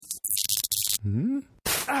Hmm?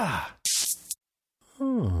 Ah!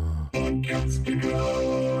 Oh.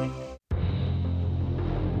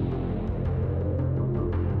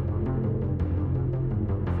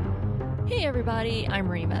 Hey everybody, I'm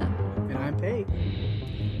Rima. And I'm Pate.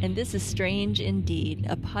 And this is Strange Indeed,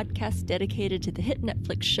 a podcast dedicated to the hit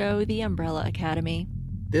Netflix show The Umbrella Academy.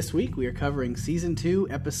 This week we are covering Season 2,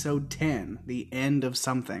 Episode 10, The End of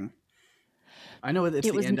Something. I know it's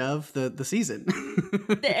the end of the season.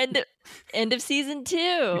 The end of Season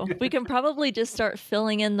 2. We can probably just start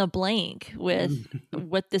filling in the blank with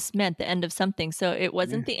what this meant, the end of something. So it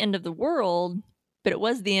wasn't the end of the world, but it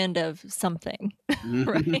was the end of something,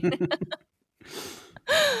 right?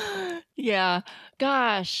 Yeah.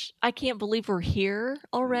 Gosh, I can't believe we're here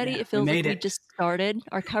already. Yeah, it feels like we it. just started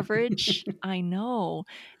our coverage. I know.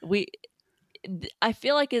 I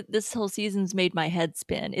feel like this whole season's made my head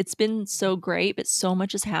spin. It's been so great, but so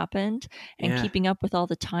much has happened, and keeping up with all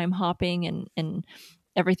the time hopping and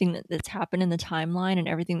everything that's happened in the timeline and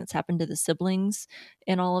everything that's happened to the siblings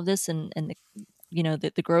and all of this and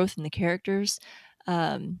the growth in the characters.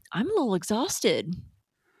 I'm a little exhausted.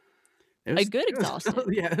 Exhausted.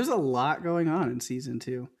 Yeah, there's a lot going on in Season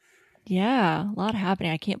 2. Yeah, a lot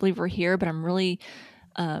happening. I can't believe we're here, but I'm really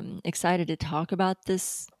excited to talk about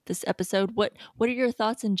this episode. What are your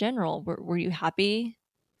thoughts in general? Were you happy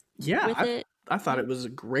with it? I thought it was a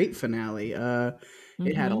great finale.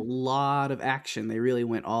 It had a lot of action. They really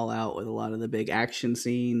went all out with a lot of the big action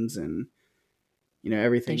scenes, and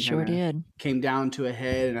everything. They sure did. Came down to a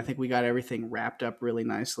head, and I think we got everything wrapped up really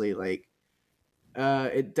nicely. Like,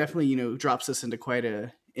 it definitely drops us into quite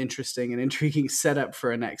a interesting and intriguing setup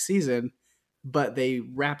for a next season. But they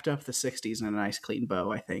wrapped up the 60s in a nice, clean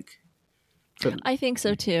bow, I think. I think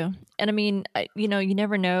so, too. And I mean, you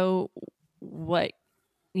never know what,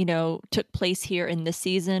 took place here in this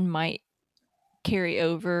season might carry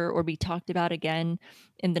over or be talked about again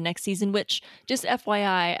in the next season, which, just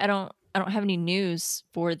FYI, I don't have any news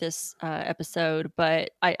for this episode,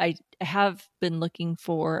 but I have been looking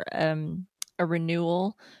for a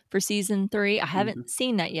renewal for season 3. I haven't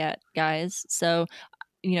seen that yet, guys. So,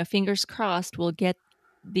 fingers crossed we'll get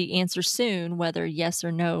the answer soon, whether yes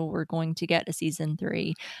or no we're going to get a season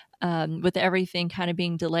 3. With everything kind of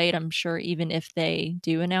being delayed, I'm sure even if they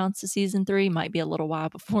do announce a season 3, might be a little while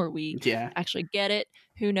before we actually get it.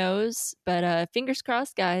 Who knows? But fingers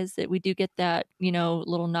crossed, guys, that we do get that,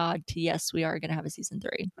 little nod to yes, we are going to have a season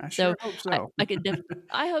 3. I sure hope so.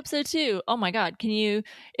 I hope so too. Oh my God.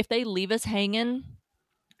 If they leave us hanging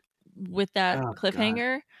with that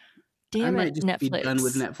cliffhanger, God. Damn I it, might just Netflix. be done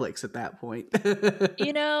with Netflix at that point.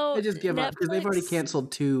 I just give up because they've already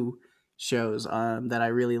canceled 2 shows that I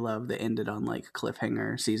really love that ended on like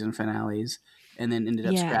cliffhanger season finales, and then ended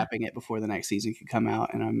up scrapping it before the next season could come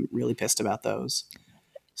out, and I'm really pissed about those.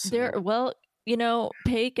 So.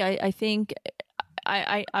 Paik, I think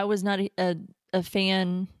I was not a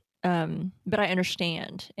fan. But I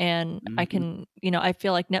understand, and I can, I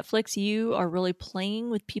feel like Netflix, you are really playing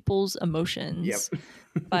with people's emotions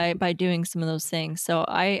by doing some of those things. So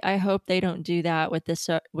I hope they don't do that with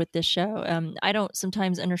this show. I don't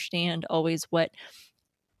sometimes understand always what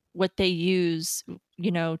they use,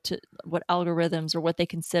 to what algorithms or what they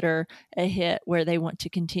consider a hit where they want to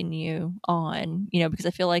continue on, because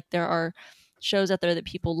I feel like there are shows out there that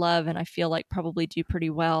people love and I feel like probably do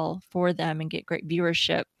pretty well for them and get great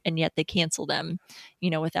viewership, and yet they cancel them,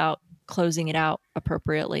 without closing it out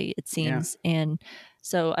appropriately, it seems. And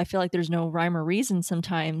so I feel like there's no rhyme or reason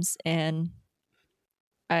sometimes, and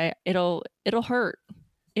it'll hurt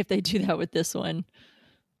if they do that with this one.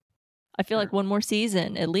 I feel like one more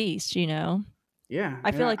season at least, Yeah.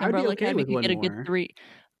 I feel like Umbrella Academy could get a good 3.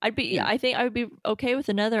 I think I would be okay with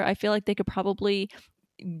another. I feel like they could probably,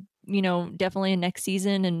 definitely a next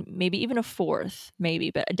season and maybe even a 4th,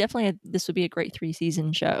 maybe. But definitely this would be a great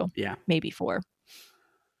 3-season show. Yeah. Maybe 4.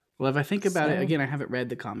 Well, if I think about it, again, I haven't read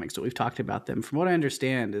the comics, but we've talked about them. From what I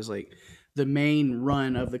understand is like the main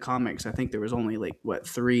run of the comics, I think there was only like,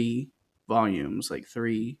 3 volumes, like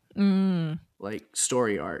 3 like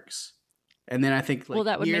story arcs. And then I think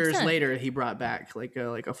years later he brought back like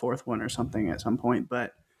a 4th one or something at some point.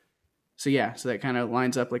 But so that kind of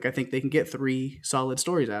lines up. Like I think they can get 3 solid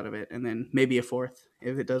stories out of it, and then maybe a 4th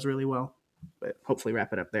if it does really well. But hopefully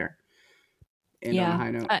wrap it up there. And on a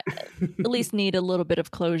high note. I at least need a little bit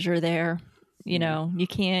of closure there. You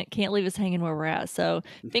can't leave us hanging where we're at. So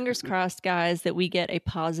fingers crossed, guys, that we get a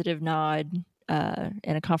positive nod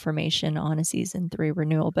and a confirmation on a season 3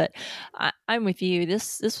 renewal. But I'm with you.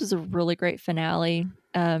 This was a really great finale.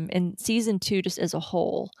 And season 2, just as a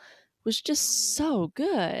whole, was just so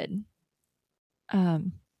good.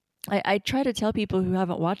 I try to tell people who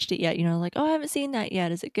haven't watched it yet, like, oh, I haven't seen that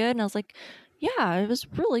yet. Is it good? And I was like, yeah, it was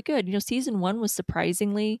really good. Season 1 was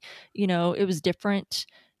surprisingly, it was different.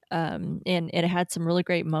 And it had some really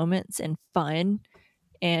great moments and fun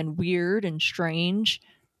and weird and strange.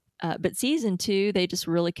 But season 2, they just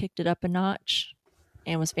really kicked it up a notch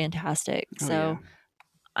and was fantastic. So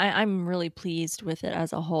I'm really pleased with it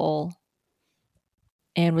as a whole.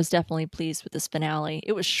 And was definitely pleased with this finale.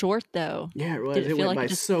 It was short, though. Yeah, it was. It went by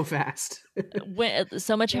so fast.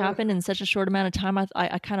 So much happened in such a short amount of time.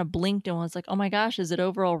 I kind of blinked and was like, oh my gosh, is it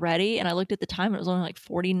over already? And I looked at the time, and it was only like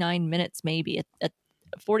 49 minutes maybe. At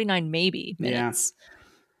 49 maybe minutes.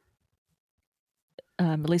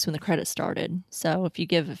 Yeah. At least when the credits started. So if you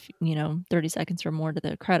give, 30 seconds or more to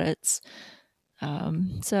the credits.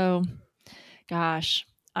 So, gosh,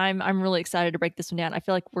 I'm really excited to break this one down. I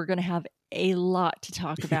feel like we're going to have a lot to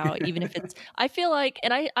talk about, even if it's, I feel like,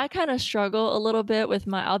 and I kind of struggle a little bit with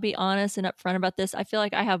I'll be honest and upfront about this. I feel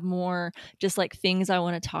like I have more just like things I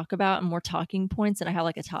want to talk about and more talking points, and I have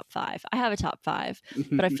like a top 5. I have a top 5,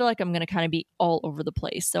 but I feel like I'm going to kind of be all over the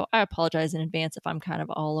place. So I apologize in advance if I'm kind of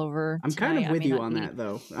all over. I'm kind of with you on that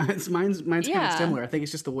though. Mine's kind of similar. I think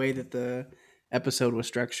it's just the way that the episode was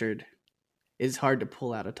structured. It's hard to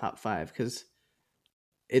pull out a top 5 because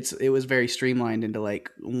it was very streamlined into like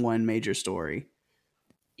one major story.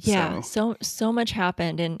 Yeah, so much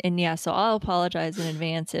happened, and yeah, so I'll apologize in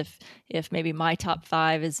advance if maybe my top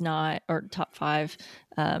 5 is not, or top 5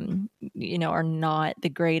 are not the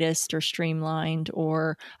greatest or streamlined,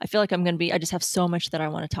 or I feel like I just have so much that I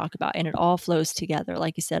want to talk about, and it all flows together,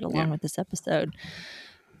 like you said, along with this episode.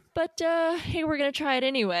 But hey, we're gonna try it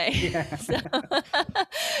anyway. Yeah.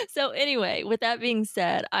 So anyway, with that being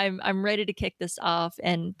said, I'm ready to kick this off.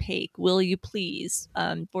 And Paik, will you please,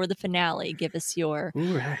 for the finale, give us your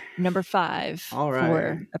number 5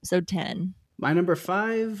 for episode 10? My number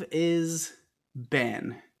 5 is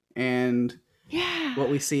Ben, and what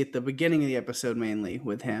we see at the beginning of the episode mainly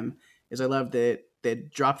with him is I love that they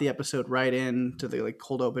dropped the episode right into the like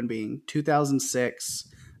cold open being 2006,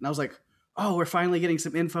 and I was like, oh, we're finally getting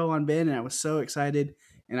some info on Ben, and I was so excited,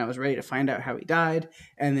 and I was ready to find out how he died,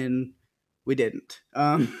 and then we didn't.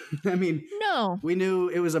 I mean, no, we knew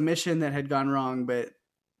it was a mission that had gone wrong, but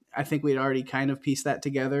I think we'd already kind of pieced that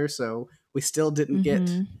together, so we still didn't get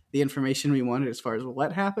the information we wanted as far as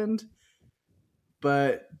what happened,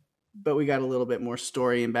 but we got a little bit more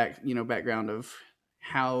story and background of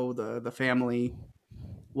how the family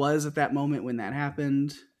was at that moment when that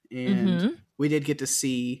happened, and we did get to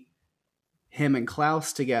see him and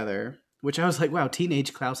Klaus together, which I was like, wow,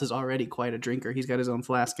 teenage Klaus is already quite a drinker. He's got his own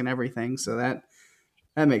flask and everything, so that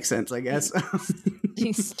makes sense, I guess.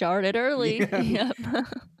 He started early. Yeah.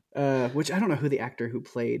 Yep. Which I don't know who the actor who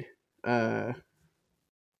played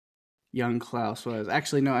young Klaus was.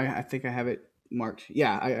 Actually, no, I think I have it marked.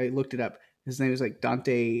 Yeah, I looked it up. His name is like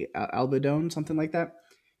Dante Albidone, something like that.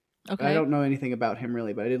 Okay. I don't know anything about him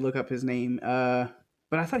really, but I did look up his name.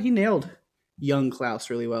 But I thought he nailed young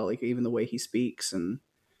Klaus really well, like even the way he speaks, and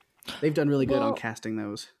they've done really good on casting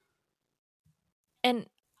those. And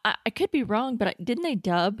I could be wrong, but didn't they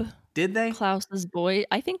dub? Did they? Klaus's voice.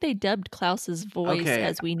 I think they dubbed Klaus's voice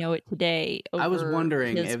as we know it today. I was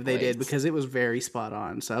wondering if they did, because it was very spot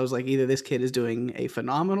on. So I was like, either this kid is doing a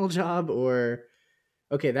phenomenal job, or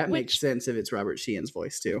that makes sense if it's Robert Sheehan's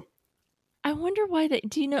voice too. I wonder why they.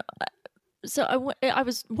 Do you know? So I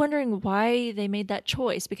was wondering why they made that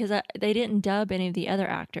choice, because they didn't dub any of the other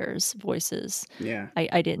actors' voices. Yeah,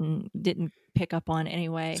 I didn't pick up on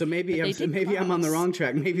anyway. So maybe I'm on the wrong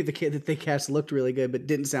track. Maybe the kid that they cast looked really good, but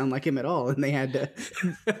didn't sound like him at all, and they had to.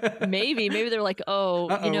 maybe they're like,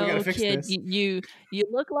 kid, you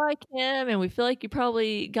look like him, and we feel like you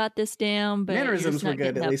probably got this down, but mannerisms were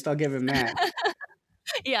good. At least I'll give him that.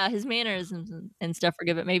 Yeah, his mannerisms and stuff were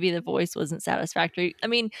good, but maybe the voice wasn't satisfactory. I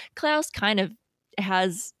mean, Klaus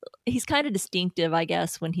he's kind of distinctive, I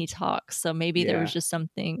guess, when he talks. So maybe there was just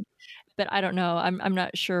something, but I don't know. I'm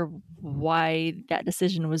not sure why that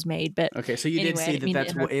decision was made. But okay, so you did see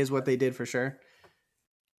that is what they did for sure.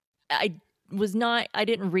 I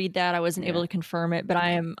didn't read that. I wasn't able to confirm it, but I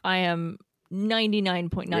am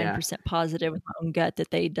 99.9% positive with my own gut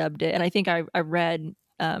that they dubbed it. And I think I read.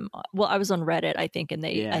 I was on Reddit, I think, and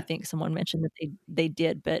I think someone mentioned that they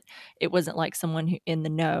did, but it wasn't like someone who in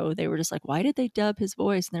the know. They were just like, why did they dub his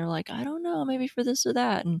voice? And they're like, I don't know, maybe for this or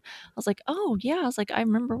that. And I was like, oh yeah, I was like, I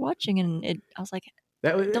remember watching, and I was like,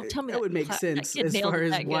 don't tell me that would make sense as far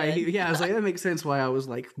as why. I was like, that makes sense why I was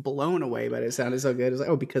like blown away, but it sounded so good. I was like,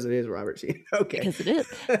 oh, because it is Robert Sheehan. Okay, because it is.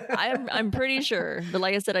 I'm pretty sure, but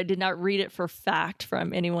like I said, I did not read it for fact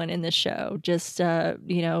from anyone in the show. Just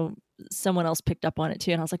someone else picked up on it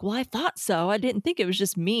too. And I was like, well, I thought so. I didn't think it was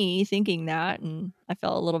just me thinking that. And I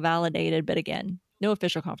felt a little validated. But again, no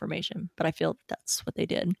official confirmation, but I feel that's what they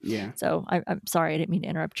did. Yeah. So I'm sorry. I didn't mean to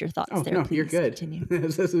interrupt your thoughts there. No, Please you're good. Continue.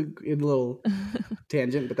 This is a little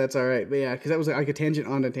tangent, but that's all right. But yeah, because that was like a tangent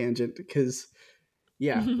on a tangent. Because,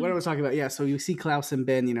 yeah, what I was talking about. Yeah, so you see Klaus and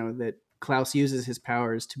Ben, that Klaus uses his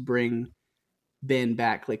powers to bring Ben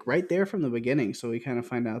back, like right there from the beginning. So we kind of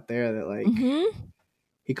find out there that like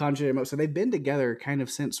he conjured him up. So they've been together kind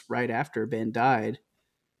of since right after Ben died.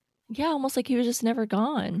 Yeah, almost like he was just never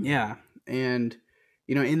gone. Yeah, and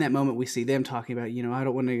in that moment we see them talking about, I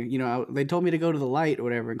don't want to, they told me to go to the light or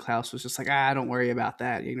whatever, and Klaus was just like, don't worry about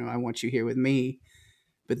that. I want you here with me.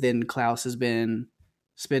 But then Klaus has been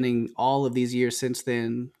spending all of these years since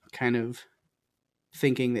then kind of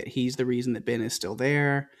thinking that he's the reason that Ben is still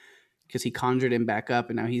there, because he conjured him back up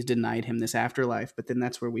and now he's denied him this afterlife. But then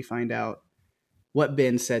that's where we find out what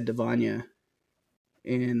Ben said to Vanya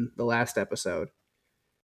in the last episode,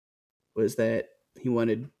 was that he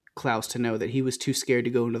wanted Klaus to know that he was too scared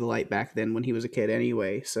to go into the light back then when he was a kid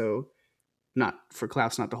anyway. So not for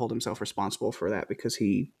Klaus not to hold himself responsible for that, because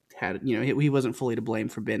he had, he wasn't fully to blame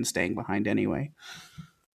for Ben staying behind anyway.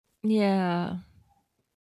 Yeah.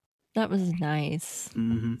 That was nice.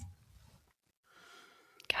 Mm-hmm.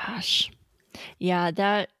 Gosh. Yeah,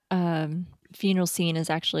 that funeral scene is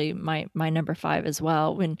actually my number 5 as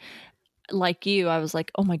well. When, like you, I was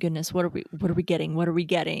like, oh my goodness, what are we getting? What are we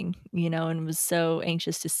getting? And was so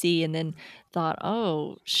anxious to see, and then thought,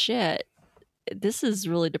 oh shit, this is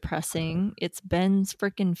really depressing. It's Ben's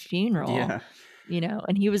freaking funeral. Yeah.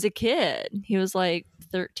 And he was a kid. He was like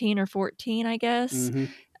 13 or 14, I guess. Mm-hmm.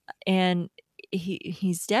 And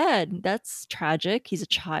he's dead. That's tragic. He's a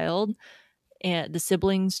child. And the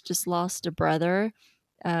siblings just lost a brother.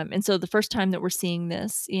 And so the first time that we're seeing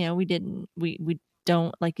this, we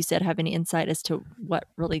don't, like you said, have any insight as to what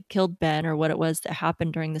really killed Ben or what it was that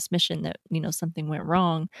happened during this mission, that, something went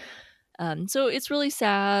wrong. So it's really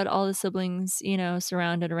sad. All the siblings,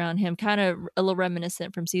 surrounded around him, kind of a little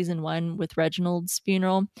reminiscent from season 1 with Reginald's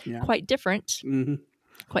funeral. Yeah. Quite different, Mm-hmm.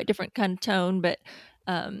 quite different kind of tone. But,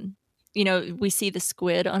 we see the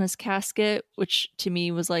squid on his casket, which to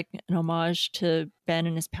me was like an homage to Ben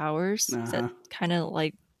and his powers. That kind of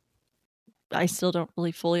like, I still don't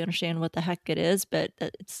really fully understand what the heck it is, but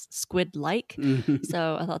it's squid-like. Mm-hmm.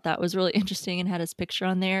 So I thought that was really interesting, and had his picture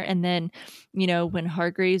on there. And then, when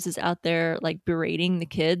Hargreaves is out there like berating the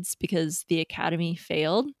kids because the academy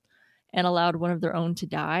failed and allowed one of their own to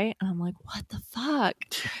die, and I'm like, what the fuck?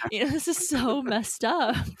 This is so messed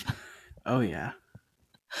up. Oh yeah.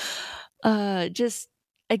 Just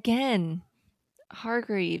again,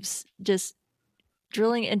 Hargreaves just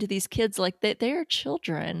drilling into these kids like they are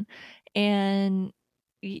children. And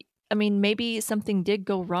I mean, maybe something did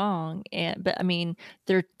go wrong, but I mean,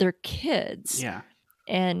 they're kids. Yeah.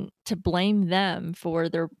 And to blame them for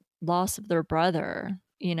their loss of their brother,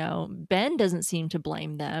 Ben doesn't seem to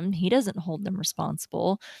blame them. He doesn't hold them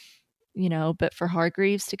responsible, but for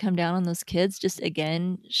Hargreaves to come down on those kids, just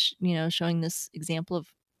again, showing this example of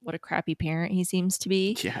what a crappy parent he seems to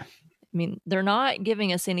be. Yeah. I mean, they're not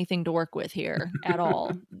giving us anything to work with here at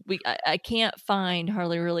all. I can't find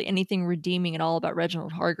hardly really anything redeeming at all about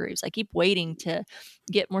Reginald Hargreaves. I keep waiting to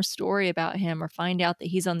get more story about him or find out that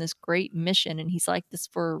he's on this great mission and he's like this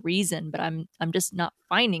for a reason, but I'm just not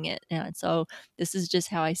finding it. And so this is just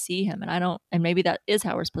how I see him. And maybe that is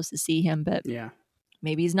how we're supposed to see him, but yeah,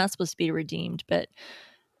 maybe he's not supposed to be redeemed, but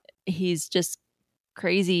he's just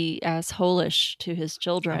crazy asshole-ish to his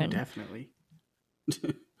children. Oh, definitely.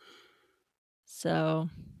 So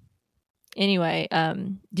anyway,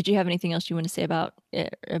 did you have anything else you want to say about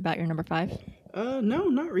your number 5? No,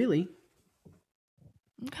 not really.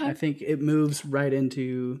 Okay. I think it moves right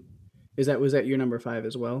into, was that your number 5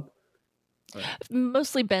 as well?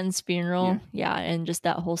 Mostly Ben's funeral. Yeah. And just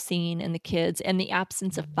that whole scene and the kids and the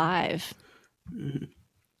absence of 5. Mm-hmm. Did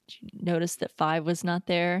you notice that 5 was not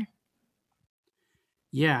there?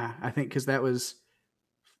 Yeah, I think because that was,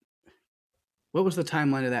 what was the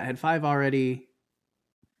timeline of that? Had 5 already,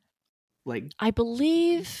 like, I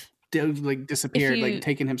believe, disappeared,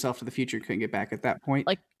 taken himself to the future, couldn't get back at that point?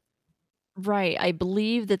 Right. I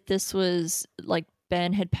believe that this was,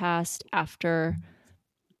 Ben had passed after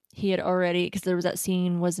he had already, because there was that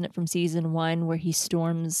scene, wasn't it, from season 1 where he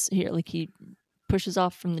storms, he pushes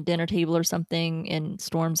off from the dinner table or something and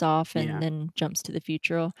storms off and then jumps to the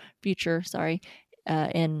future, sorry.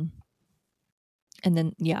 And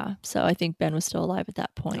then, so I think Ben was still alive at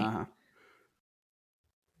that point. Uh-huh.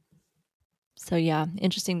 So yeah,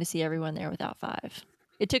 interesting to see everyone there without 5.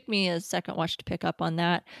 It took me a second watch to pick up on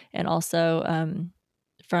that. And also,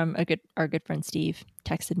 from our good friend Steve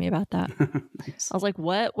texted me about that. Nice. I was like,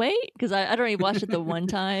 what? Wait, because I'd already watched it the one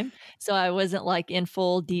time. So I wasn't like in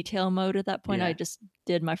full detail mode at that point. Yeah. I just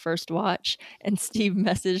did my first watch, and Steve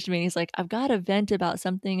messaged me. He's like, I've got a vent about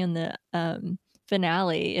something in the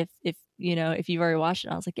finale. If you've already watched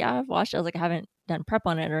it. I was like, yeah, I've watched it. I was like, I haven't done prep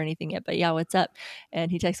on it or anything yet, but yeah, what's up? And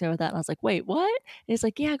he texted me with that, and I was like, wait, what? And he's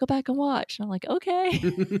like, yeah, go back and watch. And I'm like, okay.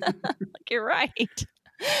 Like, you're right.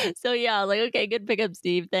 So yeah, I was like, okay, good pickup,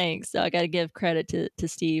 Steve. Thanks. So I got to give credit to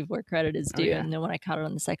Steve where credit is due. Oh, yeah. And then when I caught it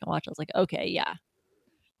on the second watch, I was like, okay, yeah,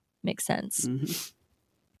 makes sense. Mm-hmm.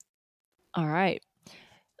 All right.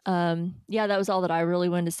 Yeah, that was all that I really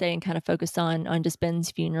wanted to say and kind of focus on just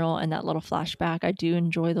Ben's funeral and that little flashback. I do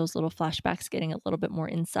enjoy those little flashbacks, getting a little bit more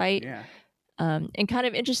insight. Yeah. And kind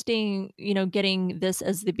of interesting, getting this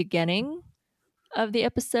as the beginning of the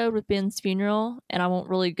episode with Ben's funeral. And I won't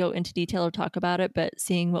really go into detail or talk about it, but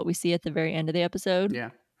seeing what we see at the very end of the episode. Yeah.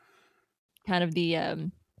 Kind of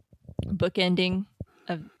the book ending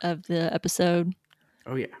of the episode.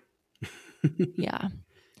 Oh, yeah. Yeah.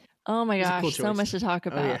 Oh my gosh, cool so much to talk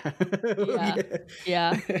about. Oh,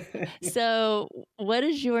 Yeah. So what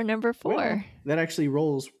is your number 4? Well, that actually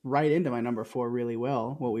rolls right into my number 4 really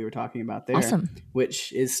well, what we were talking about there. Awesome.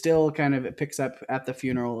 Which is still kind of, it picks up at the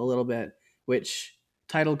funeral a little bit, which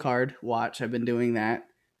title card watch, I've been doing that.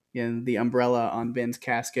 And the umbrella on Ben's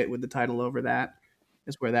casket with the title over that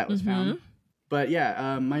is where that was found. But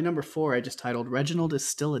yeah, my number 4, I just titled Reginald is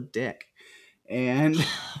Still a Dick. And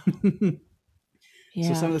Yeah.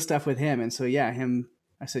 so some of the stuff with him. And so, yeah,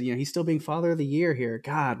 I said, he's still being Father of the Year here.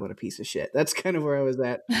 God, what a piece of shit. That's kind of where I was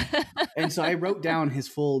at. And so I wrote down his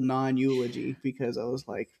full non-eulogy because I was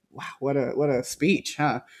like, wow, what a speech,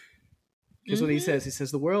 huh? Because what he says,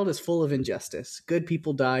 the world is full of injustice. Good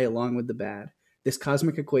people die along with the bad. This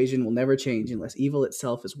cosmic equation will never change unless evil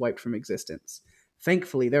itself is wiped from existence.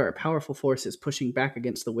 Thankfully, there are powerful forces pushing back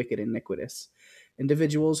against the wicked and iniquitous.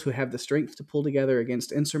 Individuals who have the strength to pull together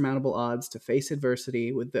against insurmountable odds, to face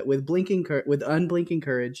adversity with unblinking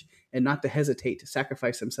courage, and not to hesitate to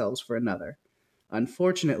sacrifice themselves for another.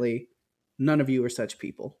 Unfortunately, none of you are such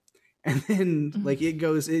people. And then,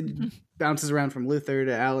 it bounces around from Luther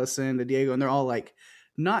to Allison to Diego, and they're all like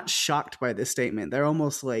not shocked by this statement. They're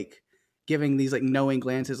almost like giving these like knowing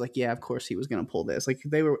glances, like, yeah, of course he was going to pull this. Like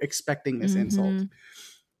they were expecting this insult.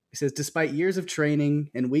 He says, despite years of training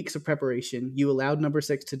and weeks of preparation, you allowed number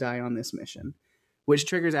 6 to die on this mission, which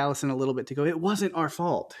triggers Allison a little bit to go, it wasn't our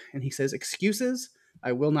fault. And he says, excuses?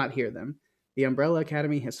 I will not hear them. The Umbrella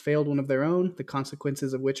Academy has failed one of their own, the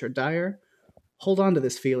consequences of which are dire. Hold on to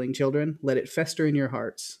this feeling, children. Let it fester in your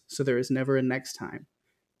hearts, so there is never a next time.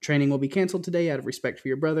 Training will be canceled today out of respect for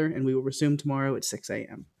your brother, and we will resume tomorrow at 6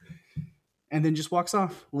 a.m. And then just walks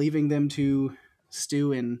off, leaving them to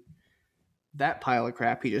stew in that pile of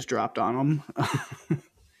crap he just dropped on them.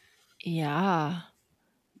 Yeah.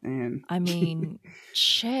 And I mean,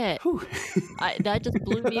 shit. That just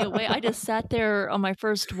blew me away. I just sat there on my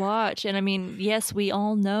first watch, and I mean, yes, we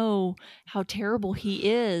all know how terrible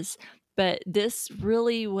he is, but this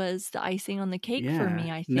really was the icing on the cake for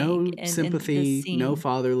me, I think. No and sympathy, no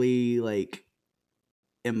fatherly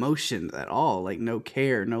emotion at all. Like no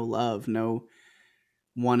care, no love, no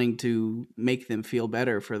wanting to make them feel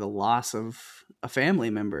better for the loss of a family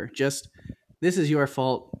member. Just, this is your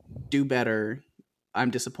fault. Do better.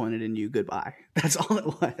 I'm disappointed in you. Goodbye. That's all it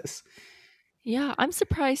was. Yeah, I'm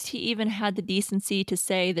surprised he even had the decency to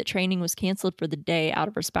say that training was canceled for the day out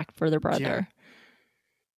of respect for their brother.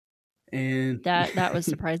 Yeah. And that was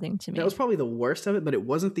surprising to me. That was probably the worst of it, but it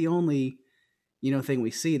wasn't the only, thing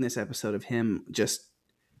we see in this episode of him just,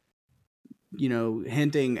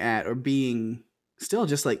 hinting at or being still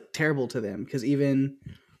just like terrible to them. Because even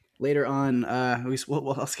later on,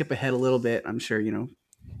 I'll skip ahead a little bit. I'm sure,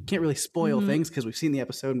 can't really spoil things because we've seen the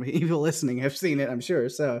episode and people listening have seen it, I'm sure.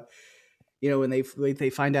 So, when they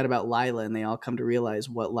find out about Lila and they all come to realize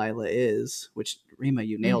what Lila is, which Rima,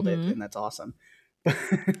 you nailed it, and that's awesome.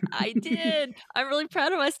 I did. I'm really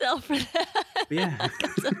proud of myself for that. Yeah. I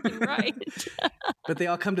got something right. But they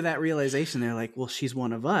all come to that realization. They're like, well, she's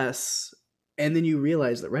one of us. And then you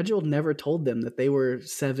realize that Reginald never told them that they were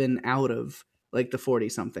 7 out of the 40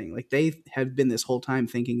 something. Like they had been this whole time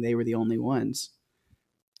thinking they were the only ones.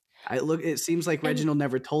 It seems like Reginald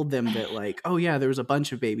never told them that oh yeah, there was a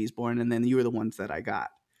bunch of babies born and then you were the ones that I got.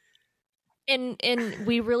 And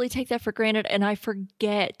we really take that for granted. And I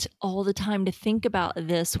forget all the time to think about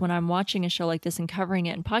this when I'm watching a show like this and covering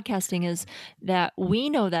it and podcasting, is that we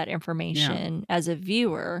know that information as a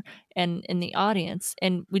viewer and in the audience.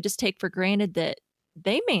 And we just take for granted that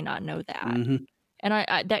they may not know that. And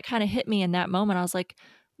I that kind of hit me in that moment. I was like,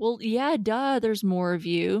 well, yeah, duh, there's more of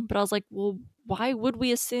you. But I was like, well, why would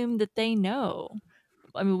we assume that they know?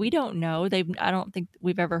 I mean, we don't know. I don't think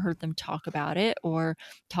we've ever heard them talk about it or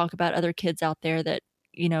talk about other kids out there that,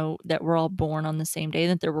 that were all born on the same day,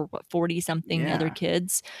 that there were 40 something other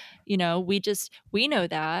kids. We know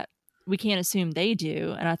that. We can't assume they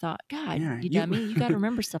do. And I thought, God, you dummy, you got to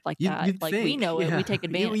remember stuff like that. You'd like think, we know it. We take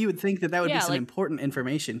advantage. You would think that would be some important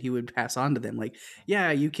information he would pass on to them. Like,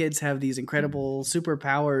 yeah, you kids have these incredible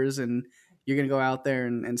superpowers and you're going to go out there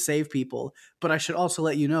and save people. But I should also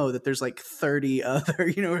let you know that there's like 30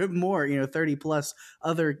 other, more, 30 plus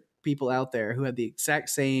other people out there who have the exact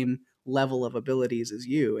same level of abilities as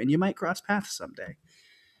you. And you might cross paths someday.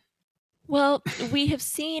 Well, we have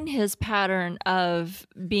seen his pattern of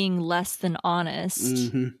being less than honest.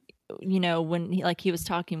 Mm-hmm. When he was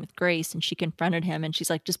talking with Grace and she confronted him and she's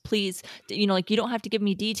like, just please, you don't have to give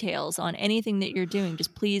me details on anything that you're doing.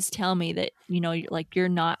 Just please tell me that, you're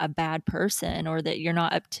not a bad person or that you're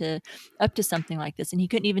not up to something like this. And he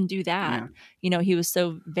couldn't even do that. Yeah. He was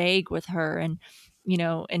so vague with her and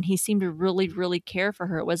he seemed to really, really care for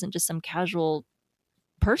her. It wasn't just some casual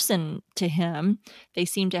person to him. They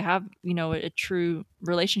seemed to have, a true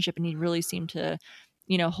relationship, and he really seemed to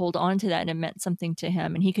hold on to that, and it meant something to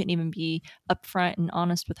him, and he couldn't even be upfront and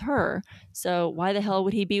honest with her. So why the hell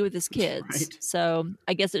would he be with his kids? Right. So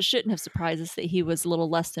I guess it shouldn't have surprised us that he was a little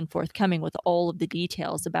less than forthcoming with all of the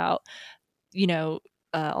details about,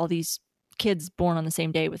 all these kids born on the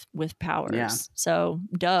same day with powers. Yeah. So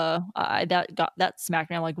duh, that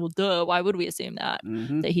smacked me. I'm like, well, duh, why would we assume that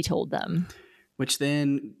that he told them? Which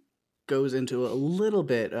then goes into a little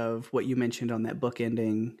bit of what you mentioned on that book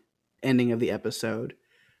ending of the episode,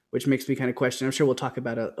 which makes me kind of question. I'm sure we'll talk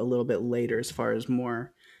about it a little bit later as far as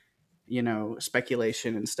more,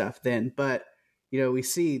 speculation and stuff then. But, we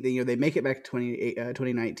see that, they make it back to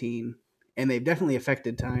 2019, and they've definitely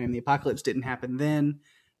affected time. The apocalypse didn't happen then,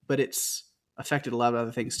 but it's affected a lot of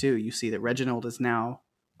other things too. You see that Reginald is now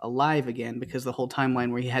alive again because the whole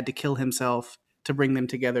timeline where he had to kill himself to bring them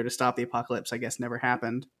together to stop the apocalypse, I guess, never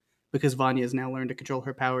happened because Vanya has now learned to control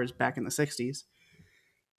her powers back in the 60s.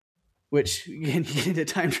 Which, again, you get into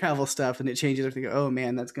time travel stuff and it changes everything. Oh,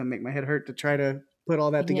 man, that's going to make my head hurt to try to put all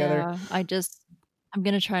that together. Yeah, I'm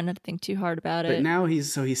going to try not to think too hard about it. But now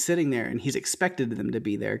he's sitting there and he's expected them to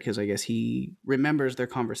be there because I guess he remembers their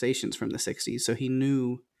conversations from the 60s. So he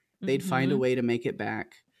knew they'd find a way to make it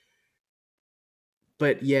back.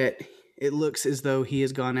 But yet it looks as though he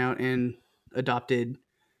has gone out and adopted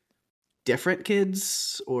different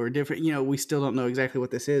kids or different, we still don't know exactly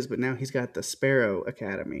what this is, but now he's got the Sparrow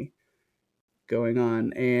Academy going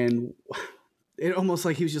on, and it almost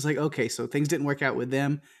like he was just like, okay, so things didn't work out with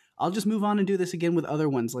them, I'll just move on and do this again with other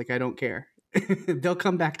ones. Like, I don't care. They'll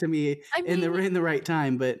come back to me in the right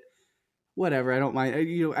time, but whatever, I don't mind.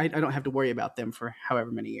 I don't have to worry about them for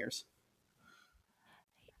however many years.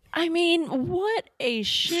 I mean, what a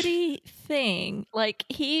shitty thing. Like,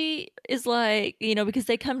 he is like, because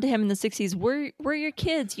they come to him in the 60s, we're your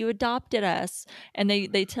kids, you adopted us. And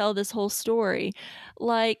they tell this whole story.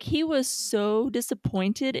 Like, he was so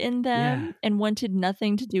disappointed in them and wanted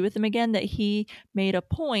nothing to do with them again that he made a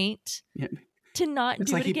point to not do it again.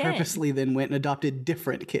 It's like he purposely then went and adopted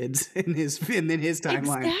different kids in his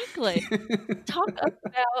timeline. Exactly. Talk about,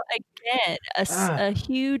 again, a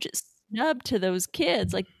huge snub to those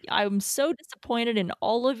kids. Like, I'm so disappointed in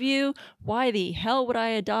all of you. Why the hell would I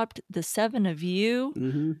adopt the 7 of you?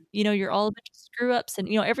 You're all a bunch of screw ups,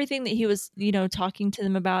 and everything that he was talking to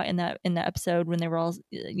them about in that episode when they were all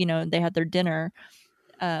they had their dinner,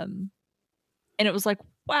 and it was like,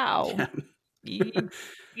 wow,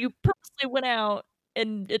 you purposely went out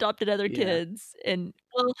and adopted other kids. And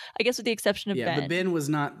well, I guess with the exception of Ben. But Ben was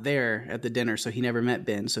not there at the dinner, so he never met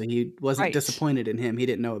Ben, so he wasn't disappointed in him. He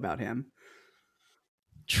didn't know about him.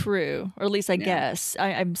 True, or at least I guess.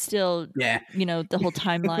 I'm still the whole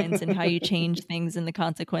timelines and how you change things and the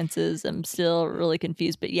consequences, I'm still really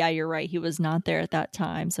confused. But yeah, you're right, he was not there at that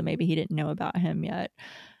time, so maybe he didn't know about him yet.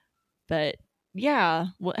 But yeah,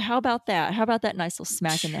 how about that nice little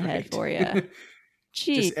smack in the head for you?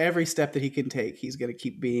 Just every step that he can take, he's going to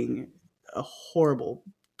keep being a horrible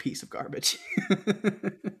piece of garbage. Yeah,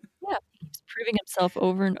 he keeps proving himself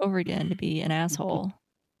over and over again to be an asshole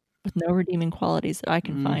with no redeeming qualities that I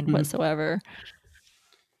can find whatsoever.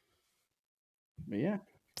 But yeah.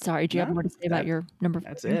 Sorry, do you have more to say about your number 4?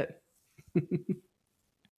 That's it.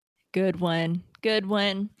 Good one.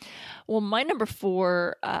 Well, my number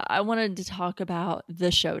 4, I wanted to talk about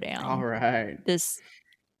the showdown. All right. This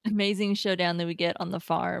amazing showdown that we get on the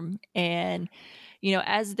farm. And,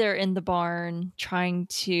 as they're in the barn trying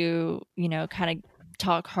to, kind of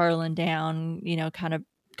talk Harlan down, kind of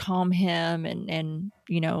calm him and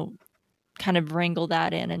kind of wrangle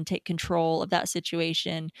that in and take control of that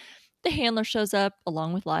situation. The handler shows up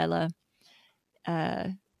along with Lila,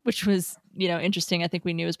 which was, interesting. I think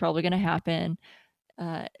we knew was probably going to happen.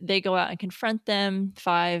 They go out and confront them.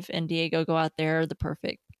 Five and Diego go out there, the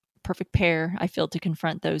perfect pair, I feel, to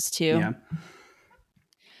confront those two. Yeah.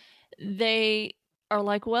 They are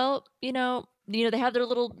like, well, they have their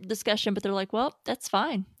little discussion, but they're like, well, that's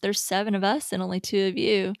fine. There's 7 of us and only 2 of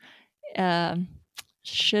you.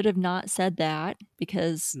 Should have not said that,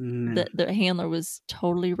 because the handler was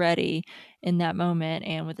totally ready in that moment.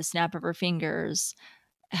 And with the snap of her fingers,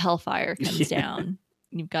 hellfire comes down.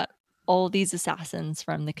 You've got all these assassins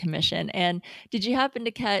from the commission. And did you happen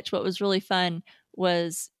to catch what was really fun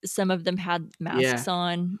was some of them had masks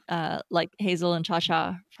on, like Hazel and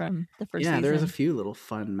Cha-Cha from the first season. Yeah, there was a few little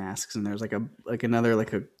fun masks, and there's like another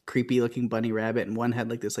a creepy looking bunny rabbit, and one had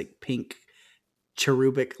like this like pink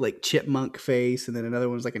cherubic like chipmunk face, and then another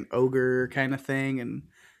one was like an ogre kind of thing, and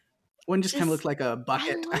one just kind of looked like a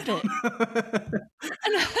bucket. I love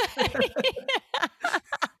it.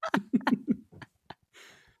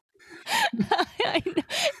 I know.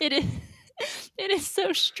 It is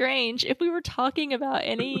so strange. If we were talking about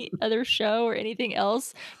any other show or anything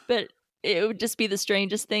else, but it would just be the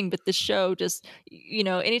strangest thing. But the show just,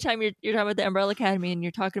 anytime you're talking about the Umbrella Academy and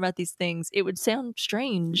you're talking about these things, it would sound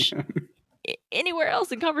strange anywhere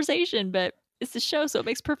else in conversation, but it's the show, so it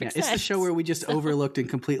makes perfect sense. It's the show where we just overlooked and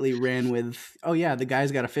completely ran with, oh yeah, the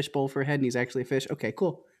guy's got a fishbowl for a head and he's actually a fish. Okay,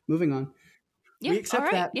 cool. Moving on. Yeah, we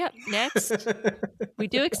accept that. Yep. Next, we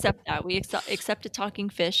do accept that. We accept a talking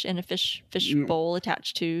fish and a fish bowl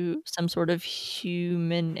attached to some sort of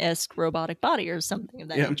human-esque robotic body or something of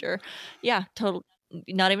that nature. Yeah, total.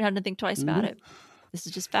 Not even having to think twice about it. This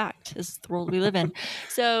is just fact. This is the world we live in.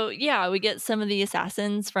 So yeah, we get some of the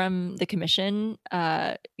assassins from the commission,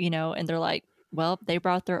 and they're like, well, they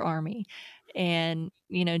brought their army, and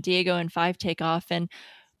Diego and Five take off, and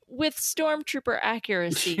with stormtrooper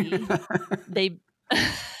accuracy, they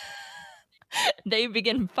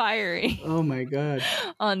begin firing. Oh my god!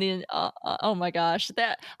 On the oh my gosh,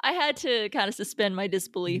 that I had to kind of suspend my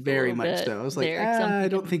disbelief. Very much so. I was like, I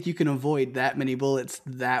don't think you can avoid that many bullets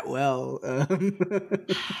that well.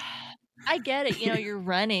 I get it. You're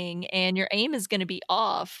running and your aim is going to be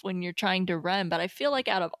off when you're trying to run, but I feel like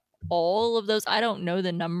out of all of those, I don't know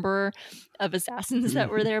the number of assassins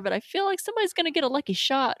that were there, but I feel like somebody's going to get a lucky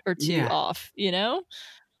shot or 2 off,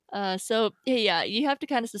 so yeah, you have to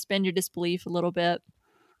kind of suspend your disbelief a little bit.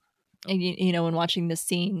 And when watching this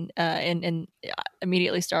scene, and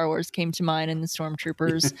immediately Star Wars came to mind and the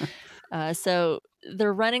stormtroopers. So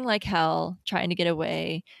they're running like hell, trying to get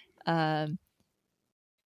away. And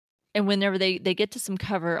whenever they get to some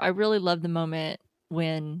cover, I really love the moment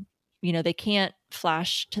when they can't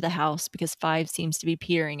flash to the house because Five seems to be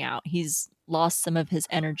peering out. He's lost some of his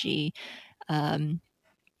energy. And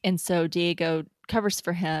so Diego covers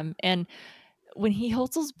for him. And when he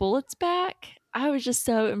holds those bullets back, I was just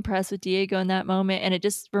so impressed with Diego in that moment. And it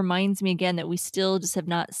just reminds me again that we still just have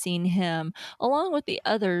not seen him, along with the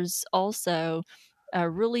others also,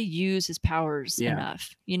 really use his powers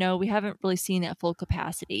enough. We haven't really seen that full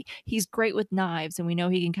capacity. He's great with knives, and we know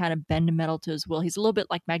he can kind of bend a metal to his will. He's a little bit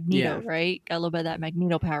like Magneto, right? Got a little bit of that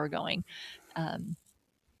Magneto power going. And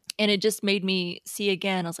it just made me see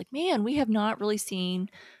again, I was like, man, we have not really seen,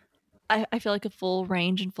 I feel like, a full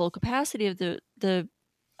range and full capacity of the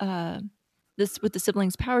this with the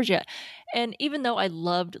siblings' powers yet. And even though I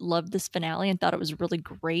loved this finale and thought it was really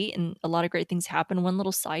great and a lot of great things happened, one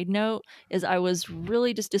little side note is I was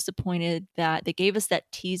really just disappointed that they gave us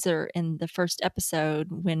that teaser in the first episode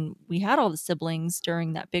when we had all the siblings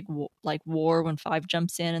during that big war when Five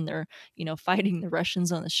jumps in and they're fighting the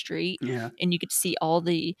Russians on the street, and you could see all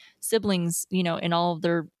the siblings in all of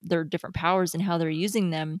their different powers and how they're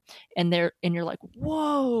using them, and you're like,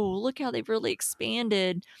 whoa, look how they've really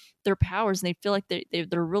expanded their powers, and they feel like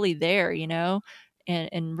they're really there,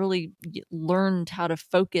 and really learned how to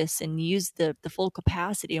focus and use the full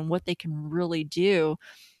capacity and what they can really do.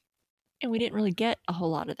 And we didn't really get a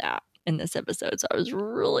whole lot of that in this episode, so I was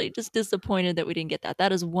really just disappointed that we didn't get that.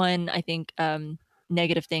 That is one, I think,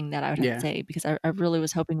 negative thing that I would have to say, because I really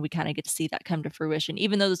was hoping we kind of get to see that come to fruition.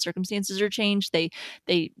 Even though the circumstances are changed, they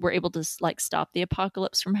were able to stop the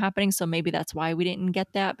apocalypse from happening, so maybe that's why we didn't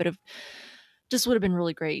get that. But if just would have been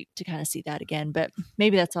really great to kind of see that again, but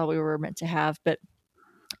maybe that's all we were meant to have. But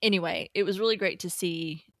anyway, it was really great to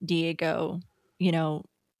see Diego,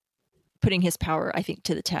 putting his power, I think,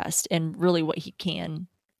 to the test and really what he can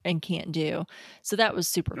and can't do. So that was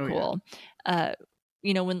super cool.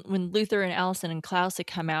 when Luther and Allison and Klaus had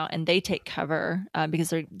come out and they take cover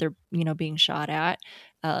because they're being shot at,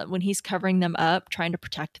 when he's covering them up, trying to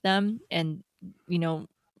protect them, and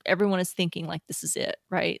everyone is thinking like this is it,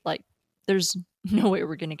 right? Like there's no way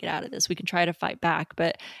we're going to get out of this. We can try to fight back,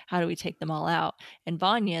 but how do we take them all out? And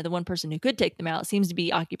Vanya, the one person who could take them out, seems to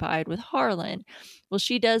be occupied with Harlan. Well,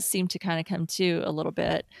 she does seem to kind of come to a little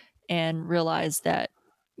bit and realize that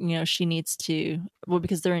she needs to,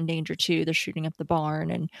 because they're in danger too. They're shooting up the barn,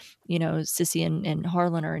 and Sissy and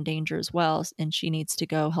Harlan are in danger as well, and she needs to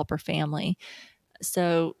go help her family.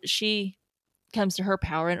 So she comes to her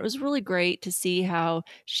power, and it was really great to see how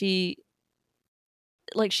she's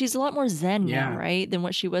a lot more zen now, right, than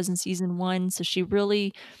what she was in season 1. So she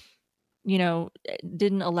really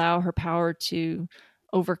didn't allow her power to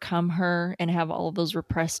overcome her and have all of those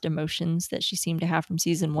repressed emotions that she seemed to have from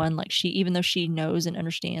season 1. Like even though she knows and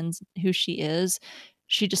understands who she is,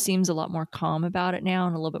 she just seems a lot more calm about it now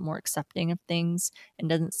and a little bit more accepting of things, and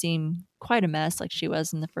doesn't seem quite a mess like she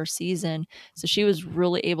was in the first season. So she was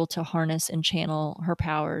really able to harness and channel her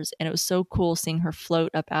powers, and it was so cool seeing her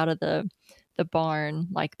float up out of the barn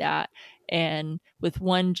like that, and with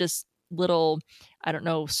one just little, I don't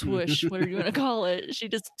know, swoosh, whatever you want to call it, she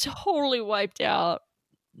just totally wiped out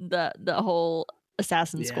the whole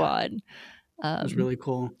assassin squad. It was really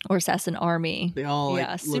cool. Or assassin army. They all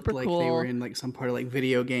super looked like cool. they were in like some part of like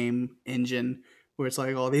video game engine where it's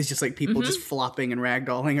like all these just like people just flopping and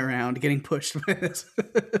ragdolling around, getting pushed by this.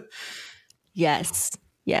 Yes.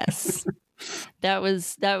 That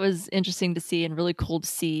was interesting to see, and really cool to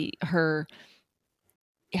see her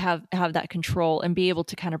have that control and be able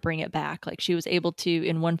to kind of bring it back. Like she was able to,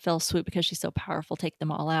 in one fell swoop, because she's so powerful, take them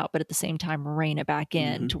all out, but at the same time rein it back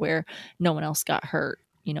in to where no one else got hurt,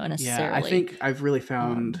 unnecessarily. Yeah, I think I've really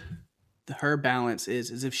found her balance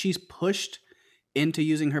is if she's pushed into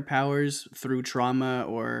using her powers through trauma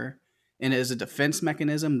and as a defense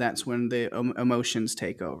mechanism, that's when the emotions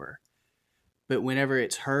take over. But whenever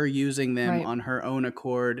it's her using them on her own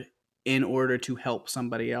accord in order to help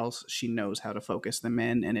somebody else, she knows how to focus them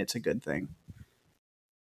in, and it's a good thing.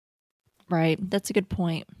 Right. That's a good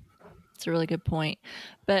point. It's a really good point.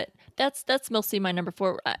 But that's mostly my number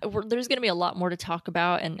 4. There's going to be a lot more to talk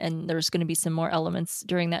about, and there's going to be some more elements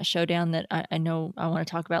during that showdown that I know I want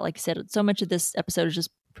to talk about. Like I said, so much of this episode is just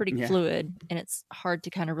pretty fluid, and it's hard to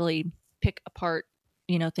kind of really pick apart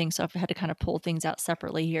things. So I've had to kind of pull things out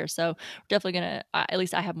separately here. So we're definitely going to, at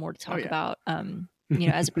least I have more to talk about,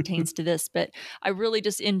 as it pertains to this. But I really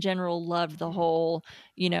just in general loved the whole,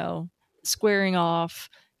 squaring off,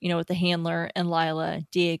 with the handler and Lila,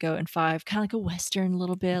 Diego and Five, kind of like a Western a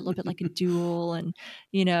little bit like a duel. And,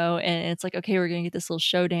 and it's like, okay, we're going to get this little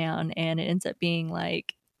showdown. And it ends up being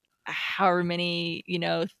like however many,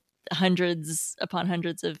 hundreds upon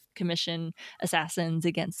hundreds of commission assassins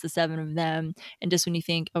against the 7 of them. And just when you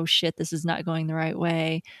think, oh shit, this is not going the right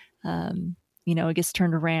way, it gets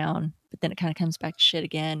turned around, but then it kind of comes back to shit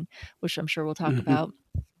again, which I'm sure we'll talk about.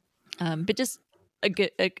 But just a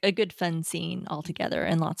good fun scene altogether,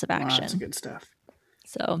 and lots of action. Lots of good stuff.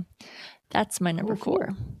 So that's my number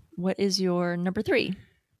 4. What is your number 3?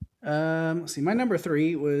 Let's see. My number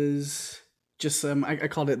 3 was just I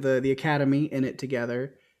called it the Academy in it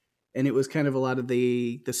together, and it was kind of a lot of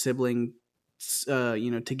the sibling,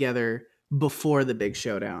 together before the big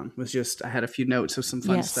showdown. Was just I had a few notes of some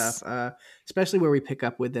fun stuff, especially where we pick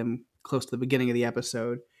up with them close to the beginning of the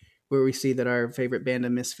episode, where we see that our favorite band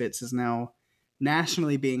of misfits is now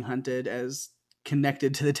nationally being hunted as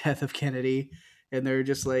connected to the death of Kennedy. And they're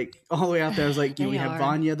just like all the way out there. I was like, we have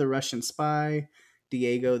Vanya, the Russian spy,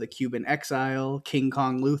 Diego, the Cuban exile, King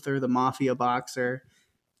Kong Luther, the mafia boxer,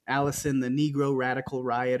 Allison, the Negro radical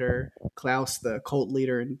rioter, Klaus, the cult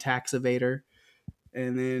leader and tax evader,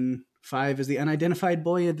 and then Five is the unidentified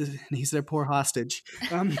boy, and he's their poor hostage.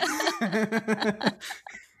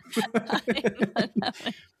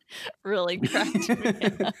 Really cracked me.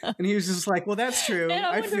 And he was just like, well, that's true.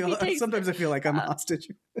 Sometimes I feel like I'm a hostage.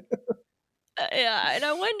 Yeah, and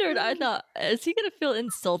I wondered, I thought, is he going to feel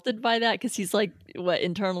insulted by that? Because he's like,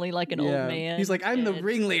 internally like an old man. He's like, I'm the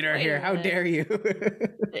ringleader here. How dare you?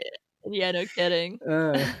 Yeah, no kidding.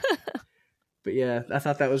 But yeah, I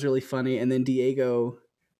thought that was really funny. And then Diego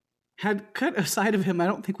had cut a side of him I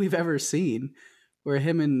don't think we've ever seen, where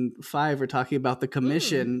him and Five are talking about the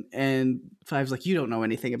commission, and Five's like, you don't know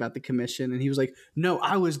anything about the commission. And he was like, no,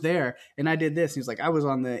 I was there, and I did this. And he's like, I was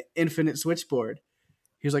on the infinite switchboard.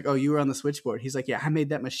 He was like, oh, you were on the switchboard. He's like, yeah, I made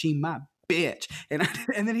that machine my bitch.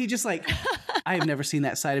 And then he just like I have never seen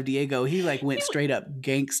that side of Diego. He like went straight up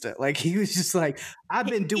gangsta. Like he was just like, I've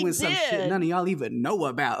been doing some shit none of y'all even know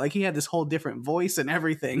about. Like he had this whole different voice and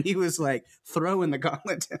everything. He was like throwing the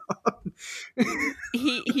gauntlet down.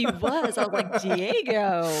 He was. I was like,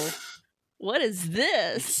 Diego, what is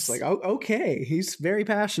this? It's like, oh, okay. He's very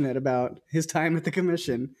passionate about his time at the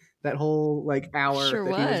commission. That whole like hour Sure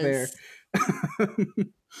that he was there.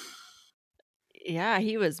 Yeah,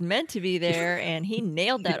 he was meant to be there, and he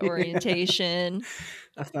nailed that orientation.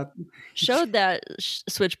 I thought showed that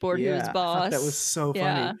switchboard who was boss. I thought that was so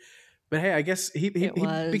funny. But hey, I guess he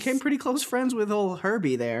became pretty close friends with old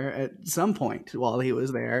Herbie there at some point while he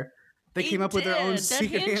was there. They came up with their own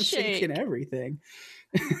secret handshake and everything.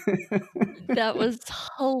 That was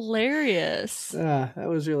hilarious. That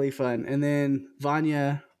was really fun. And then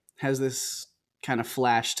Vanya has this kind of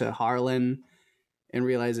flash to Harlan and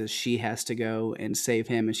realizes she has to go and save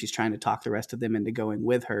him, and she's trying to talk the rest of them into going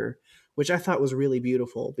with her, which I thought was really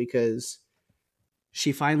beautiful because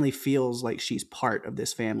she finally feels like she's part of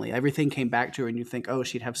this family. Everything came back to her, and you think, oh,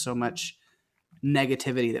 she'd have so much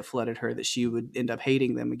negativity that flooded her that she would end up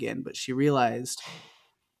hating them again. But she realized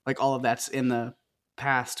like all of that's in the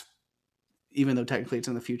past, even though technically it's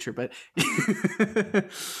in the future. But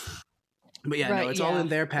but yeah, no, it's all in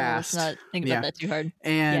their past. Let's not think about that too hard.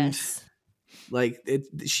 And like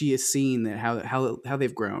she has seen that how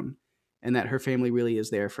they've grown, and that her family really is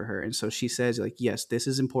there for her. And so she says like, yes, this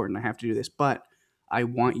is important. I have to do this, but I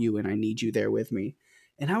want you and I need you there with me.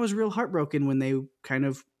 And I was real heartbroken when they kind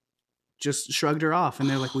of just shrugged her off, and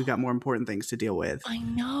they're like, we've got more important things to deal with. I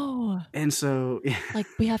know. And so like,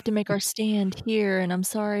 we have to make our stand here, and I'm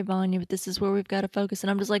sorry, Vanya, but this is where we've got to focus.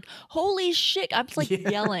 And I'm just like, holy shit. I'm just like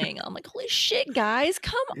yelling. I'm like, holy shit, guys,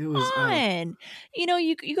 come on. You know,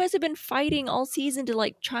 you guys have been fighting all season to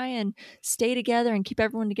like try and stay together and keep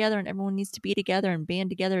everyone together, and everyone needs to be together and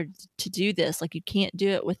band together to do this. Like, you can't do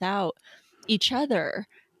it without each other.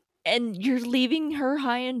 And you're leaving her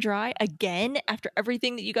high and dry again after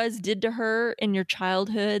everything that you guys did to her in your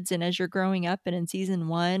childhoods and as you're growing up. And in season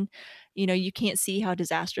 1, you know, you can't see how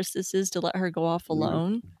disastrous this is to let her go off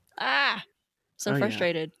alone. So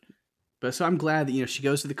frustrated. Yeah. But so I'm glad that, you know, she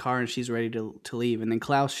goes to the car and she's ready to leave. And then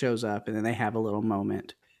Klaus shows up, and then they have a little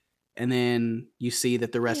moment. And then you see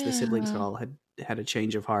that the rest of the siblings all had a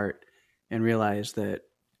change of heart and realized that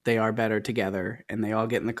they are better together, and they all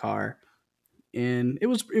get in the car. And it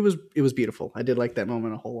was beautiful. I did like that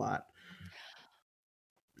moment a whole lot.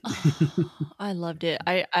 I loved it.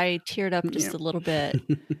 I teared up just a little bit,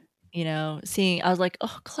 you know, I was like,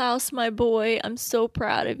 oh, Klaus, my boy, I'm so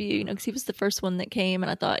proud of you, you know, because he was the first one that came. And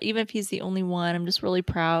I thought, even if he's the only one, I'm just really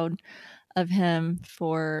proud of him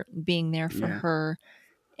for being there for her.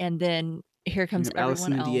 And then here comes everyone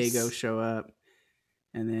Allison and else. Diego show up,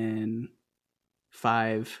 and then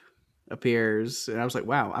 5 appears, and I was like,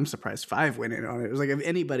 wow, I'm surprised 5 went in on it. It was like, if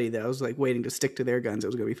anybody that was like waiting to stick to their guns, it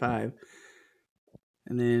was gonna be 5.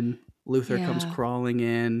 And then Luther comes crawling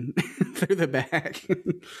in through the back.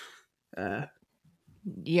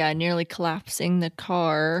 Nearly collapsing the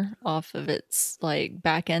car off of its like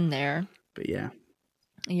back end there. But yeah,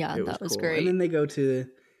 that was great. And then they go to,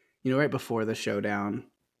 you know, right before the showdown,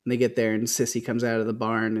 and they get there, and Sissy comes out of the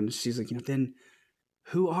barn, and she's like, you know, then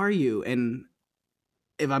who are you? And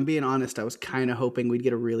if I'm being honest, I was kind of hoping we'd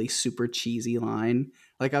get a really super cheesy line.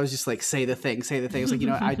 Like, I was just like, say the thing. I was like, you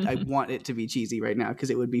know, I want it to be cheesy right now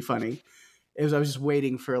because it would be funny. I was just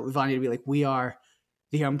waiting for Vanya to be like, we are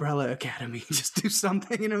the Umbrella Academy. Just do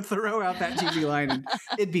something, you know, throw out that cheesy line, and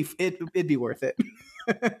it'd be worth it.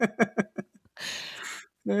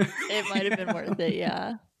 It might have been worth it,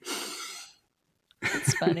 yeah.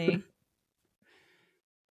 It's funny.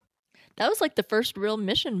 That was like the first real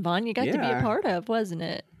mission Vanya got to be a part of, wasn't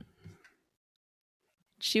it?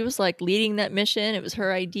 She was like leading that mission. It was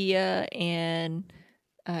her idea, and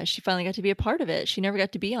she finally got to be a part of it. She never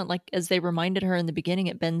got to be on, like, as they reminded her in the beginning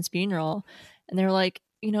at Ben's funeral, and they were like,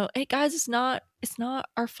 you know, hey guys, it's not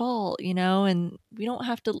our fault, you know, and we don't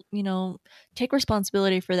have to, you know, take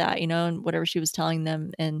responsibility for that, you know, and whatever she was telling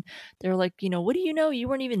them. And they were like, you know, what do you know? You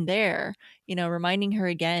weren't even there, you know, reminding her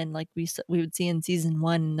again, like we would see in season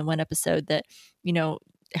 1, in the one episode, that, you know,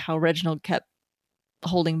 how Reginald kept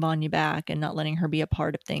holding Vanya back and not letting her be a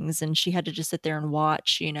part of things. And she had to just sit there and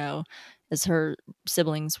watch, you know, as her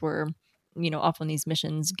siblings were, you know, off on these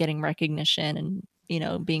missions, getting recognition and, you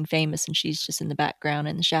know, being famous, and she's just in the background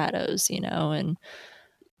in the shadows, you know, and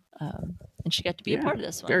she got to be a part of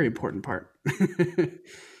this one. Very important part.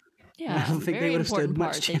 Yeah. I don't think they would have stood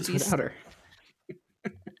much chance without her.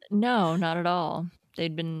 No, not at all.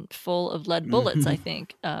 They'd been full of lead bullets, I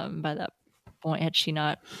think, by that point, had she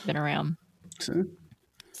not been around.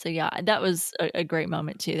 So yeah, that was a great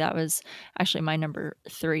moment too. That was actually my number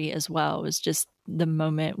 3 as well. It was just the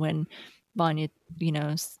moment when Vanya,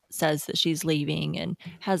 says that she's leaving and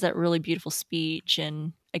has that really beautiful speech,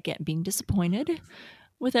 and again being disappointed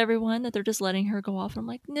with everyone that they're just letting her go off. I'm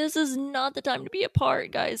like, this is not the time to be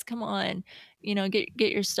apart, guys. Come on, get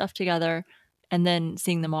your stuff together. And then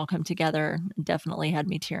seeing them all come together definitely had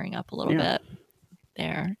me tearing up a little bit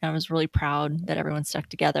there. I was really proud that everyone stuck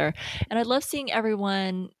together, and I love seeing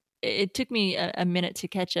everyone. It took me a minute to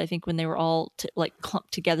catch it. I think when they were all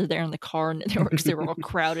clumped together there in the car, and they were all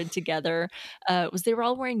crowded together. Was they were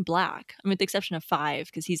all wearing black. I mean, with the exception of Five,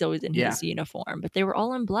 because he's always in his uniform. But they were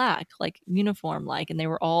all in black, like uniform, and they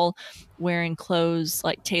were all wearing clothes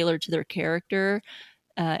like tailored to their character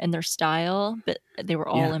and their style. But they were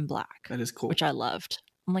all in black. That is cool, which I loved.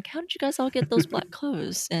 I'm like, how did you guys all get those black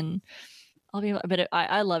clothes? And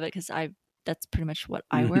I love it because that's pretty much what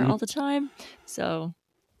I wear all the time. So.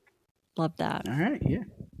 Love that. All right. Yeah.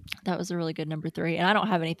 That was a really good number 3. And I don't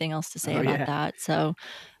have anything else to say about that. So,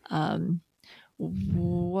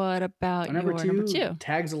 what about number number 2?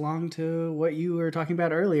 Tags along to what you were talking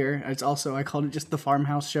about earlier. It's also, I called it just the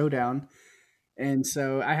Farmhouse Showdown. And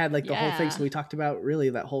so I had the whole thing. So we talked about really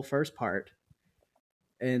that whole first part.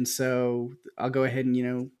 And so I'll go ahead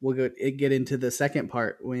and, we'll get into the second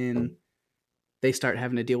part when they start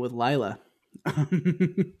having to deal with Lila.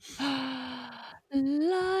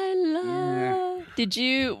 Lila. Yeah. Did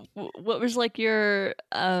you? What was your?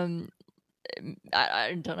 I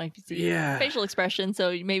don't know if you see facial expression,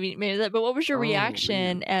 so maybe that. But what was your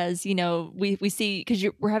reaction as we see, because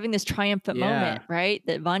we're having this triumphant moment, right?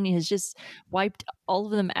 That Vanya has just wiped all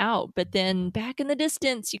of them out, but then back in the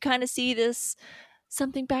distance, you kind of see this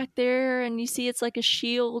something back there, and you see it's like a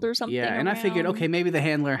shield or something. Yeah, and I figured, okay, maybe the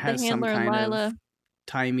handler has some kind of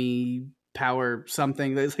timey power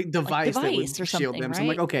something that's device that would shield them. Right? So I'm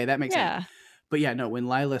like, okay, that makes sense. But yeah, no, when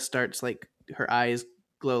Lila starts her eyes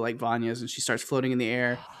glow like Vanya's and she starts floating in the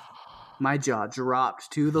air, my jaw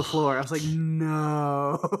dropped to the floor. I was like,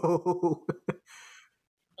 no.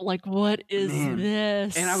 What is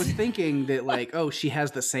this? And I was thinking that oh, she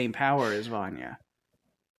has the same power as Vanya.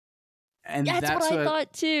 And that's what I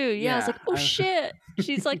thought too. Yeah, I was like, oh shit,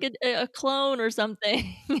 she's like a clone or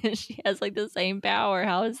something. She has the same power.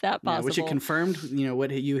 How is that possible? Which it confirmed,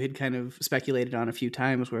 what you had kind of speculated on a few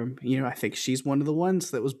times, where I think she's one of the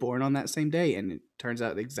ones that was born on that same day, and it turns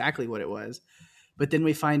out exactly what it was. But then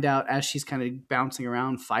we find out as she's kind of bouncing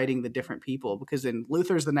around fighting the different people, because then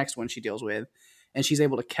Luther's the next one she deals with, and she's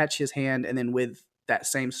able to catch his hand and then with that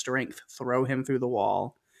same strength throw him through the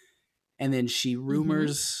wall, and then she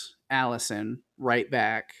rumors Allison right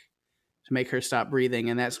back to make her stop breathing,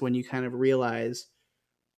 and that's when you kind of realize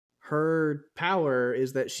her power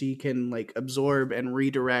is that she can absorb and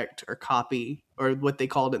redirect or copy, or what they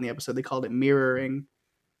called it in the episode, they called it mirroring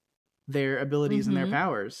their abilities and their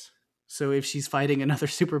powers. So if she's fighting another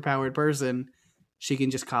superpowered person, she can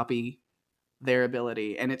just copy their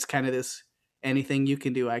ability, and it's kind of this anything you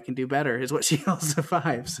can do, I can do better is what she yells to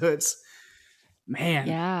Five. So it's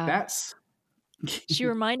that's she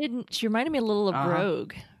reminded me a little of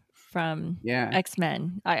Rogue from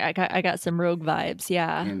X-Men. I got some Rogue vibes.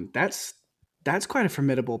 Yeah. And that's quite a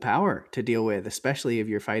formidable power to deal with, especially if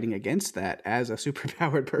you're fighting against that as a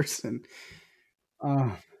superpowered person.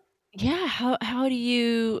 Yeah. How do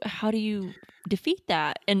you defeat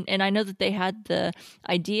that? And I know that they had the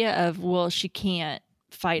idea of, well, she can't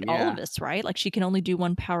fight all of us, right? She can only do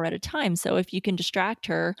one power at a time. So if you can distract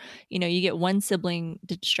her, you get one sibling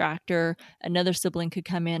to distract her, another sibling could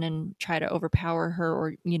come in and try to overpower her,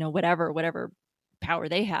 or whatever power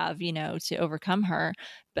they have, to overcome her.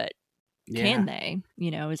 But can they?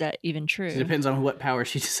 Is that even true? It depends on what power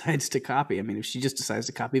she decides to copy. I mean, if she just decides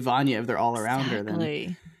to copy Vanya, if they're all around her,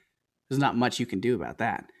 then there's not much you can do about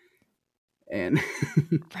that. And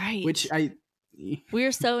which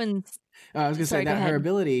we're so in. I was going to say that her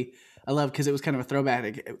ability, I love, because it was kind of a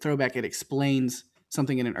throwback. It explains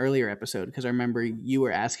something in an earlier episode, because I remember you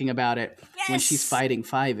were asking about it when she's fighting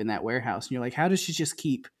Five in that warehouse, and you're like, how does she just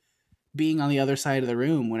keep being on the other side of the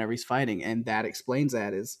room whenever he's fighting? And that explains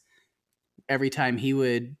that, is every time he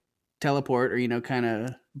would teleport or kind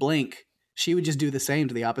of blink, she would just do the same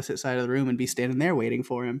to the opposite side of the room and be standing there waiting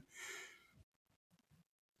for him.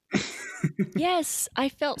 Yes, I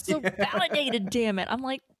felt so validated. Damn it. I'm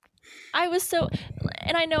like, I was so,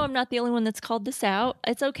 and I know I'm not the only one that's called this out.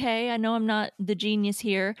 It's okay. I know I'm not the genius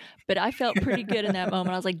here, but I felt pretty good in that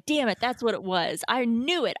moment. I was like, damn it, that's what it was. I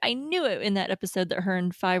knew it in that episode that her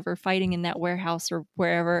and Five were fighting in that warehouse or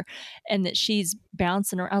wherever, and that she's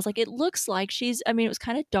bouncing around. I was like, it looks like it was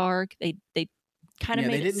kind of dark. They kind of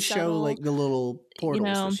made they didn't it show like the little portals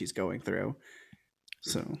that she's going through.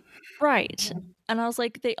 So right. And I was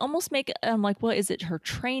like, they almost make it, I'm like, well, is it her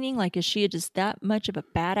training? Like, is she just that much of a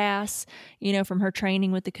badass, from her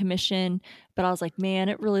training with the commission? But I was like, man,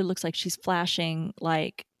 it really looks like she's flashing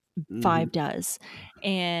like Five does.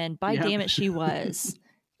 And by damn it, she was.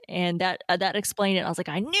 And that explained it. I was like,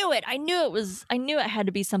 I knew it. I knew it had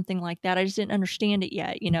to be something like that. I just didn't understand it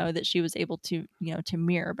yet, that she was able to, to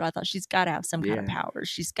mirror. But I thought she's got to have some kind of powers.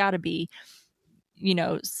 She's got to be,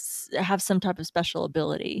 have some type of special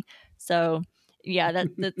ability. So yeah,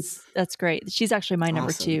 that's great. She's actually my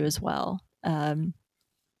number 2 as well.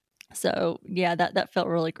 So yeah, that felt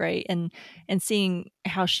really great. And seeing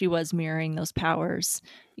how she was mirroring those powers,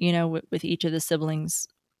 with each of the siblings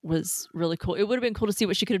was really cool. It would have been cool to see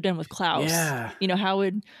what she could have done with Klaus. Yeah.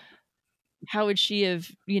 How would she have,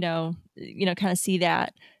 kind of see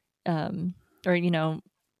that, or,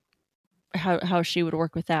 how she would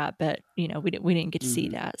work with that. But, we didn't get to see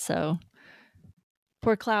that. So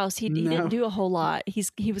poor Klaus, he didn't do a whole lot.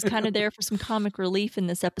 He was kind of there for some comic relief in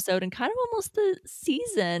this episode and kind of almost the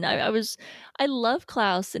season. I love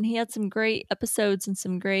Klaus, and he had some great episodes and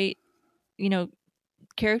some great,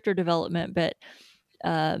 character development, but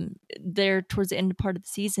there towards the end part of the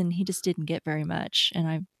season, he just didn't get very much, and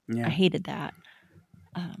I hated that.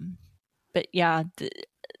 But yeah,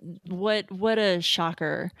 what a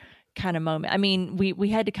shocker kind of moment. I mean, we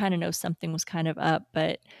had to kind of know something was kind of up,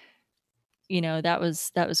 but that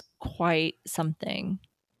was quite something,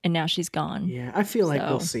 and now she's gone. Yeah, I feel like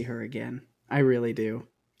we'll see her again. I really do.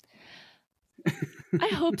 I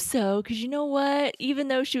hope so, because you know what? Even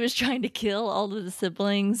though she was trying to kill all of the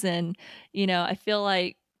siblings, and I feel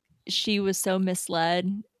like she was so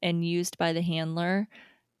misled and used by the handler,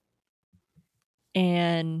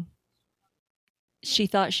 and she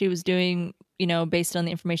thought she was doing, based on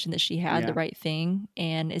the information that she had, the right thing.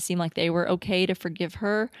 And it seemed like they were okay to forgive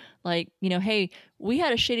her. Like, hey, we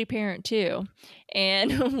had a shitty parent too.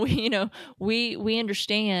 And we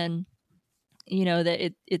understand,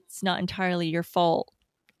 that it's not entirely your fault,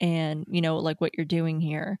 and, like what you're doing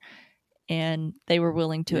here. And they were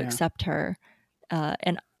willing to accept her.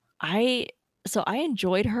 And I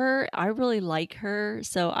enjoyed her. I really like her.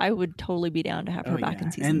 So I would totally be down to have her back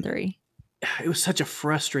in season 3. It was such a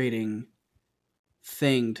frustrating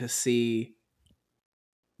thing to see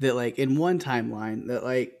that, like, in one timeline that,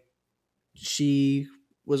 like, she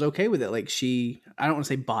was okay with it. Like, I don't want to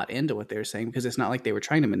say bought into what they were saying, because it's not like they were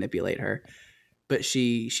trying to manipulate her, but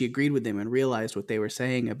she agreed with them and realized what they were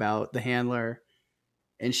saying about the handler,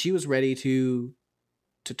 and she was ready to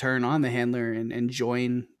turn on the handler and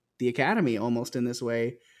join the academy almost in this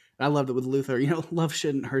way. I loved it with Luther, love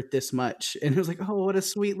shouldn't hurt this much. And it was like, oh, what a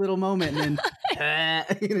sweet little moment. And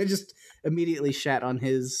then, just immediately shat on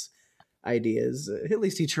his ideas. At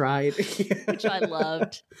least he tried. Which I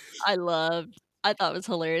loved. I thought it was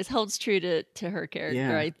hilarious. Holds true to her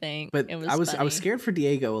character, I think. But I was scared for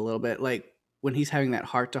Diego a little bit. Like, when he's having that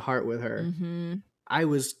heart to heart with her, I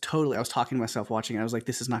was talking to myself watching it. I was like,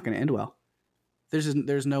 this is not going to end well.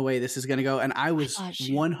 There's no way this is going to go. And I was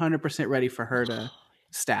 100% ready for her to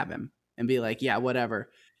stab him and be like, yeah, whatever.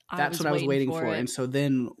 That's what I was waiting for. And so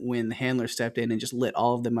then when the handler stepped in and just lit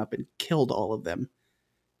all of them up and killed all of them,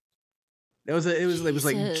 it was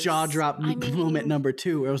like jaw drop moment number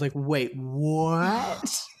 2, where I was like, wait,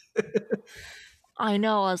 what? I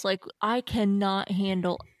know. I was like, I cannot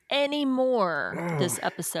handle any more this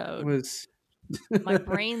episode. My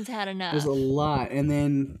brain's had enough. There's a lot. And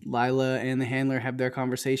then Lila and the handler have their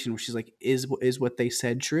conversation where she's like, is what they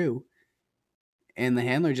said true? And the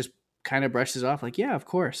handler just kind of brushes off like, yeah, of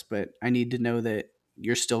course, but I need to know that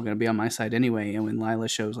you're still going to be on my side anyway. And when Lila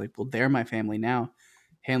shows like, well, they're my family now,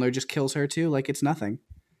 handler just kills her too, like it's nothing.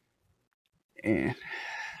 And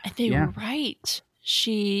they were right.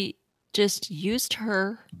 She just used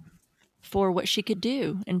her for what she could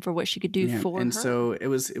do and for what she could do for her. And so it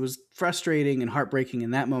was frustrating and heartbreaking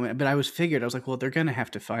in that moment. But I was like, well, they're going to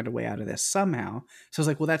have to find a way out of this somehow. So I was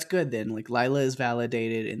like, well, that's good then. Like, Lila is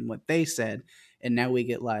validated in what they said. And now we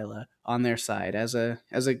get Lila on their side as a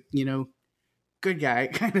good guy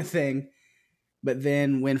kind of thing. But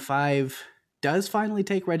then when 5 does finally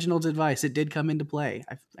take Reginald's advice, it did come into play.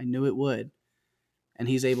 I knew it would. And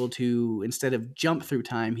he's able to, instead of jump through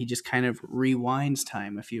time, he just kind of rewinds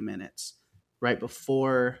time a few minutes right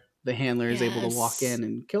before the handler is able to walk in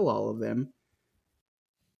and kill all of them.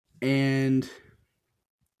 And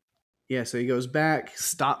so he goes back,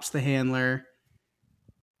 stops the handler.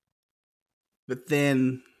 But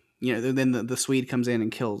then, then the Swede comes in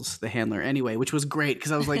and kills the handler anyway, which was great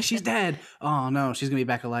because I was like, she's dead. Oh no, she's going to be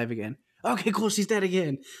back alive again. okay, cool, she's dead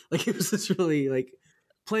again. Like, it was just really like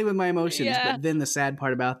play with my emotions. Yeah. But then the sad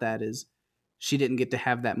part about that is she didn't get to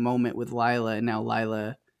have that moment with Lila, and now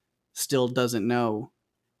Lila still doesn't know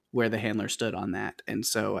where the handler stood on that. And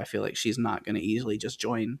so I feel like she's not going to easily just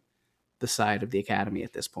join the side of the Academy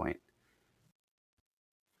at this point.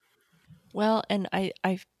 Well, and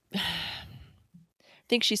I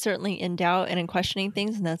think she's certainly in doubt and in questioning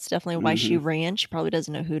things, and that's definitely why she ran. She probably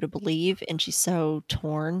doesn't know who to believe, and she's so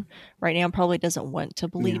torn right now, probably doesn't want to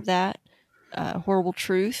believe that horrible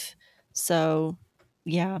truth. So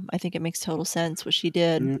yeah, I think it makes total sense what she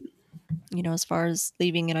did, you know, as far as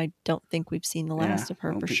leaving, and I don't think we've seen the last of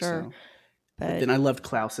her for sure. So. But then I loved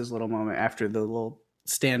Klaus's little moment after the little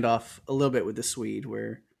standoff a little bit with the Swede,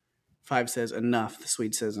 where 5 says enough, the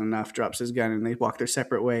Swede says enough, drops his gun, and they walk their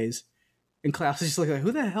separate ways. And Klaus is just like,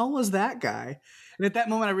 who the hell was that guy? And at that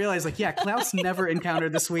moment I realized, like, yeah, Klaus never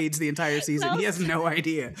encountered the Swedes the entire season. Klaus, he has no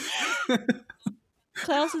idea.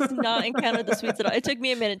 Klaus has not encountered the Swedes at all. It took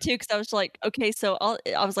me a minute too, because I was like, okay,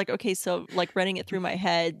 so like running it through my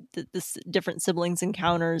head, this different siblings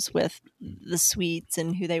encounters with the Swedes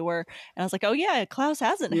and who they were, and I was like, oh yeah, Klaus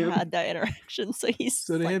hasn't had that interaction, so he's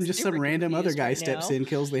to him just some random other guy steps in,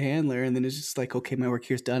 kills the handler, and then it's just like, okay, my work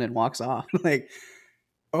here's done, and walks off. Like,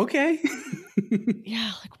 okay,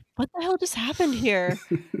 yeah, like what the hell just happened here?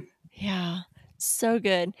 Yeah. So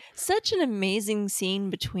good. Such an amazing scene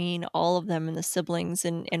between all of them and the siblings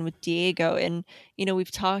and with Diego. And, you know, we've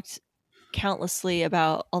talked countlessly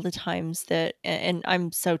about all the times that, and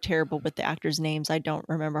I'm so terrible with the actors' names. I don't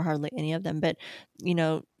remember hardly any of them, but, you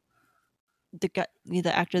know,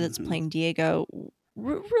 the actor that's playing Diego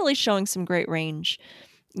really showing some great range.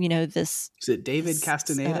 You know, is it David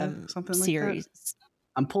Castaneda? Something like series. That?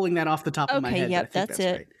 I'm pulling that off the top of my head. Yep, that's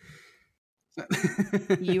it. Right.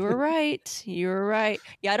 You were right.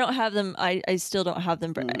 Yeah, I don't have them. I still don't have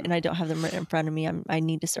them, and I don't have them written in front of me. I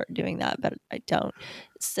need to start doing that, but I don't.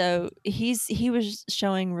 So he was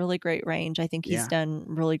showing really great range. I think he's done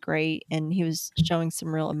really great, and he was showing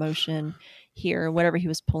some real emotion here. Whatever he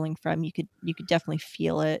was pulling from, you could definitely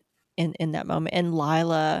feel it in that moment. And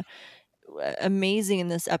Lila, amazing in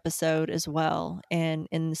this episode as well, and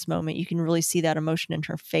in this moment you can really see that emotion in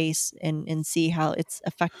her face and see how it's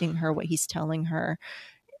affecting her, what he's telling her,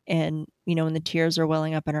 and you know, when the tears are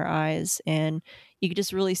welling up in her eyes, and you can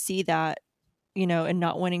just really see that, you know, and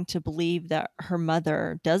not wanting to believe that her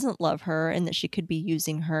mother doesn't love her and that she could be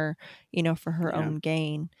using her, you know, for her own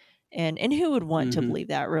gain. And who would want to believe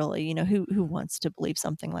that, really? You know, who wants to believe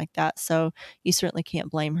something like that? So you certainly can't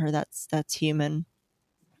blame her. That's human.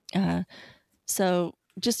 So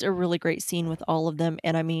just a really great scene with all of them.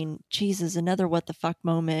 And I mean, Jesus, another what the fuck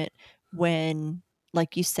moment when,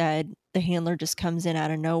 like you said, the handler just comes in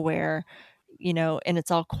out of nowhere, you know, and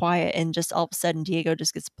it's all quiet, and just all of a sudden Diego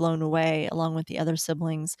just gets blown away along with the other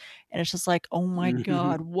siblings. And it's just like, oh my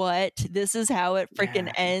God, what? This is how it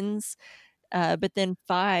freaking ends. But then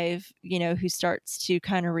 5, you know, who starts to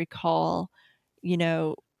kind of recall, you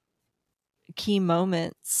know, key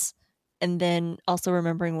moments. And then also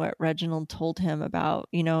remembering what Reginald told him about,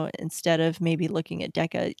 you know, instead of maybe looking at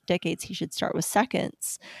decades, he should start with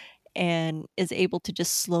seconds, and is able to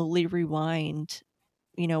just slowly rewind,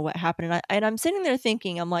 you know, what happened. And I'm sitting there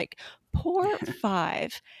thinking, I'm like, poor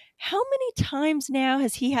 5. How many times now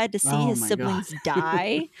has he had to see his siblings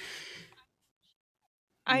die?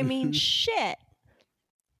 I mean, shit.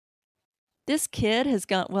 This kid has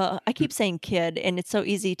gone, well, I keep saying kid, and it's so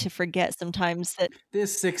easy to forget sometimes that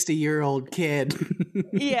this 60-year-old kid.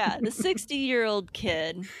 Yeah, the 60-year-old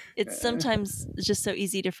kid. It's sometimes just so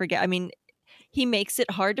easy to forget. I mean, he makes it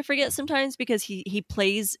hard to forget sometimes because he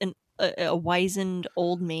plays a wizened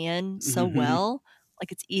old man so well.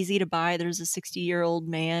 Like, it's easy to buy there's a 60-year-old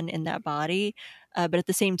man in that body. But at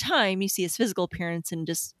the same time, you see his physical appearance and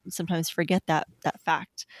just sometimes forget that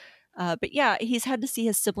fact. But yeah, he's had to see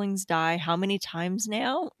his siblings die how many times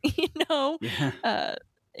now? You know,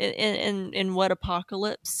 in what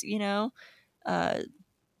apocalypse? You know,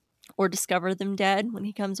 or discover them dead when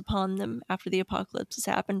he comes upon them after the apocalypse has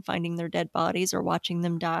happened, finding their dead bodies or watching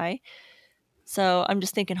them die. So I'm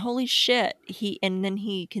just thinking, holy shit! And then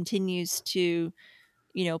he continues to,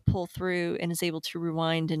 you know, pull through and is able to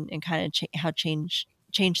rewind and kind of change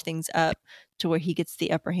things up to where he gets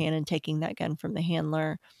the upper hand in taking that gun from the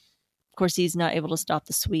handler. Of course, he's not able to stop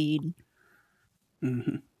the Swede.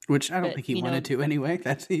 Which I don't think he wanted to anyway.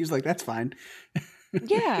 He was like, that's fine.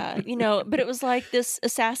 Yeah, you know, but it was like this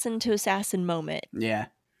assassin to assassin moment. Yeah.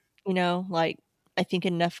 You know, like, I think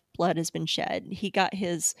enough blood has been shed. He got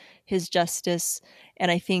his justice,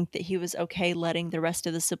 and I think that he was okay letting the rest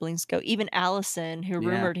of the siblings go. Even Allison, who Yeah.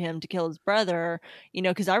 rumored him to kill his brother,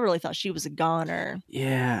 because I really thought she was a goner.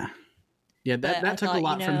 Yeah. Yeah, But that I took a thought,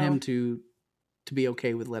 lot from him to be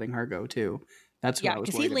okay with letting her go too. That's what I was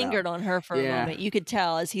because worried he lingered about. on her for a moment. You could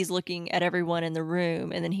tell as he's looking at everyone in the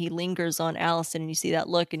room, and then he lingers on Allison, and you see that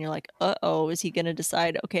look, and you're like, "Uh-oh, is he going to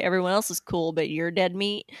decide? Okay, everyone else is cool, but you're dead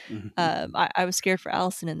meat." I was scared for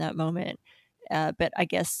Allison in that moment, but I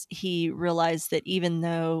guess he realized that even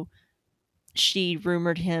though she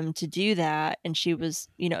rumored him to do that, and she was,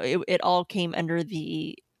 it all came under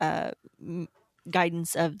the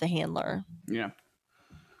guidance of the handler. Yeah.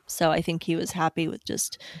 So I think he was happy with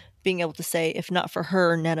just being able to say, if not for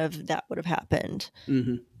her, none of that would have happened.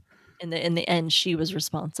 Mm-hmm. In the end, she was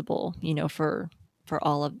responsible, for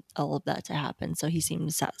all of that to happen. So he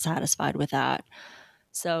seemed satisfied with that.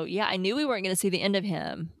 So yeah, I knew we weren't going to see the end of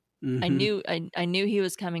him. Mm-hmm. I knew he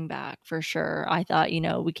was coming back for sure. I thought,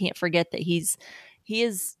 we can't forget that he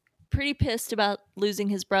is pretty pissed about losing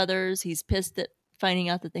his brothers. He's pissed that finding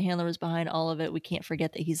out that the handler was behind all of it. We can't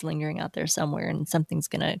forget that he's lingering out there somewhere, and something's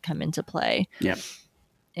going to come into play. Yep.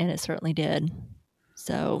 And it certainly did.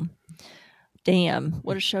 So, damn,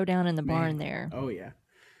 what a showdown in the barn there. Oh yeah.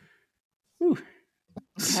 Whew. Okay,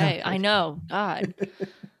 So I know. God.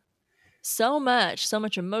 so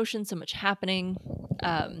much emotion, so much happening.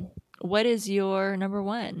 What is your number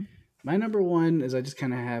one? My number one is I just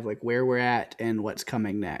kind of have like where we're at and what's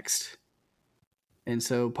coming next. And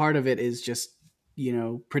so part of it is just,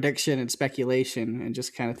 prediction and speculation and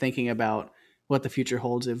just kind of thinking about what the future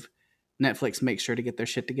holds if Netflix makes sure to get their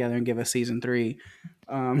shit together and give us season 3.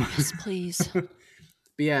 Yes, please. But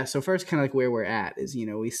yeah, so first kind of like where we're at is,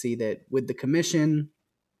 we see that with the commission,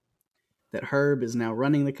 that Herb is now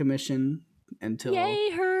running the commission until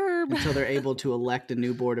Yay, Herb! until they're able to elect a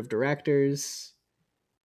new board of directors.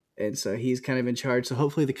 And so he's kind of in charge. So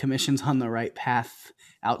hopefully the commission's on the right path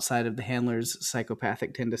outside of the handler's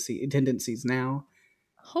psychopathic tendencies now.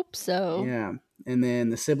 Hope so. Yeah. And then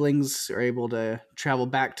the siblings are able to travel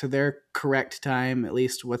back to their correct time, at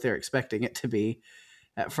least what they're expecting it to be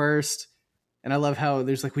at first. And I love how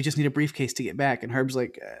there's like, we just need a briefcase to get back. And Herb's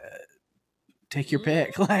like, take your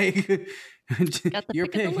pick. Like, got the your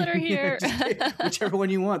pick of the litter here. Whichever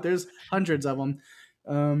one you want. There's hundreds of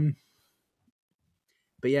them.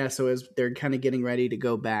 But yeah, so as they're kind of getting ready to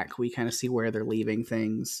go back, we kind of see where they're leaving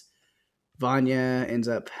things. Vanya ends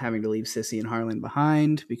up having to leave Sissy and Harlan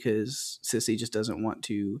behind because Sissy just doesn't want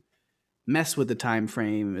to mess with the time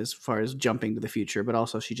frame as far as jumping to the future, but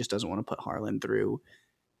also she just doesn't want to put Harlan through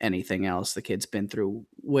anything else. The kid's been through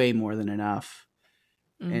way more than enough.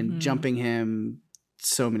 Mm-hmm. And jumping him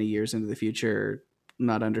so many years into the future,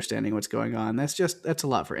 not understanding what's going on, that's a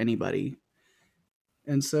lot for anybody.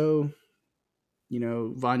 And so,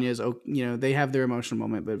 Vanya's, they have their emotional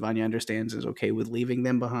moment, but Vanya understands and is okay with leaving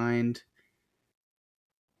them behind.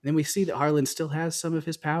 Then we see that Harlan still has some of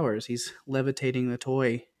his powers. He's levitating the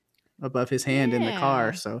toy above his hand in the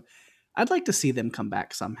car. So I'd like to see them come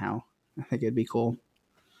back somehow. I think it'd be cool.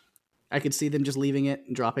 I could see them just leaving it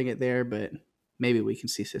and dropping it there, but maybe we can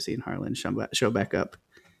see Sissy and Harlan show back up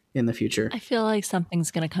in the future. I feel like something's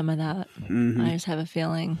going to come of that. Mm-hmm. I just have a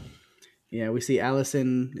feeling. Yeah, we see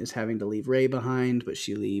Allison is having to leave Ray behind, but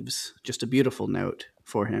she leaves just a beautiful note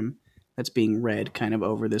for him that's being read kind of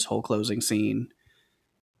over this whole closing scene.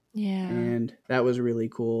 Yeah. And that was really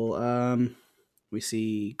cool. We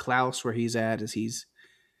see Klaus where he's at as he's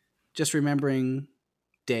just remembering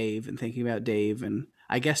Dave and thinking about Dave and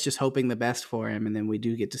I guess just hoping the best for him. And then we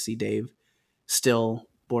do get to see Dave still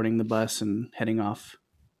boarding the bus and heading off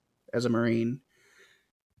as a Marine.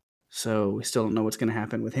 So we still don't know what's going to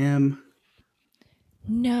happen with him.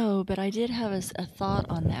 No, but I did have a thought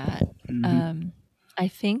on that. Mm-hmm. I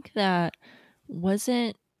think that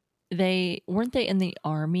weren't they in the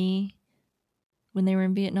army when they were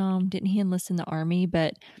in Vietnam? Didn't he enlist in the army?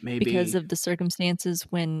 But maybe because of the circumstances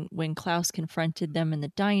when Klaus confronted them in the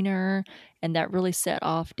diner, and that really set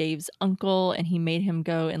off Dave's uncle, and he made him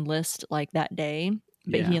go enlist like that day.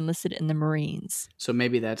 But he enlisted in the Marines. So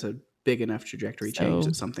maybe that's a big enough trajectory change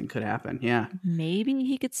that something could happen. Yeah. Maybe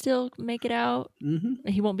he could still make it out. Mm-hmm.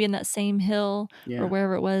 He won't be in that same hill or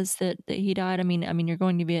wherever it was that he died. I mean, you're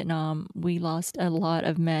going to Vietnam. We lost a lot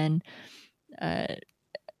of men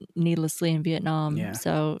needlessly in Vietnam. Yeah.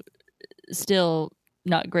 So still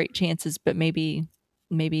not great chances, but maybe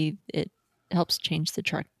it helps change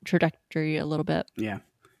the trajectory a little bit. Yeah.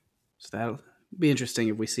 So that'll be interesting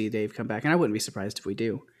if we see Dave come back. And I wouldn't be surprised if we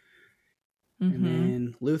do. Mm-hmm. And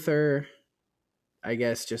then Luther, I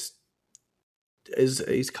guess, just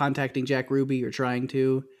he's contacting Jack Ruby or trying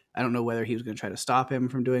to. I don't know whether he was going to try to stop him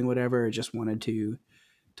from doing whatever or just wanted to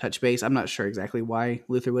touch base. I'm not sure exactly why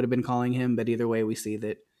Luther would have been calling him, but either way, we see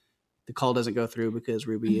that the call doesn't go through because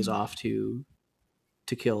Ruby is off to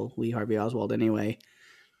kill Lee Harvey Oswald anyway.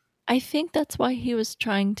 I think that's why he was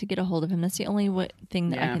trying to get a hold of him. That's the only thing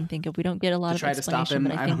that I can think of. We don't get a lot of explanation,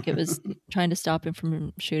 but I think it was trying to stop him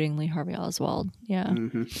from shooting Lee Harvey Oswald. Yeah.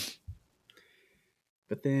 Mm-hmm.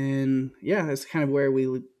 But then, yeah, that's kind of where we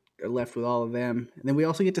are left with all of them. And then we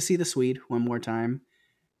also get to see the Swede one more time,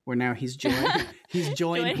 where now he's joined. He's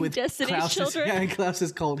joined with Destiny's Children. Yeah,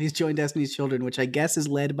 Klaus's cult. He's joined Destiny's Children, which I guess is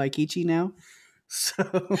led by Kichi now. So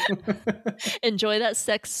enjoy that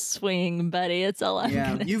sex swing, buddy. It's all I'm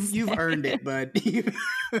gonna you've earned it, bud.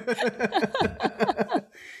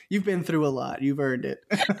 You've been through a lot. You've earned it.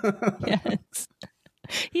 Yes.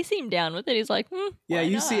 He seemed down with it. He's like, yeah,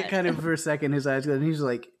 you not? see it kind of for a second. His eyes go, and he's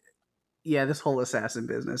like, yeah, this whole assassin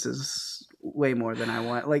business is way more than I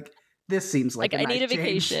want. Like, this seems like I need a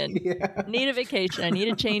vacation. Yeah. Need a vacation. I need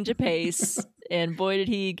a change of pace. And boy, did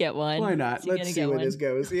he get one. Why not? Let's see where this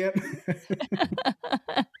goes. Yep.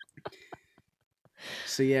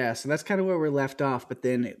 So that's kind of where we're left off. But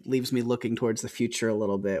then it leaves me looking towards the future a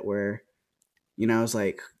little bit where, I was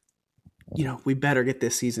like, we better get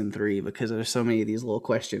this season 3 because there's so many of these little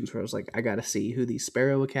questions where I was like, I got to see who these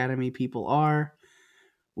Sparrow Academy people are.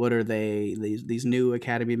 What are these new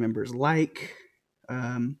Academy members like?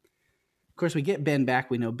 Of course, we get Ben back.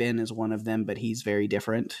 We know Ben is one of them, but he's very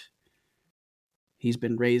different. He's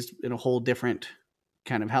been raised in a whole different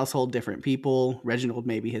kind of household, different people. Reginald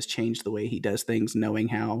maybe has changed the way he does things, knowing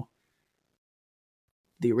how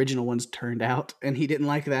the original ones turned out, and he didn't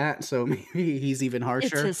like that, so maybe he's even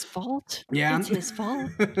harsher. It's his fault. Yeah. It's his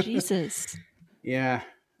fault. Jesus. Yeah.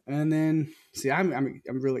 And then, I'm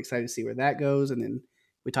really excited to see where that goes, and then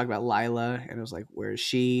we talked about Lila, and I was like, where is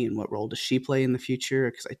she, and what role does she play in the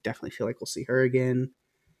future? Because I definitely feel like we'll see her again.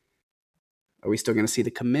 Are we still going to see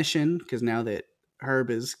the commission? Because now that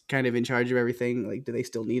Herb is kind of in charge of everything, like, do they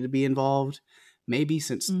still need to be involved? Maybe,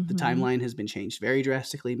 since the timeline has been changed very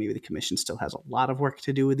drastically, maybe the commission still has a lot of work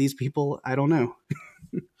to do with these people. I don't know.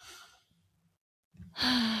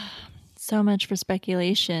 So much for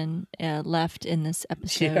speculation left in this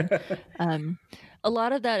episode. Yeah. A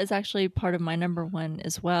lot of that is actually part of my number one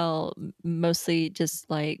as well. Mostly just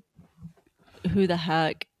like who the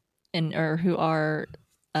heck or who are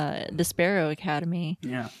the Sparrow Academy.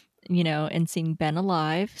 Yeah. And seeing Ben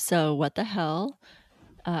alive. So what the hell?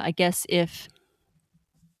 I guess if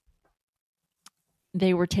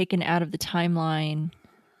they were taken out of the timeline,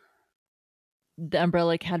 the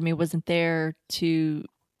Umbrella Academy wasn't there to,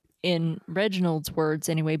 in Reginald's words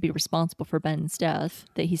anyway, be responsible for Ben's death,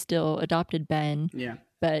 that he still adopted Ben. Yeah.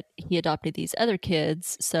 But he adopted these other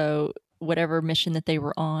kids. So whatever mission that they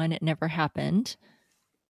were on, it never happened.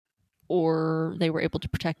 Or they were able to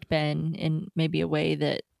protect Ben in maybe a way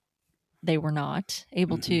that they were not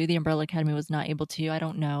able to. The Umbrella Academy was not able to. I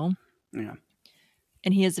don't know. Yeah.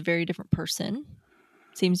 And he is a very different person.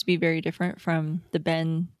 Seems to be very different from the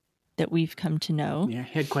Ben that we've come to know. Yeah,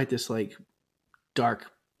 he had quite this like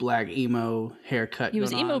dark black emo haircut. He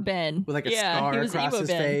was emo Ben with like a scar across his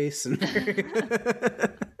face. And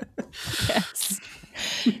yes.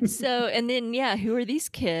 So, and then, who are these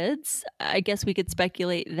kids? I guess we could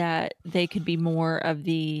speculate that they could be more of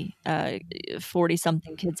the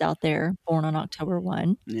 40-something kids out there born on October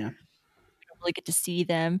 1. Yeah. We don't really get to see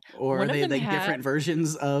them. Or are they like different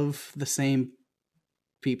versions of the same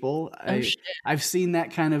people? I've seen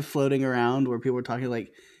that kind of floating around where people are talking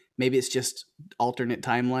like maybe it's just alternate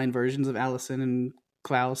timeline versions of Allison and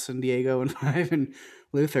Klaus and Diego and Five and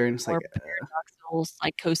Luther, and it's or like paradoxical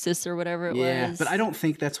psychosis or whatever it was. Yeah, but I don't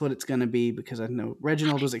think that's what it's going to be because I know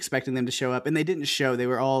Reginald was expecting them to show up, and they didn't show. They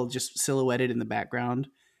were all just silhouetted in the background,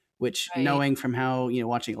 which knowing from how,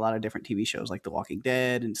 watching a lot of different TV shows like The Walking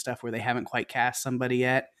Dead and stuff where they haven't quite cast somebody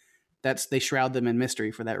yet, they shroud them in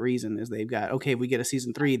mystery for that reason, is they've got, okay, if we get a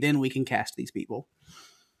season 3, then we can cast these people.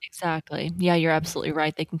 Exactly. Yeah, you're absolutely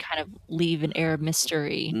right. They can kind of leave an air of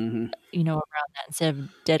mystery, around that instead of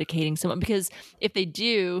dedicating someone. Because if they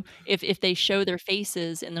do, if they show their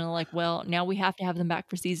faces and they're like, well, now we have to have them back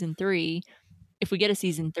for season 3, if we get a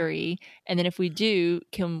season 3, and then if we do,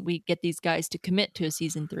 can we get these guys to commit to a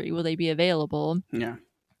season 3? Will they be available? Yeah.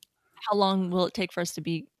 How long will it take for us to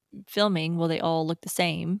be filming? Will they all look the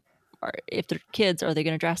same? Or if they're kids, are they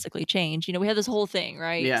going to drastically change? We have this whole thing,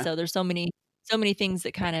 right? Yeah. So there's so many things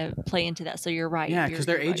that kind of play into that. So you're right. Yeah, because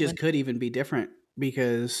their ages could even be different.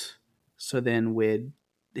 Because so then would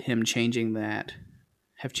him changing that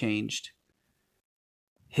have changed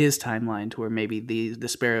his timeline to where maybe the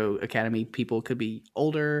Sparrow Academy people could be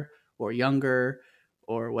older or younger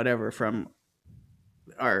or whatever from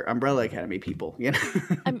our Umbrella Academy people, you know.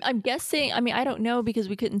 I'm guessing. I mean, I don't know because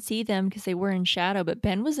we couldn't see them because they were in shadow. But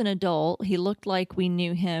Ben was an adult. He looked like we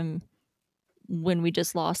knew him when we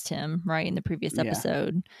just lost him, right, in the previous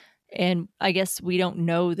episode. And I guess we don't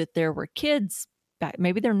know that there were kids back.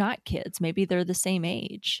 Maybe they're not kids. Maybe they're the same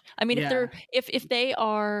age. I mean, if they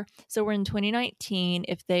are, so we're in 2019.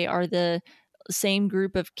 If they are the same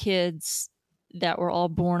group of kids that were all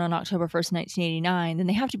born on October 1st, 1989, then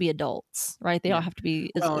they have to be adults, right? They all have to be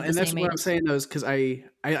the and that's same what age. I'm saying, though, is because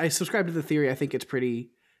I subscribe to the theory. I think it's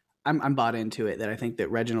pretty. I'm bought into it that I think that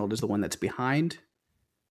Reginald is the one that's behind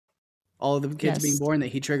all of the kids being born, that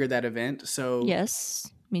he triggered that event. So yes,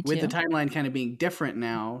 me too. With the timeline kind of being different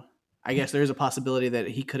now, I guess there's a possibility that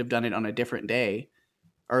he could have done it on a different day,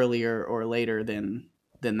 earlier or later than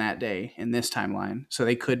that day in this timeline. So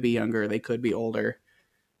they could be younger, they could be older.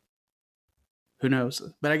 Who knows?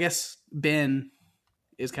 But I guess Ben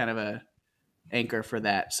is kind of a anchor for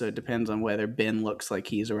that. So it depends on whether Ben looks like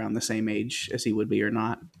he's around the same age as he would be or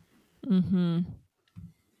not. Mm-hmm.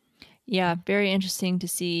 Yeah, very interesting to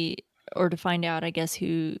see or to find out, I guess,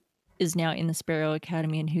 who is now in the Sparrow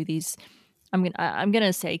Academy and who these. I'm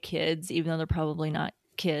gonna say kids, even though they're probably not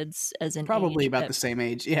kids as in probably age, about the same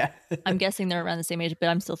age. Yeah. I'm guessing they're around the same age, but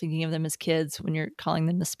I'm still thinking of them as kids when you're calling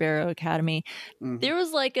them the Sparrow Academy. Mm-hmm. There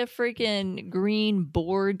was like a freaking green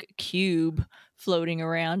Borg cube floating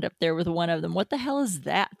around up there with one of them. What the hell is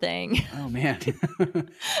that thing? Oh man.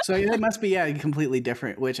 So it must be completely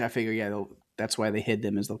different, which I figure that's why they hid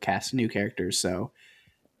them, is they'll cast new characters. So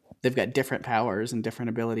they've got different powers and different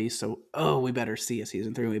abilities. So, we better see a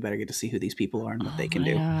season 3. We better get to see who these people are and what they can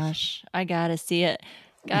do. Gosh, I gotta see it.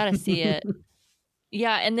 Gotta see it.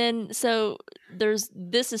 Yeah, and then so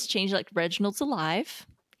this has changed. Like Reginald's alive.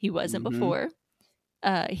 He wasn't before.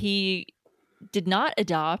 He did not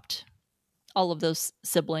adopt all of those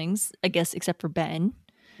siblings, I guess, except for Ben.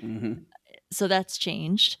 Mm-hmm. So that's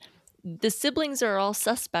changed. The siblings are all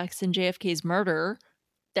suspects in JFK's murder.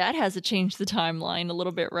 That has to change the timeline a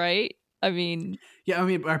little bit, right? I mean... Yeah, I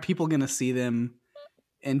mean, are people going to see them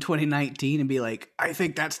in 2019 and be like, I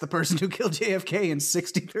think that's the person who killed JFK in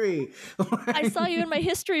 63? I saw you in my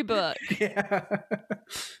history book. Yeah.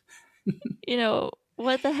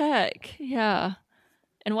 What the heck? Yeah.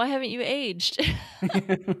 And why haven't you aged?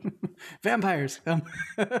 Vampires.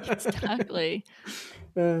 Exactly.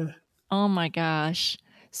 Oh my gosh.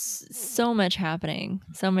 So much happening.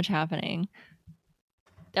 So much happening.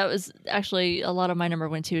 That was actually a lot of my number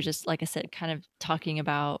one too, just like I said, kind of talking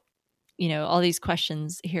about, all these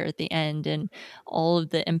questions here at the end and all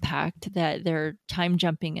of the impact that they're time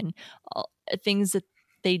jumping and all, things that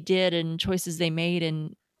they did and choices they made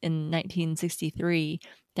in 1963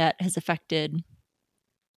 that has affected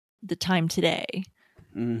the time today.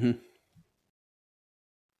 Mm-hmm.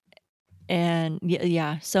 And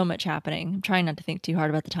yeah, so much happening. I'm trying not to think too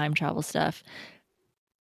hard about the time travel stuff.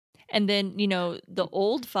 And then, the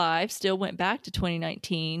old 5 still went back to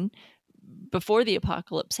 2019 before the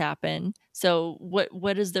apocalypse happened. So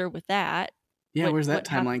what is there with that? Yeah, where's that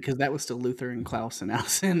timeline? Because that was still Luther and Klaus and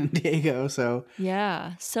Allison and Diego. So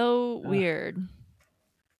yeah, so weird.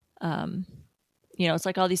 It's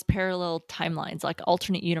like all these parallel timelines, like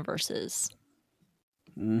alternate universes.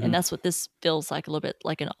 Mm-hmm. And that's what this feels like, a little bit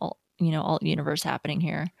like an alt universe happening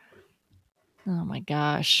here. Oh my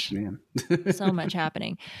gosh. Man. So much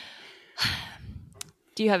happening.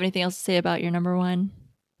 Do you have anything else to say about your number one?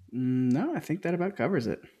 No, I think that about covers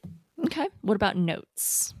it. Okay. What about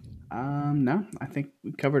notes? No, I think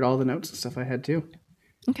we covered all the notes and stuff I had too.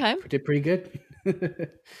 Okay. Did pretty good.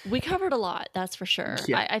 We covered a lot, that's for sure.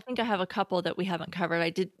 Yeah. I think I have a couple that we haven't covered.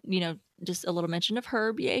 I did, just a little mention of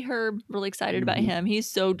Herb. Yay, Herb. Really excited about him.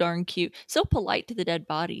 He's so darn cute. So polite to the dead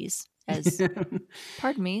bodies. As,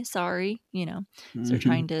 pardon me, sorry, so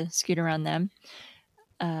trying to scoot around them.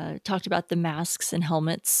 Talked about the masks and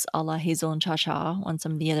helmets a la Hazel and Cha-Cha on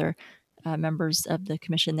some of the other members of the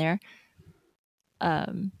commission there.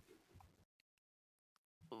 I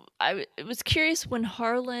was curious when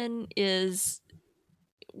Harlan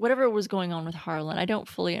whatever was going on with Harlan, I don't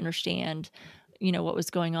fully understand, what was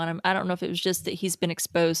going on. I don't know if it was just that he's been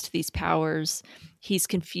exposed to these powers. He's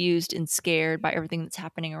confused and scared by everything that's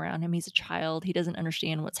happening around him. He's a child. He doesn't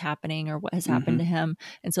understand what's happening or what has happened to him.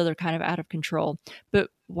 And so they're kind of out of control. But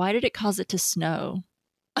why did it cause it to snow?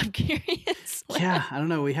 I'm curious. Yeah, I don't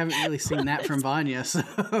know. We haven't really seen that from Vanya. So.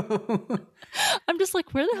 I'm just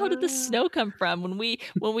like, where the hell did the snow come from? When we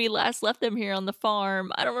last left them here on the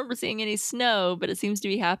farm, I don't remember seeing any snow, but it seems to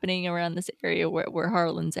be happening around this area where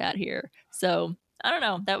Harlan's at here. So I don't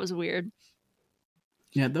know. That was weird.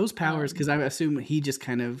 Yeah, those powers, because I assume he just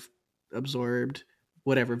kind of absorbed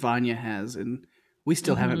whatever Vanya has, and we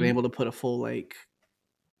still haven't been able to put a full like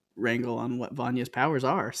wrangle on what Vanya's powers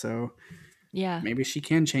are. So yeah, maybe she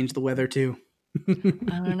can change the weather too.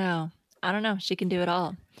 I don't know. She can do it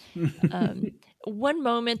all. One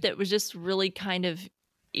moment that was just really kind of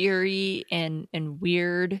eerie and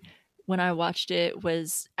weird when I watched it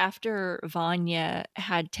was after Vanya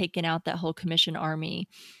had taken out that whole commission army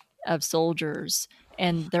of soldiers,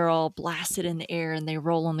 and they're all blasted in the air and they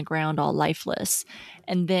roll on the ground all lifeless.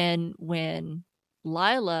 And then when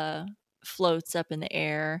Lila floats up in the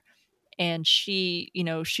air and she,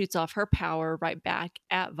 shoots off her power right back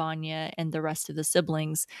at Vanya and the rest of the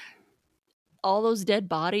siblings, all those dead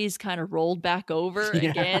bodies kind of rolled back over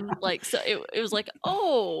again. Like, so it was like,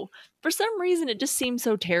 oh, for some reason it just seemed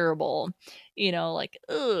so terrible, like,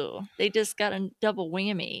 oh, they just got a double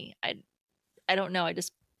whammy. I don't know. I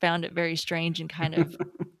just found it very strange and kind of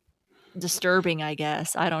disturbing, I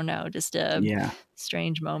guess. I don't know. Just a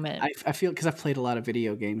strange moment. I feel, because I've played a lot of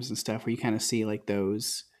video games and stuff where you kind of see like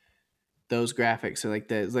those graphics, or like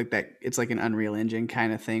it's like an Unreal Engine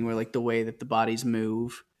kind of thing, where like the way that the bodies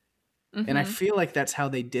move. And I feel like that's how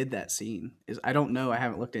they did that scene. I don't know, I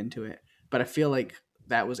haven't looked into it, but I feel like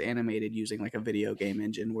that was animated using like a video game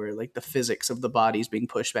engine, where like the physics of the bodies being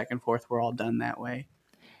pushed back and forth were all done that way.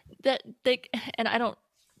 And I don't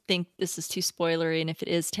think this is too spoilery, and if it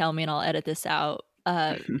is, tell me and I'll edit this out.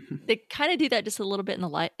 They kind of do that just a little bit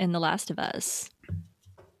in The Last of Us.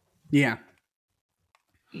 Yeah.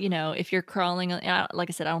 If you're crawling, like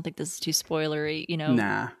I said, I don't think this is too spoilery.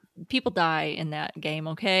 Nah. People die in that game,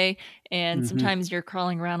 okay? And sometimes you're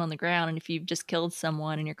crawling around on the ground, and if you've just killed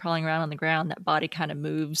someone and you're crawling around on the ground, that body kind of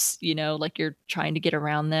moves, like you're trying to get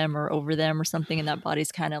around them or over them or something, and that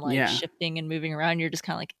body's kind of like shifting and moving around. You're just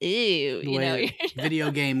kind of like, ew,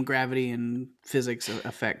 Video game gravity and physics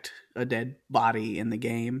affect a dead body in the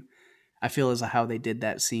game. I feel as how they did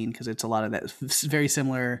that scene, because it's a lot of that. It's very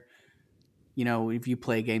similar, if you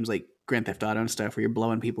play games like Grand Theft Auto and stuff, where you're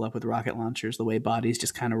blowing people up with rocket launchers, the way bodies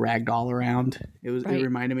just kind of ragged all around. It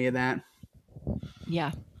reminded me of that.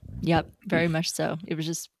 Yeah. Yep. Very much so. It was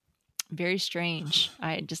just very strange.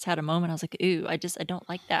 I just had a moment. I was like, ooh, I don't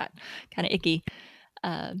like that. Kind of icky.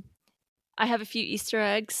 I have a few Easter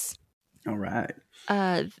eggs. All right.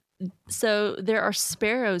 So there are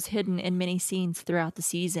sparrows hidden in many scenes throughout the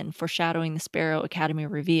season, foreshadowing the Sparrow Academy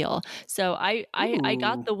reveal. So I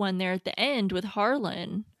got the one there at the end with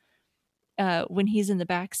Harlan. When he's in the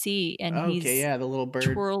back seat and he's the little bird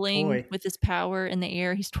twirling toy with his power in the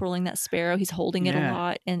air. He's twirling that sparrow. He's holding it a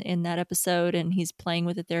lot in that episode, and he's playing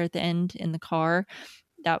with it there at the end in the car.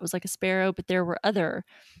 That was like a sparrow, but there were other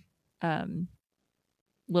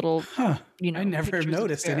little, I never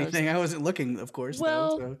noticed anything. I wasn't looking, of course.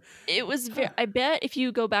 Well, it was I bet if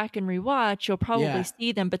you go back and rewatch, you'll probably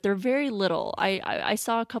see them, but they're very little. I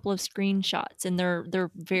saw a couple of screenshots, and they're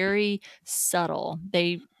very subtle.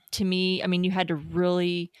 To me, I mean, you had to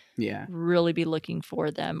really be looking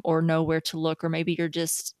for them or know where to look, or maybe you're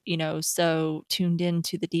just, so tuned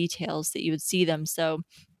into the details that you would see them. So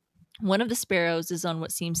one of the sparrows is on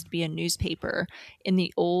what seems to be a newspaper in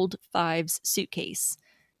the old Fives suitcase.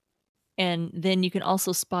 And then you can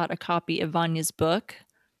also spot a copy of Vanya's book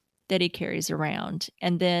that he carries around.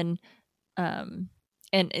 And then, and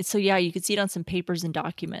so, you could see it on some papers and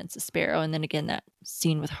documents, a sparrow. And then again, that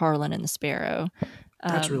scene with Harlan and the sparrow.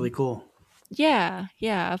 That's really cool. Yeah,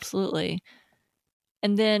 absolutely.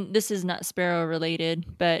 And then this is not sparrow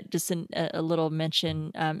related, but just a little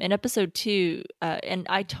mention in episode 2, and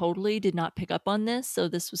I totally did not pick up on this, so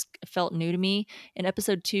this felt new to me. In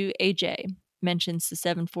episode 2, AJ mentions the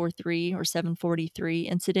 743 or 743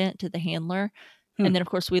 incident to the handler, and then of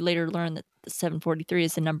course we later learn that the 743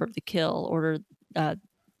 is the number of the kill order that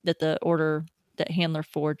the order that handler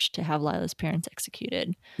forged to have Lila's parents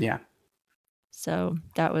executed. Yeah. So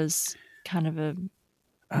that was kind of a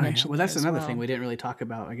well, that's another thing we didn't really talk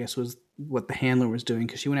about, I guess, was what the handler was doing,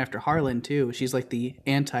 because she went after Harlan too. She's like the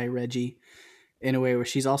anti-Reggie in a way, where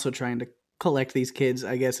she's also trying to collect these kids,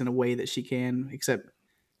 I guess, in a way that she can, except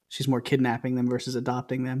she's more kidnapping them versus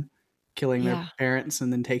adopting them, killing their parents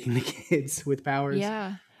and then taking the kids with powers.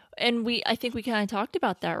 Yeah. And I think we kind of talked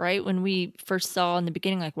about that, right? When we first saw in the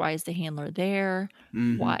beginning, like, why is the handler there?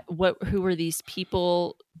 Who are these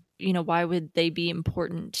people? Why would they be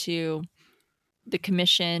important to the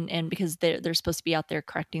commission? And because they're supposed to be out there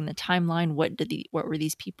correcting the timeline, what were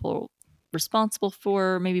these people responsible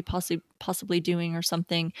for? Maybe possibly doing or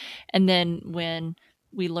something. And then when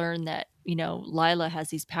we learn that Lila has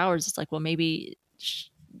these powers, it's like, well, maybe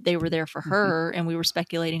they were there for her, and we were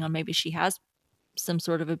speculating on maybe she has some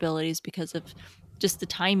sort of abilities because of just the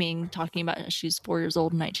timing, talking about she's 4 years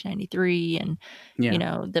old in 1993 and,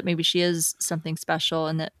 that maybe she is something special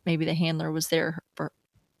and that maybe the handler was there for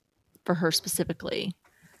her specifically.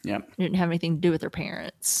 Yeah. It didn't have anything to do with her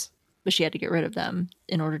parents, but she had to get rid of them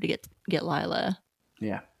in order to get Lila.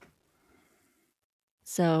 Yeah.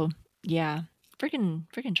 So, yeah, freaking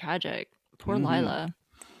tragic. Poor Lila.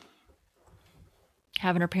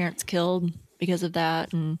 Having her parents killed because of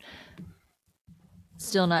that and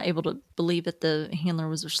still not able to believe that the handler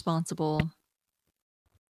was responsible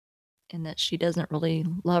and that she doesn't really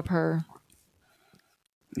love her.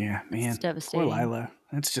 Yeah, man. It's devastating. Poor Lila.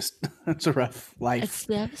 That's a rough life. It's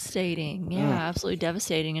devastating. Yeah, absolutely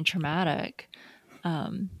devastating and traumatic.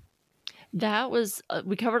 That was,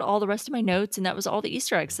 we covered all the rest of my notes, and that was all the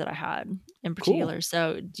Easter eggs that I had in particular. Cool.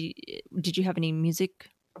 So did you have any music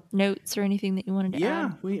notes or anything that you wanted to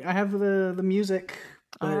add? Yeah, I have the music.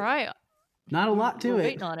 All right. Not a lot to it.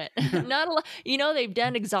 Waiting on it. Not a lot. They've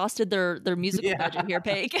exhausted their musical budget here,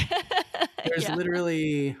 Paige. There's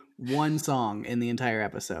literally one song in the entire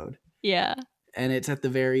episode. Yeah. And it's at the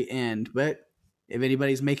very end. But if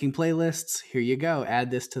anybody's making playlists, here you go. Add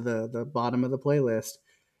this to the bottom of the playlist.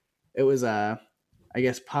 It was, I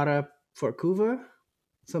guess, Para Forcuva,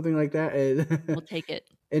 something like that. We'll take it.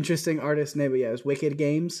 Interesting artist name, but yeah, it was Wicked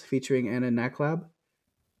Games featuring Anna Naklab.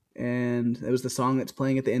 And it was the song that's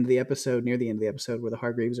playing at the end of the episode, near the end of the episode, where the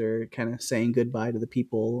Hargreaves are kind of saying goodbye to the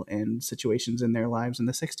people and situations in their lives in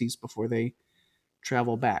the 60s before they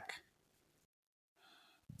travel back.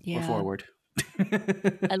 Or forward.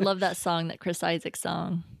 I love that song, that Chris Isaak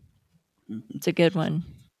song. It's a good one.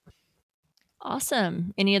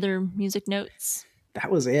 Awesome. Any other music notes?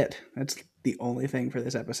 That was it. That's the only thing for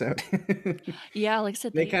this episode. Yeah, like I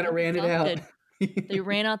said, they kind of ran it out. They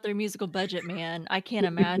ran out their musical budget, man. I can't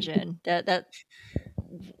imagine that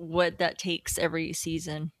what that takes every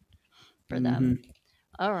season for them.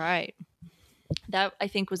 All right. That, I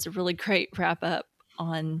think, was a really great wrap up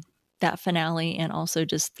on that finale and also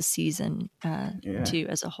just the season 2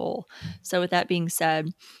 as a whole. So with that being said,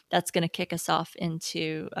 that's going to kick us off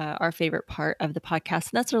into our favorite part of the podcast.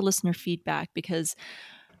 And that's our listener feedback, because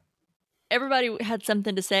everybody had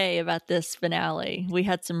something to say about this finale. We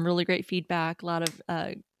had some really great feedback, a lot of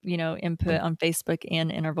input on Facebook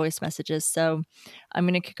and in our voice messages. So I'm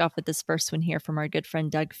going to kick off with this first one here from our good friend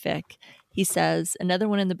Doug Fick. He says, another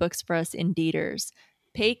one in the books for us Indeeders.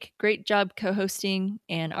 Paige, great job co-hosting,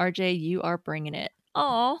 and RJ, you are bringing it.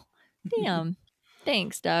 Aw, damn.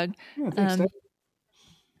 Thanks, Doug. Yeah, thanks, Doug.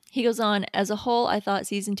 He goes on, as a whole, I thought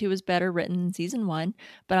season 2 was better written than season 1,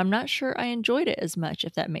 but I'm not sure I enjoyed it as much,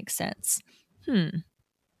 if that makes sense.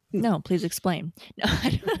 No, please explain. No,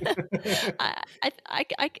 I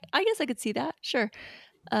guess I could see that. Sure.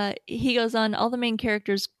 He goes on, all the main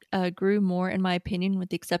characters grew more, in my opinion, with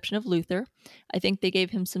the exception of Luther. I think they gave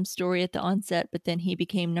him some story at the onset, but then he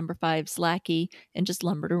became number 5's lackey and just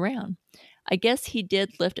lumbered around. I guess he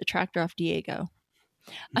did lift a tractor off Diego.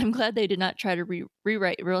 I'm glad they did not try to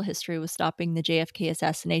rewrite real history with stopping the JFK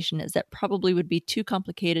assassination, as that probably would be too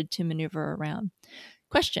complicated to maneuver around.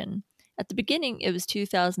 Question. At the beginning, it was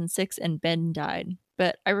 2006 and Ben died,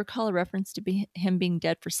 but I recall a reference to him being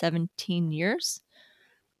dead for 17 years.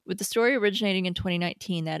 With the story originating in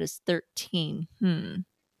 2019, that is 13.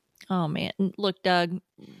 Oh, man. Look, Doug,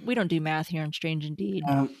 we don't do math here on Strange Indeed.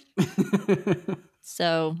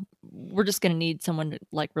 So we're just going to need someone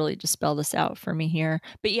to really just spell this out for me here.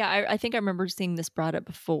 But yeah, I think I remember seeing this brought up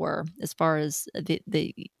before as far as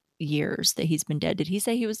the years that he's been dead. Did he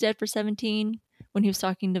say he was dead for 17 when he was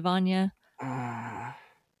talking to Vanya?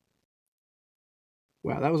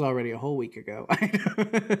 Wow, that was already a whole week ago.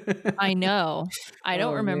 I know. I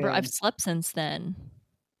don't remember. Man. I've slept since then.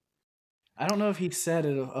 I don't know if he said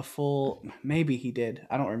it a full... Maybe he did.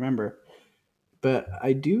 I don't remember. But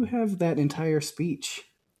I do have that entire speech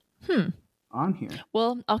on here.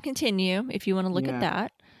 Well, I'll continue if you want to look at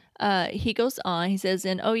that. He goes on. He says,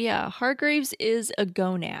 Hargreaves is a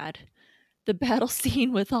gonad. The battle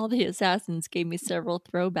scene with all the assassins gave me several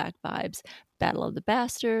throwback vibes. Battle of the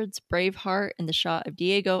Bastards, Braveheart, and the shot of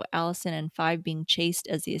Diego, Allison, and Five being chased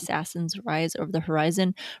as the assassins rise over the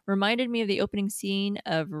horizon reminded me of the opening scene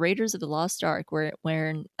of Raiders of the Lost Ark,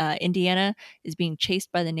 where Indiana is being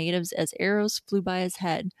chased by the natives as arrows flew by his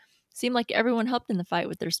head. Seemed like everyone helped in the fight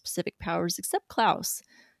with their specific powers except Klaus.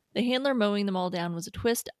 The handler mowing them all down was a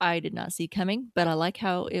twist I did not see coming, but I like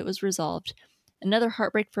how it was resolved. Another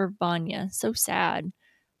heartbreak for Vanya. So sad.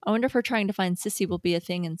 I wonder if her trying to find Sissy will be a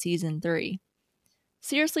thing in season 3.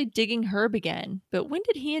 Seriously digging Herb again, but when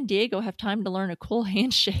did he and Diego have time to learn a cool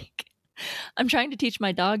handshake? I'm trying to teach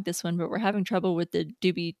my dog this one, but we're having trouble with the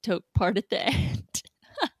doobie toke part at the end.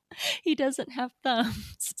 He doesn't have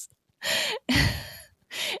thumbs.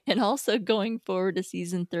 And also going forward to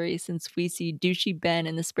season 3, since we see douchey Ben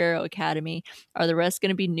in the Sparrow Academy, are the rest going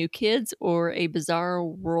to be new kids or a bizarre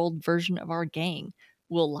world version of our gang?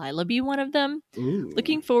 Will Lila be one of them? Ooh.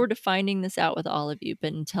 Looking forward to finding this out with all of you.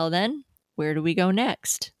 But until then, where do we go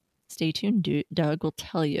next? Stay tuned. Doug will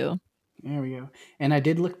tell you. There we go. And I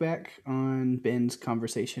did look back on Ben's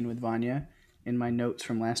conversation with Vanya in my notes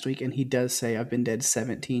from last week, and he does say, I've been dead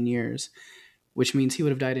 17 years, which means he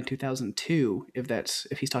would have died in 2002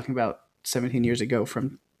 if he's talking about 17 years ago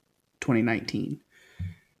from 2019.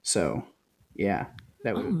 So, yeah.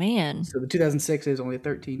 That would, man. So the 2006 is only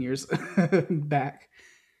 13 years back.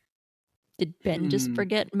 Did Ben just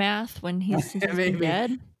forget math when he's been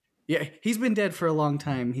dead? Yeah, he's been dead for a long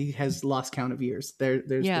time. He has lost count of years. There's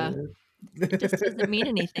it just doesn't mean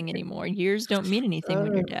anything anymore. Years don't mean anything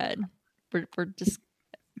when you're dead. We're just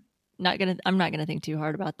not gonna. I'm not gonna think too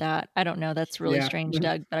hard about that. I don't know. That's really strange,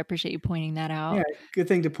 Doug. But I appreciate you pointing that out. Yeah, good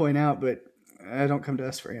thing to point out. But don't come to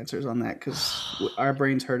us for answers on that because our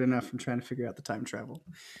brains hurt enough from trying to figure out the time travel.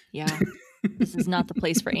 Yeah, this is not the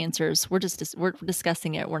place for answers. We're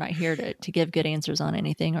discussing it. We're not here to give good answers on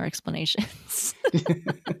anything or explanations. Okay.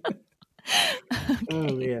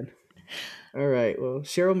 Oh man. All right. Well,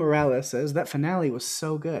 Cheryl Morales says that finale was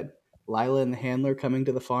so good. Lila and the handler coming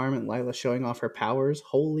to the farm and Lila showing off her powers.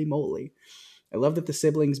 Holy moly. I love that the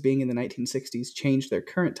siblings being in the 1960s changed their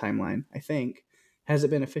current timeline, I think. Has it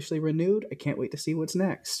been officially renewed? I can't wait to see what's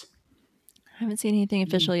next. I haven't seen anything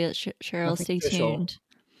official yet, Cheryl. Stay tuned.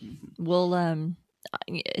 We'll,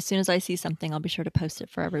 as soon as I see something, I'll be sure to post it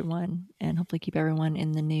for everyone and hopefully keep everyone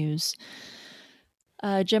in the news.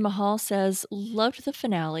 Gemma Hall says, loved the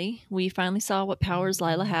finale. We finally saw what powers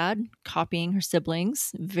Lila had, copying her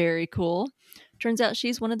siblings. Very cool. Turns out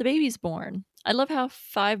she's one of the babies born. I love how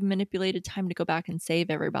 5 manipulated time to go back and save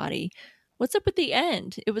everybody. What's up with the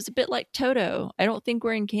end? It was a bit like Toto. I don't think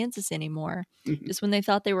we're in Kansas anymore. Just when they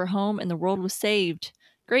thought they were home and the world was saved.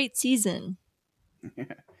 Great season.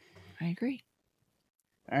 I agree.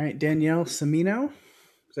 All right, Danielle Samino.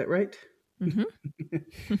 Is that right? Mm-hmm.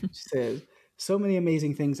 She says, so many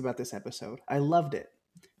amazing things about this episode. I loved it.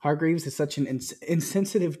 Hargreaves is such an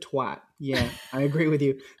insensitive twat. Yeah, I agree with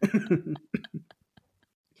you.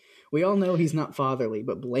 We all know he's not fatherly,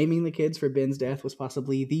 but blaming the kids for Ben's death was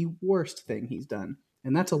possibly the worst thing he's done.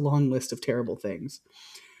 And that's a long list of terrible things.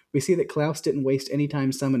 We see that Klaus didn't waste any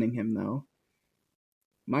time summoning him, though.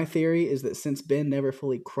 My theory is that since Ben never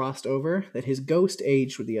fully crossed over, that his ghost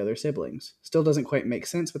aged with the other siblings. Still doesn't quite make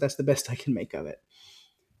sense, but that's the best I can make of it.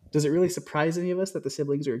 Does it really surprise any of us that the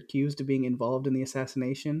siblings are accused of being involved in the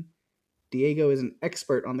assassination? Diego is an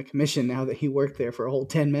expert on the commission now that he worked there for a whole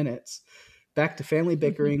 10 minutes. Back to family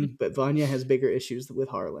bickering, but Vanya has bigger issues with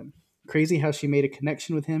Harlan. Crazy how she made a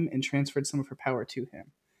connection with him and transferred some of her power to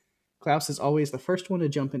him. Klaus is always the first one to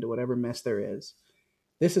jump into whatever mess there is.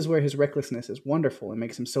 This is where his recklessness is wonderful and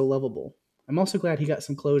makes him so lovable. I'm also glad he got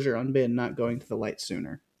some closure on Ben not going to the light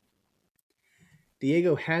sooner.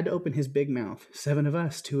 Diego had to open his big mouth. 7 of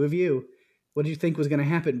us, 2 of you. What did you think was going to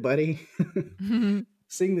happen, buddy?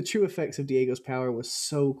 Seeing the true effects of Diego's power was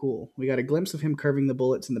so cool. We got a glimpse of him curving the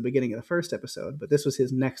bullets in the beginning of the first episode, but this was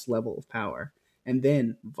his next level of power. And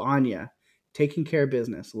then, Vanya, taking care of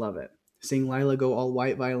business. Love it. Seeing Lila go all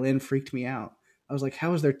white violin freaked me out. I was like,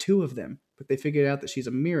 how is there 2 of them? But they figured out that she's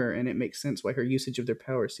a mirror, and it makes sense why her usage of their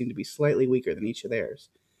powers seemed to be slightly weaker than each of theirs.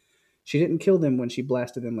 She didn't kill them when she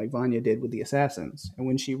blasted them like Vanya did with the assassins, and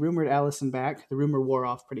when she rumored Allison back, the rumor wore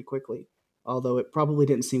off pretty quickly, although it probably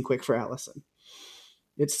didn't seem quick for Allison.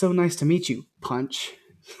 It's so nice to meet you, Punch.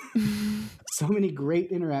 So many great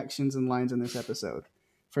interactions and lines in this episode.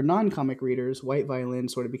 For non-comic readers, White Violin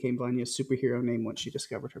sort of became Vanya's superhero name once she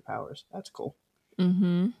discovered her powers. That's cool.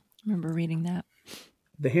 Mm-hmm. I remember reading that.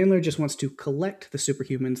 The handler just wants to collect the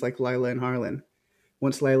superhumans like Lila and Harlan.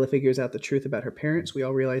 Once Lila figures out the truth about her parents, we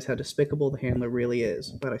all realize how despicable the handler really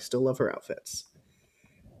is, but I still love her outfits.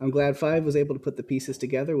 I'm glad 5 was able to put the pieces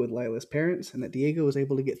together with Lila's parents, and that Diego was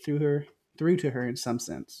able to get through to her in some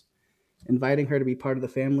sense. Inviting her to be part of the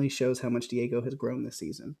family shows how much Diego has grown this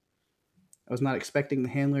season. I was not expecting the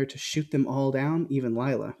handler to shoot them all down, even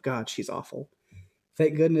Lila. God, she's awful.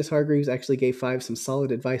 Thank goodness Hargreaves actually gave 5 some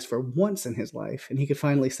solid advice for once in his life, and he could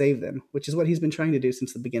finally save them, which is what he's been trying to do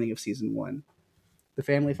since the beginning of Season 1. The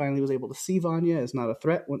family finally was able to see Vanya as not a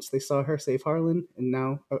threat once they saw her save Harlan,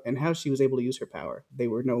 and how she was able to use her power. They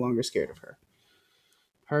were no longer scared of her.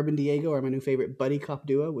 Herb and Diego are my new favorite buddy cop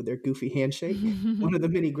duo with their goofy handshake, one of the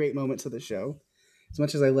many great moments of the show. As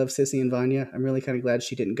much as I love Sissy and Vanya, I'm really kind of glad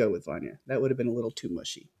she didn't go with Vanya. That would have been a little too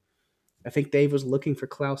mushy. I think Dave was looking for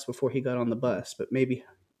Klaus before he got on the bus, but maybe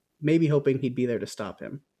hoping he'd be there to stop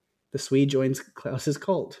him. The Swede joins Klaus's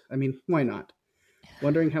cult. I mean, why not?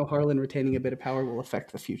 Wondering how Harlan retaining a bit of power will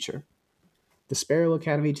affect the future. The Sparrow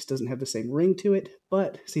Academy just doesn't have the same ring to it,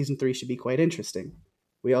 but season 3 should be quite interesting.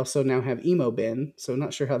 We also now have Emo Ben, so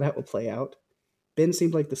not sure how that will play out. Ben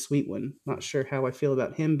seemed like the sweet one, not sure how I feel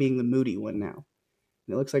about him being the moody one now.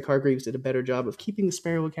 And it looks like Hargreaves did a better job of keeping the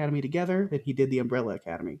Sparrow Academy together than he did the Umbrella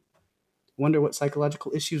Academy. Wonder what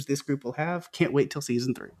psychological issues this group will have. Can't wait till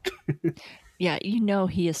season 3. Yeah,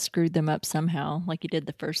 he has screwed them up somehow, like he did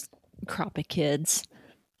the first crop of kids.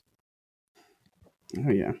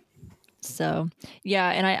 Oh, yeah. So, yeah,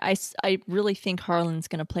 and I really think Harlan's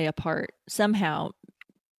going to play a part somehow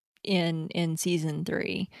in season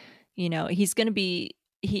 3. He's going to be,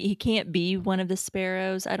 he can't be one of the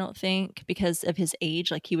Sparrows, I don't think, because of his age.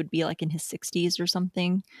 Like, he would be like in his 60s or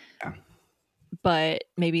something. Yeah. But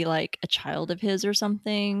maybe like a child of his or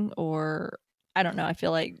something, or I don't know. I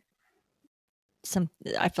feel like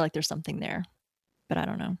there's something there, but I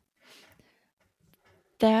don't know.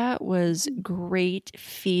 That was great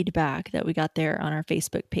feedback that we got there on our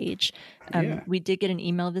Facebook page. We did get an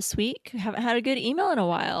email this week. Haven't had a good email in a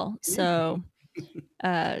while. So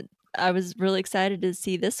I was really excited to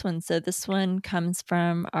see this one. So this one comes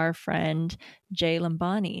from our friend Jay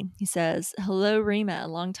Lambani. He says, "Hello, Rima, a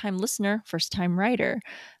longtime listener, first-time writer.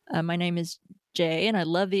 My name is Jay, and I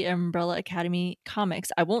love the Umbrella Academy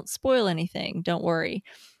comics. I won't spoil anything. Don't worry.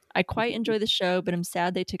 I quite enjoy the show, but I'm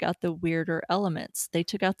sad they took out the weirder elements." They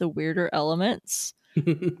took out the weirder elements?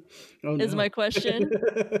 Oh, no. Is my question.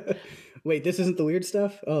 Wait, this isn't the weird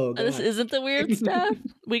stuff? Oh, God. This isn't the weird stuff?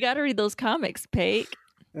 We got to read those comics, Paik.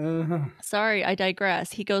 Uh-huh. Sorry, I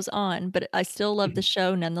digress. He goes on, but I still love the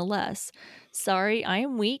show nonetheless. Sorry, I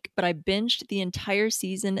am weak, but I binged the entire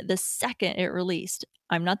season the second it released.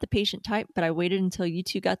 I'm not the patient type, but I waited until you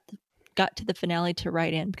two got to the finale to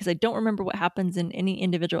write in, because I don't remember what happens in any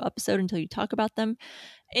individual episode until you talk about them.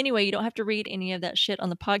 Anyway, you don't have to read any of that shit on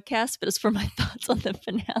the podcast, but it's for my thoughts on the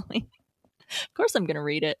finale. Of course I'm going to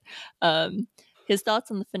read it. His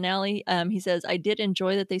thoughts on the finale, he says, "I did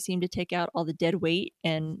enjoy that they seemed to take out all the dead weight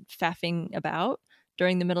and faffing about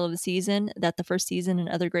during the middle of the season that the first season and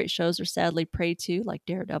other great shows are sadly prey to, like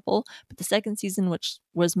Daredevil. But the second season, which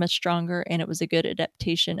was much stronger, and it was a good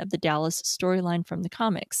adaptation of the Dallas storyline from the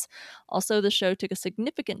comics. Also, the show took a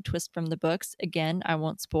significant twist from the books, again, I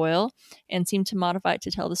won't spoil, and seemed to modify it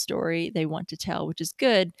to tell the story they want to tell, which is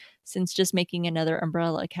good, since just making another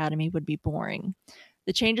Umbrella Academy would be boring.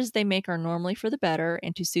 The changes they make are normally for the better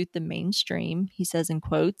and to suit the mainstream," he says in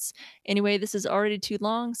quotes. Anyway, this is already too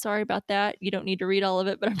long. Sorry about that. You don't need to read all of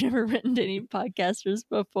it, but I've never written to any podcasters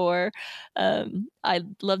before. I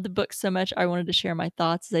love the book so much. I wanted to share my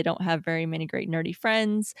thoughts, as I don't have very many great nerdy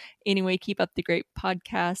friends. Anyway, keep up the great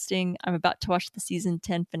podcasting. I'm about to watch the season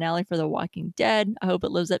 10 finale for The Walking Dead. I hope it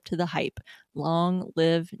lives up to the hype. Long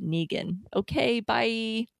live Negan. Okay,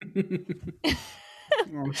 bye.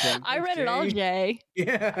 I read it all, Jay.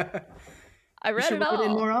 Yeah. I read it all. Write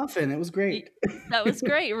in more often. It was great. That was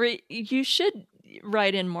great. You should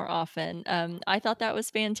write in more often. I thought that was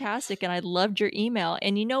fantastic, and I loved your email.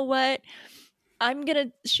 And you know what? I'm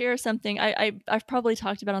going to share something I've probably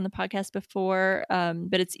talked about on the podcast before,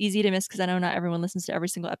 but it's easy to miss because I know not everyone listens to every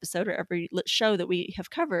single episode or every show that we have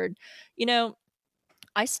covered.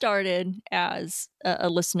 I started as a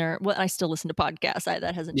listener. Well, I still listen to podcasts.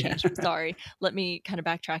 That hasn't changed. I'm sorry. Let me kind of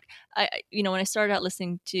backtrack. When I started out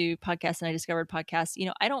listening to podcasts and I discovered podcasts,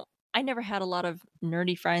 I never had a lot of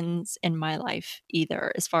nerdy friends in my life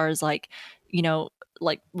either, as far as The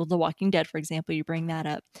Walking Dead, for example, you bring that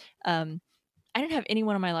up. I didn't have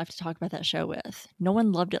anyone in my life to talk about that show with. No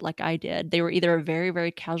one loved it like I did. They were either a very, very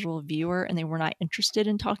casual viewer and they were not interested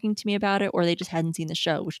in talking to me about it, or they just hadn't seen the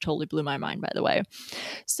show, which totally blew my mind, by the way.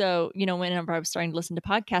 So, whenever I was starting to listen to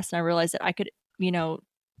podcasts and I realized that I could,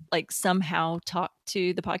 somehow talk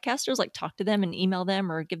to the podcasters, like talk to them and email them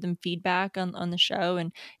or give them feedback on the show,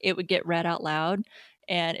 and it would get read out loud.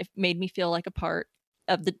 And it made me feel like a part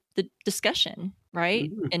of the discussion,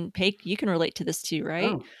 right? Mm-hmm. And Paik, you can relate to this too, right?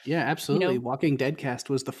 Oh, yeah, absolutely. Walking Deadcast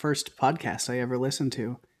was the first podcast I ever listened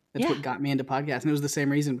to. That's what got me into podcasts. And it was the same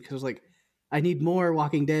reason, because I was like, I need more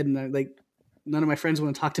Walking Dead. And none of my friends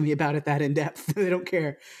want to talk to me about it that in depth. They don't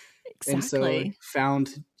care. Exactly. And so I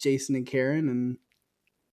found Jason and Karen. And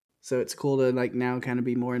so it's cool to now kind of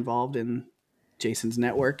be more involved in Jason's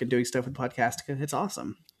network and doing stuff with Podcastica. It's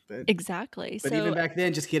awesome. But even back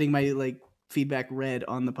then, just getting my feedback read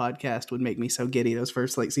on the podcast would make me so giddy those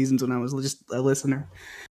first seasons when I was just a listener.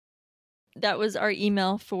 that was our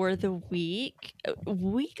email for the week.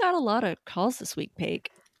 We got a lot of calls this week, Paige.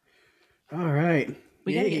 All right.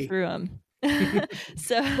 We got to get through them.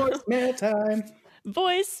 So voicemail time.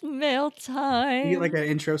 Voicemail time. You get like an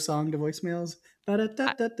intro song to voicemails.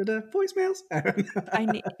 Voicemails. I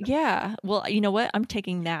don't know. Yeah. Well, you know what? I'm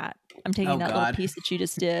taking that. I'm taking that little piece that you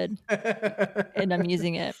just did, and I'm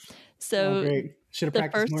using it. So great. Should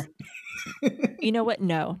have practiced more. You know what?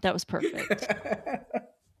 No, that was perfect.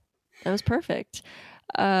 That was perfect.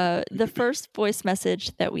 The first voice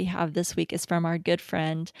message that we have this week is from our good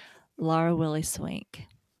friend, Lara Willie Swink.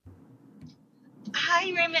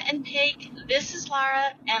 Hi, Raymond and Paige. This is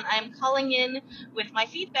Lara, and I'm calling in with my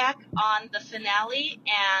feedback on the finale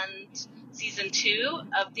and season 2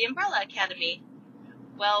 of The Umbrella Academy.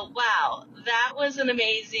 Well, wow, that was an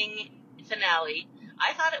amazing finale.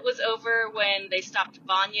 I thought it was over when they stopped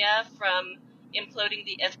Vanya from imploding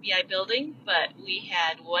the FBI building, but we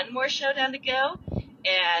had one more showdown to go,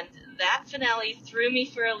 and that finale threw me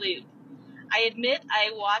for a loop. I admit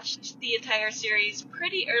I watched the entire series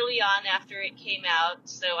pretty early on after it came out,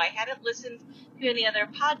 so I hadn't listened to any other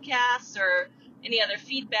podcasts or any other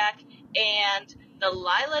feedback, and the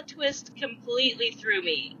Lila twist completely threw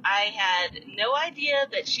me. I had no idea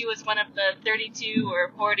that she was one of the 32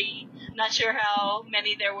 or 40, not sure how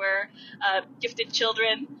many there were, gifted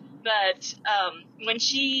children. But when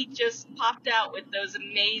she just popped out with those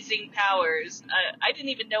amazing powers, I didn't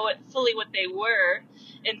even know fully what they were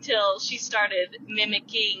until she started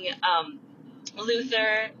mimicking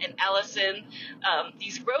Luther and Allison,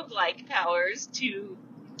 these roguelike powers to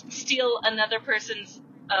steal another person's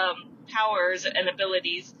powers and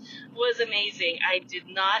abilities. Was amazing. I did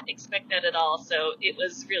not expect that at all, so it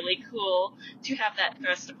was really cool to have that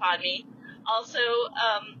thrust upon me. Also,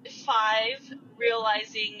 Five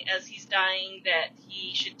realizing as he's dying that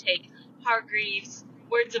he should take Hargreaves'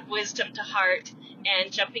 words of wisdom to heart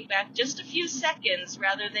and jumping back just a few seconds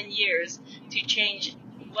rather than years to change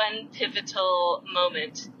one pivotal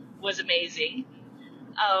moment was amazing.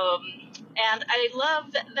 And I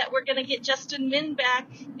love that we're going to get Justin Min back,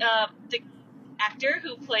 the actor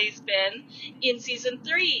who plays Ben, in season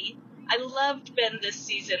 3. I loved Ben this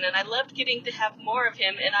season, and I loved getting to have more of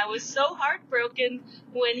him, and I was so heartbroken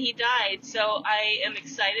when he died, so I am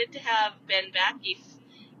excited to have Ben back, if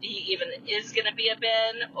he even is going to be a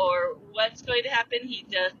Ben, or what's going to happen. He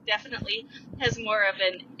definitely has more of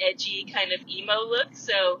an edgy kind of emo look,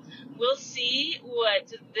 so we'll see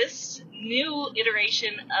what this new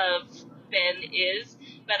iteration of Ben is,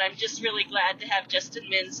 but I'm just really glad to have Justin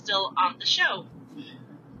Min still on the show.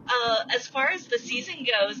 As far as the season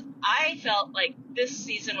goes, I felt like this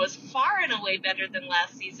season was far and away better than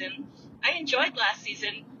last season. I enjoyed last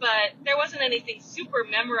season, but there wasn't anything super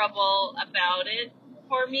memorable about it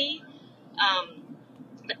for me.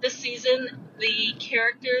 But this season, the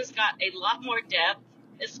characters got a lot more depth,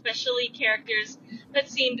 especially characters that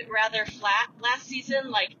seemed rather flat last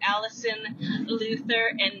season, like Allison,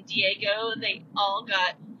 Luther, and Diego. They all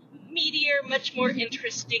got meatier, much more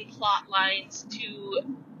interesting plot lines to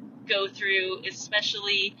go through,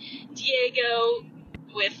 especially Diego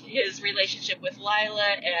with his relationship with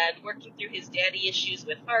Lila and working through his daddy issues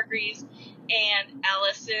with Hargreaves, and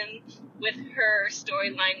Allison with her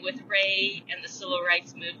storyline with Ray and the civil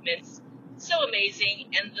rights movements. So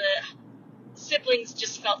amazing, and the siblings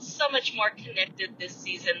just felt so much more connected this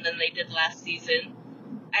season than they did last season.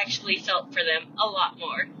 I actually felt for them a lot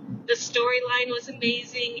more. The storyline was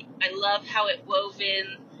amazing. I love how it wove in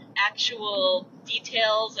actual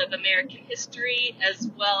details of American history as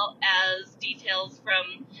well as details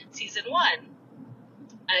from season 1.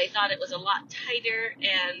 I thought it was a lot tighter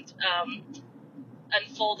and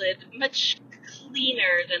unfolded much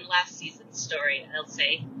cleaner than last season's story, I'll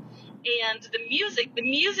say. And the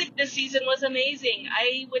music this season was amazing.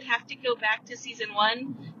 I would have to go back to season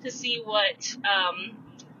 1 to see what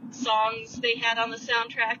songs they had on the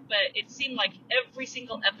soundtrack, but it seemed like every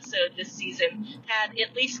single episode this season had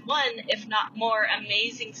at least one, if not more,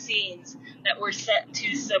 amazing scenes that were set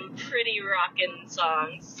to some pretty rockin'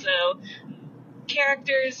 songs. So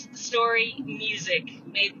characters, story, music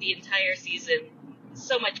made the entire season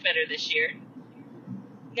so much better this year.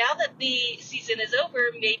 Now that the season is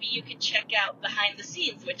over, maybe you could check out Behind the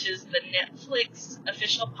Scenes, which is the Netflix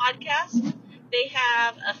official podcast. They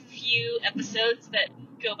have a few episodes that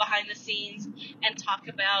go behind the scenes and talk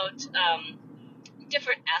about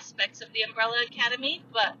different aspects of the Umbrella Academy,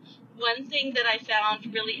 but one thing that I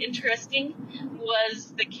found really interesting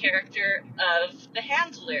was the character of the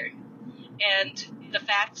Handler, and the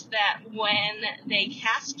fact that when they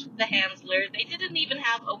cast the Handler, they didn't even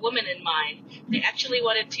have a woman in mind. They actually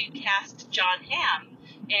wanted to cast John Hamm,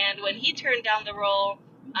 And when he turned down the role,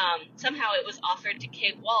 somehow it was offered to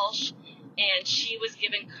Kate Walsh, and she was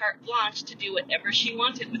given carte blanche to do whatever she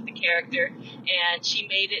wanted with the character, and she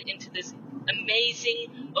made it into this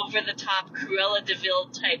amazing, over-the-top Cruella de Vil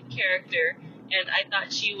type character, and I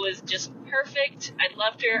thought she was just perfect. I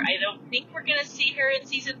loved her. I don't think we're going to see her in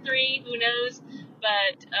season 3, who knows,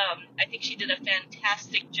 but I think she did a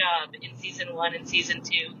fantastic job in season 1 and season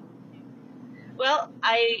 2. Well,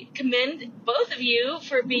 I commend both of you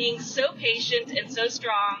for being so patient and so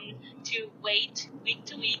strong to wait week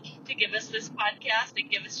to week to give us this podcast and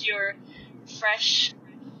give us your fresh,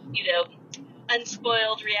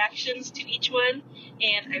 unspoiled reactions to each one.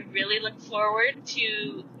 And I really look forward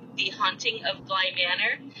to The Haunting of Bly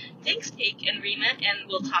Manor. Thanks, Take and Rima, and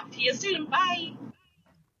we'll talk to you soon. Bye.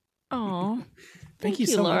 Oh, Thank you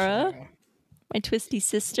so Laura. much, Laura. My twisty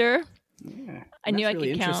sister. Yeah, I knew I really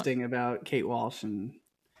could count. interesting about Kate Walsh, and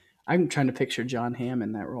I'm trying to picture John Hamm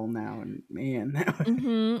in that role now, and man,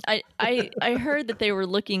 I heard that they were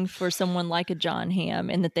looking for someone like a John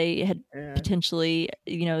Hamm, and that they had potentially,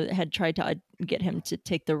 had tried to get him to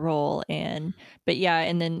take the role, and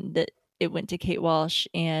then it went to Kate Walsh,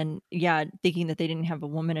 and thinking that they didn't have a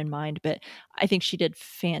woman in mind, but I think she did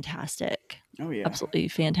fantastic. Oh yeah, absolutely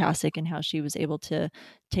fantastic in how she was able to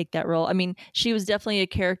take that role. I mean, she was definitely a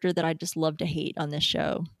character that I just love to hate on this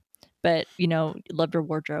show, but loved her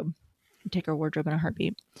wardrobe. Take her wardrobe in a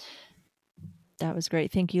heartbeat. That was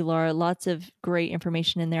great. Thank you, Laura. Lots of great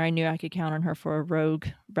information in there. I knew I could count on her for a Rogue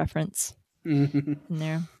reference in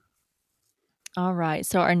there. All right.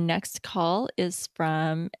 So our next call is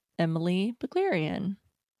from Emily Buglerian.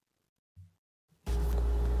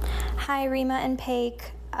 Hi, Rima and Paik.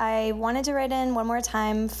 I wanted to write in one more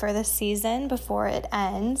time for this season before it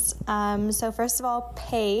ends. So first of all,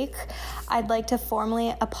 Paik, I'd like to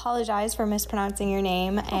formally apologize for mispronouncing your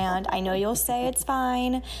name, and I know you'll say it's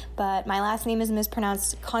fine, but my last name is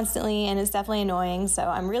mispronounced constantly and is definitely annoying, so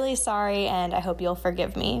I'm really sorry, and I hope you'll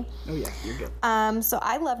forgive me. Oh yeah, you're good. So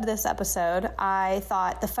I loved this episode. I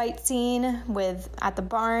thought the fight scene at the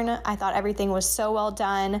barn, I thought everything was so well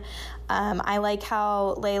done. I like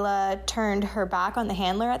how Layla turned her back on the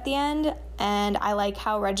handler at the end, and I like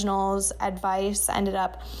how Reginald's advice ended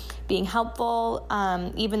up being helpful,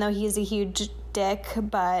 even though he's a huge dick,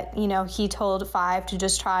 but he told Five to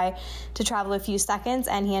just try to travel a few seconds,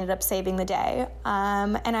 and he ended up saving the day.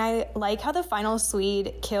 And I like how the final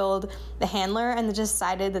Swede killed the handler and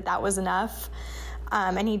decided that was enough,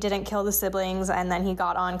 and he didn't kill the siblings, and then he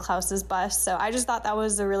got on Klaus's bus. So I just thought that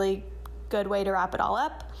was a really good way to wrap it all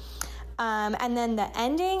up. And then the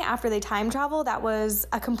ending, after they time travel, that was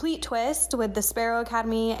a complete twist with the Sparrow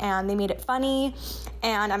Academy, and they made it funny.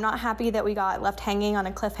 And I'm not happy that we got left hanging on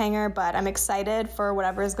a cliffhanger, but I'm excited for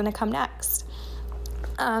whatever is going to come next.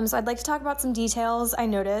 So I'd like to talk about some details I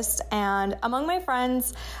noticed, and among my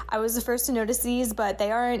friends, I was the first to notice these, but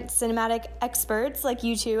they aren't cinematic experts like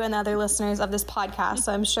you two and the other listeners of this podcast,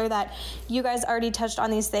 so I'm sure that you guys already touched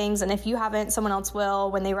on these things, and if you haven't, someone else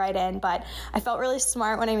will when they write in, but I felt really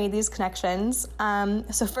smart when I made these connections.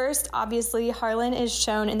 So first, obviously, Harlan is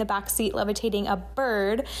shown in the backseat levitating a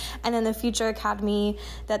bird, and then the future academy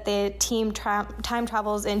that the team time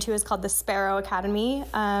travels into is called the Sparrow Academy,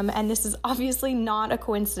 and this is obviously not a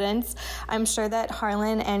coincidence. I'm sure that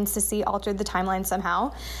Harlan and Sissy altered the timeline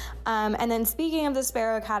somehow. And then speaking of the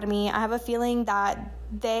Sparrow Academy, I have a feeling that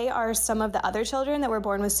they are some of the other children that were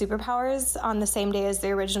born with superpowers on the same day as the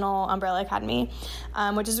original Umbrella Academy,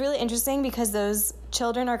 which is really interesting because those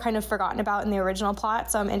children are kind of forgotten about in the original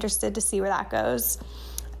plot, so I'm interested to see where that goes.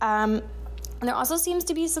 And there also seems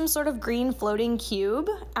to be some sort of green floating cube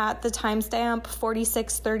at the timestamp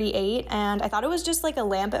 4638, and I thought it was just like a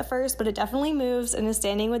lamp at first, but it definitely moves and is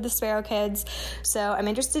standing with the Sparrow Kids, so I'm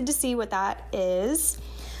interested to see what that is.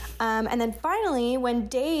 And then finally, when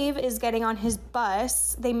Dave is getting on his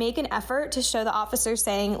bus, they make an effort to show the officer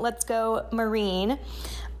saying, "Let's go Marine."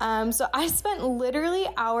 So I spent literally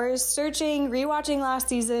hours searching, rewatching last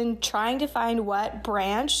season, trying to find what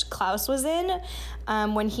branch Klaus was in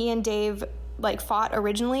when he and Dave fought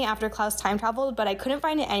originally after Klaus time traveled, but I couldn't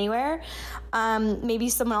find it anywhere. Maybe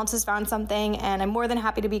someone else has found something, and I'm more than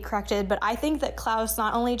happy to be corrected, but I think that Klaus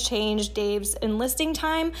not only changed Dave's enlisting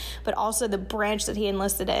time, but also the branch that he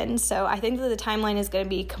enlisted in. So I think that the timeline is going to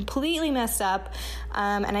be completely messed up,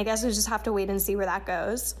 and I guess we just have to wait and see where that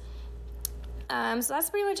goes. So that's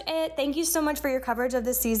pretty much it. Thank you so much for your coverage of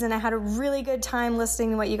this season. I had a really good time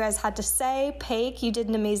listening to what you guys had to say. Paik, you did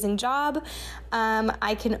an amazing job.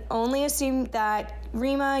 I can only assume that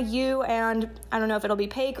Rima, you, and I don't know if it'll be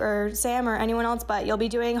Paik or Sam or anyone else, but you'll be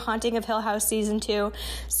doing Haunting of Hill House Season 2.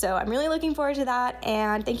 So I'm really looking forward to that,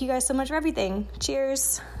 and thank you guys so much for everything.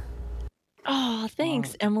 Cheers. Oh,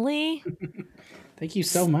 thanks, Emily. Thank you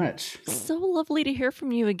so much. So lovely to hear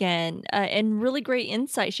from you again, and really great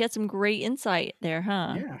insight. She had some great insight there,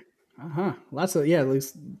 huh? Yeah. Lots of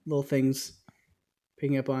those little things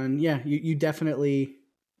picking up on. Yeah, you definitely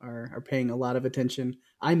are paying a lot of attention.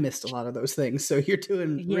 I missed a lot of those things, so you're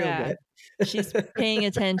doing real good. She's paying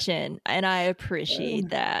attention, and I appreciate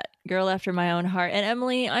that. Girl after my own heart. And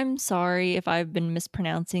Emily, I'm sorry if I've been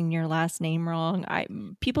mispronouncing your last name wrong.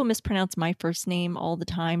 People mispronounce my first name all the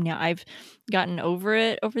time. Now, I've gotten over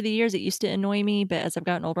it over the years. It used to annoy me, but as I've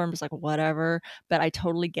gotten older, I'm just like, whatever. But I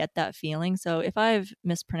totally get that feeling. So if I've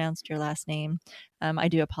mispronounced your last name, I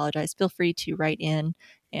do apologize. Feel free to write in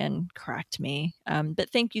and correct me.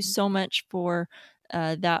 But thank you so much for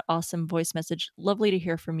that awesome voice message. Lovely to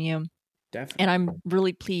hear from you. Definitely. And I'm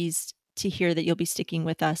really pleased to hear that you'll be sticking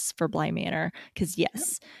with us for Bly Manor, because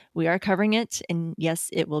yes, we are covering it, and yes,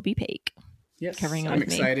 it will be Paik. Yes, covering it. I'm with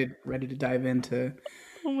excited, me. ready to dive into.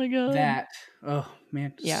 Oh my god, that! Oh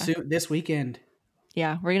man, yeah, this weekend.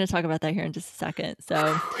 Yeah, we're going to talk about that here in just a second.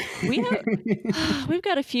 So we've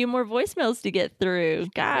got a few more voicemails to get through.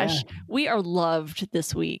 Gosh, we are loved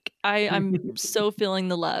this week. I'm so feeling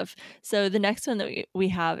the love. So the next one that we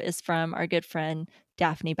have is from our good friend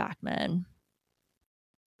Daphne Backman.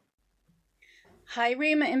 Hi,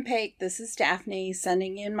 Rima and Paik. This is Daphne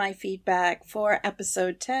sending in my feedback for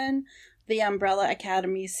episode 10, The Umbrella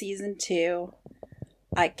Academy Season 2.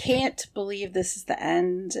 I can't believe this is the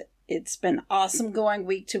end. It's been awesome going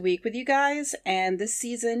week to week with you guys, and this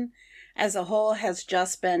season as a whole has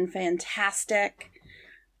just been fantastic.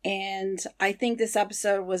 And I think this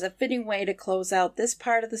episode was a fitting way to close out this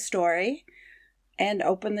part of the story and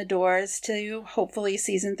open the doors to hopefully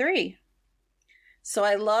Season 3. So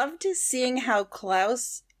I loved seeing how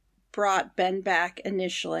Klaus brought Ben back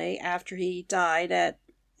initially after he died at,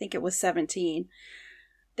 I think it was 17.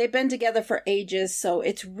 They've been together for ages, so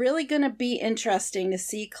it's really going to be interesting to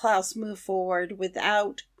see Klaus move forward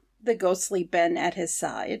without the ghostly Ben at his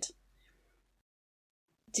side.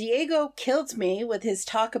 Diego killed me with his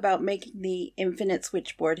talk about making the infinite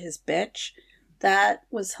switchboard his bitch. That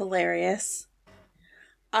was hilarious.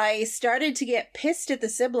 I started to get pissed at the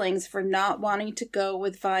siblings for not wanting to go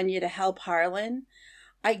with Vanya to help Harlan.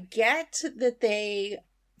 I get that they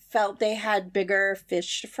felt they had bigger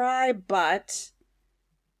fish to fry, but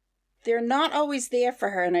they're not always there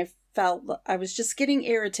for her, and I was just getting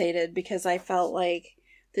irritated because I felt like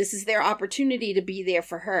this is their opportunity to be there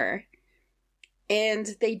for her.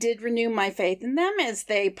 And they did renew my faith in them as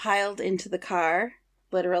they piled into the car,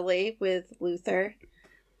 literally, with Luther.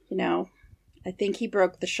 You know, I think he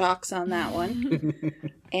broke the shocks on that one.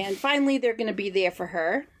 And finally, they're going to be there for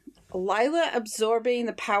her. Lila absorbing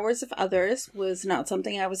the powers of others was not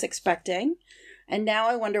something I was expecting. And now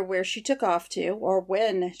I wonder where she took off to, or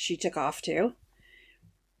when she took off to.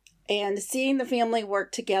 And seeing the family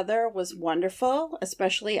work together was wonderful,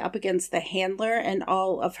 especially up against the handler and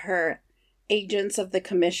all of her agents of the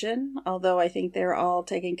commission, although I think they're all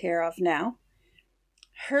taken care of now.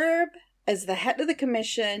 Herb, as the head of the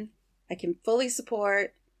commission, I can fully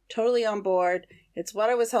support, totally on board. It's what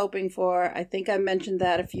I was hoping for. I think I mentioned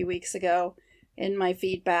that a few weeks ago in my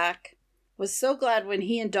feedback. Was so glad when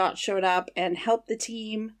he and Dot showed up and helped the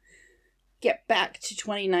team get back to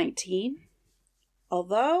 2019.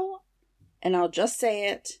 Although, and I'll just say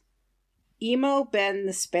it, Emo Ben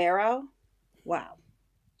the Sparrow, wow.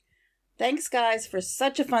 Thanks, guys, for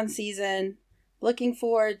such a fun season. Looking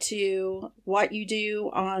forward to what you do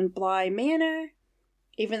on Bly Manor,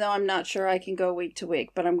 even though I'm not sure I can go week to week,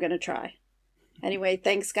 but I'm going to try. Anyway,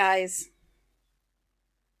 thanks, guys.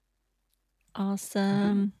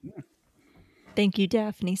 Awesome. Thank you,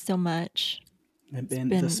 Daphne, so much. And Ben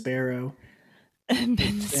the Sparrow. Ben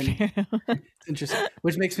the Sparrow. It's interesting.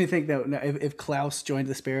 Which makes me think that if Klaus joined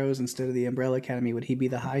the Sparrows instead of the Umbrella Academy, would he be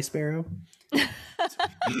the High Sparrow?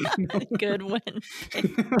 Good one.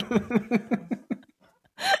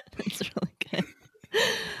 That's really good.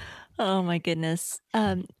 Oh my goodness.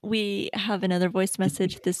 We have another voice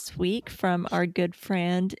message this week from our good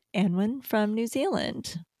friend Anwin from New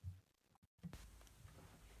Zealand.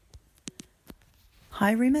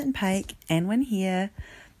 Hi Rima and Paik, Anwin here.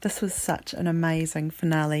 This was such an amazing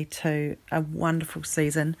finale to a wonderful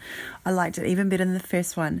season. I liked it even better than the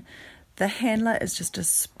first one. The handler is just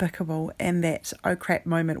despicable, and that oh crap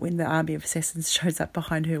moment when the army of assassins shows up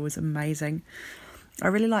behind her was amazing. I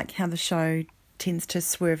really like how the show tends to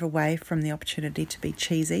swerve away from the opportunity to be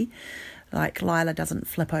cheesy. Like Lila doesn't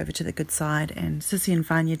flip over to the good side, and Sissy and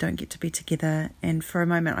Vanya don't get to be together. And for a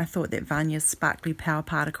moment I thought that Vanya's sparkly power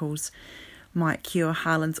particles might cure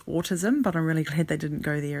Harlan's autism, but I'm really glad they didn't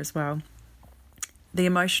go there as well. The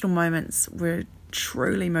emotional moments were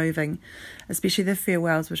truly moving, especially the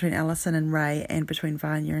farewells between Allison and Ray and between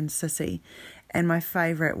Vanya and Sissy. And my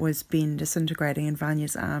favourite was Ben disintegrating in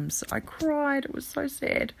Vanya's arms. I cried. It was so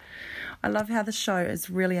sad. I love how the show is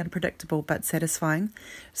really unpredictable but satisfying.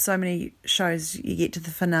 So many shows you get to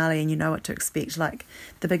the finale and you know what to expect, like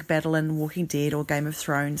the big battle in Walking Dead or Game of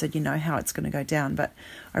Thrones, and you know how it's going to go down. But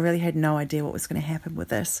I really had no idea what was going to happen with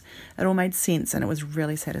this. It all made sense and it was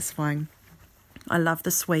really satisfying. I love the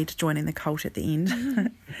Swede joining the cult at the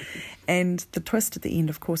end. And the twist at the end,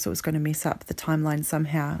 of course, it was going to mess up the timeline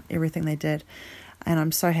somehow, everything they did. And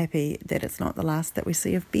I'm so happy that it's not the last that we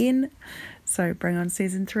see of Ben. So bring on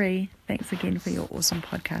season 3. Thanks again for your awesome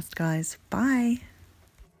podcast, guys. Bye.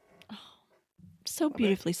 Oh, so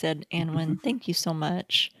beautifully said, Anwen. Thank you so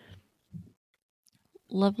much.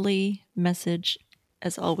 Lovely message.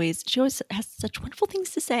 As always, she always has such wonderful things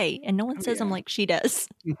to say, and no one says them like she does.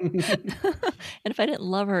 And if I didn't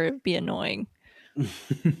love her, it would be annoying.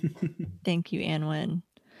 Thank you, Anwen.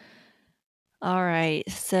 All right,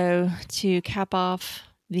 so to cap off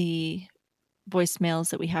the voicemails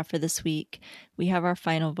that we have for this week, we have our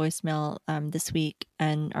final voicemail this week,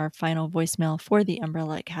 and our final voicemail for the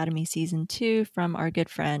Umbrella Academy Season 2 from our good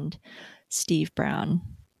friend, Steve Brown.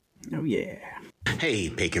 Oh, yeah. Hey,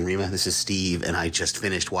 Paik and Rima, this is Steve, and I just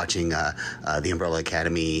finished watching the Umbrella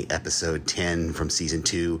Academy episode 10 from season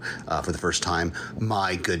 2 for the first time.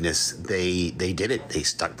 My goodness, they did it. They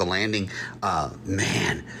stuck the landing.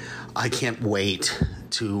 Man, I can't wait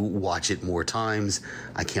to watch it more times.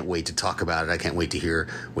 I can't wait to talk about it. I can't wait to hear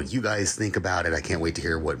what you guys think about it. I can't wait to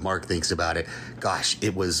hear what Mark thinks about it. Gosh,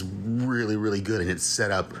 it was really, really good, and it's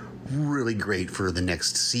set up really great for the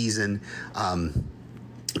next season.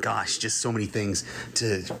 Gosh, just so many things.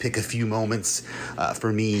 To pick a few moments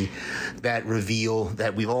for me, that reveal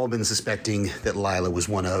that we've all been suspecting that Lila was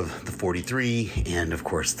one of the 43, and of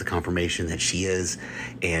course the confirmation that she is.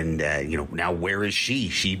 And now where is she?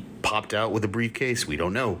 She popped out with a briefcase. We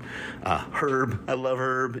don't know. Herb, I love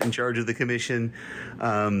Herb in charge of the commission.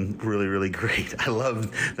 Really, really great. I love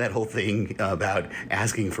that whole thing about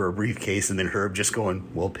asking for a briefcase and then Herb just going,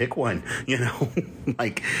 well, pick one,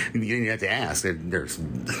 like you didn't have to ask. There's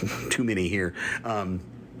too many here.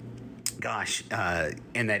 Gosh,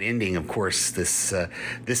 and that ending, of course, this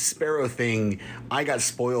sparrow thing, I got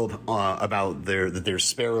spoiled about that there's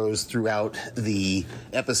sparrows throughout the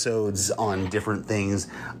episodes on different things.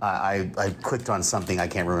 I clicked on something, I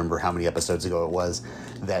can't remember how many episodes ago it was,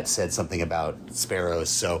 that said something about sparrows.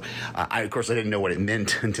 So, I didn't know what it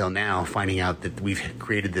meant until now, finding out that we've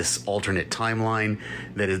created this alternate timeline,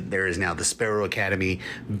 there is now the Sparrow Academy.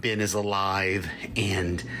 Ben is alive,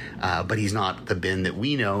 and but he's not the Ben that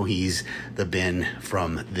we know. He's the Ben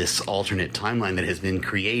from this alternate timeline that has been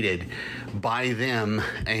created by them,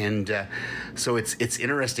 and so it's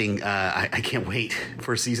interesting. I can't wait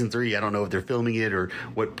for season 3. I don't know if they're filming it or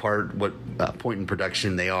what point in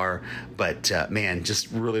production they are, but man,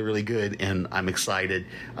 just really, really good, and I'm excited.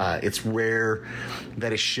 It's rare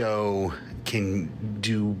that a show can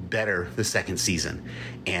do better the second season,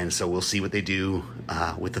 and so we'll see what they do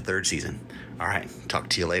with the third season. All right, talk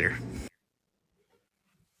to you later.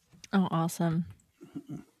 Oh, awesome.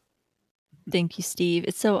 Thank you, Steve.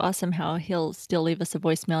 It's so awesome how he'll still leave us a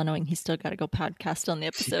voicemail knowing he's still got to go podcast on the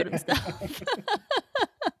episode and stuff.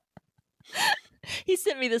 He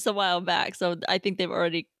sent me this a while back, so I think they've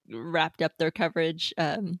already wrapped up their coverage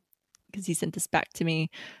because he sent this back to me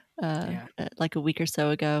like a week or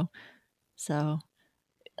so ago. So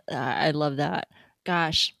I love that.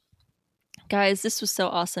 Gosh, guys, this was so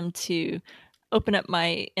awesome to open up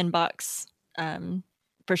my inbox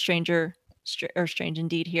for Strange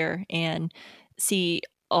Indeed here and see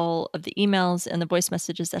all of the emails and the voice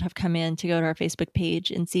messages that have come in, to go to our Facebook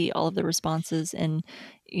page and see all of the responses. And,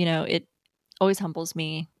 it always humbles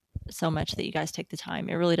me so much that you guys take the time.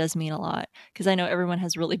 It really does mean a lot, because I know everyone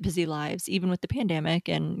has really busy lives, even with the pandemic.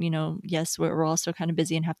 And, yes, we're all still kind of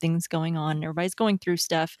busy and have things going on. Everybody's going through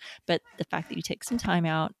stuff. But the fact that you take some time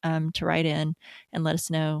out to write in and let us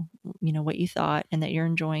know, what you thought and that you're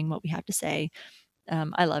enjoying what we have to say.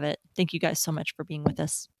 I love it. Thank you guys so much for being with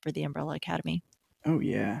us for the Umbrella Academy. Oh,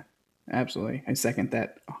 yeah, absolutely. I second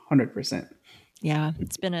that 100%. Yeah,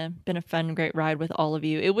 it's been a fun, great ride with all of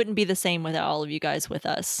you. It wouldn't be the same without all of you guys with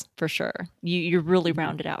us, for sure. You're really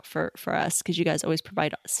rounded out for us, because you guys always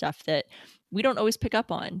provide stuff that we don't always pick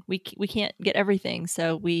up on. We can't get everything,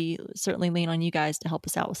 so we certainly lean on you guys to help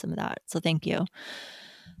us out with some of that. So thank you.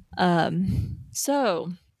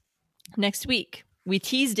 So next week, we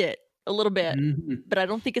teased it a little bit, but I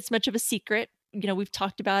don't think it's much of a secret. We've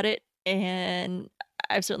talked about it, and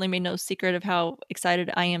I've certainly made no secret of how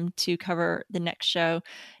excited I am to cover the next show.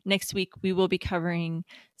 Next week, we will be covering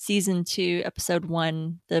season 2, episode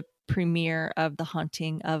 1, the premiere of The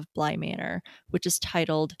Haunting of Bly Manor, which is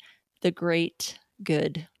titled The Great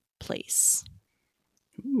Good Place.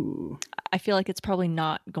 Ooh. I feel like it's probably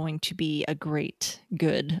not going to be a great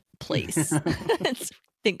good place. It's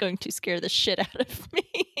going to scare the shit out of me.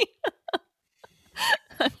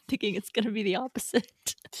 I'm thinking it's going to be the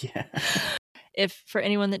opposite. Yeah. If for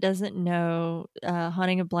anyone that doesn't know,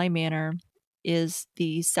 Haunting of Bly Manor is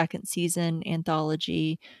the second season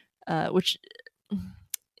anthology, which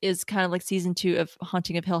is kind of like season 2 of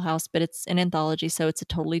Haunting of Hill House, but it's an anthology, so it's a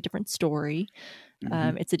totally different story.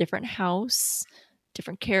 It's a different house,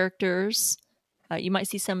 different characters. You might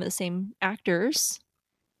see some of the same actors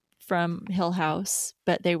from Hill House,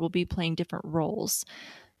 but they will be playing different roles.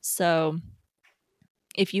 So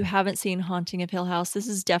if you haven't seen Haunting of Hill House, this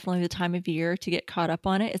is definitely the time of year to get caught up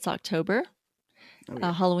on it. It's October. Oh,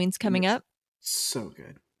 yeah. Halloween's coming up. So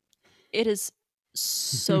good. It is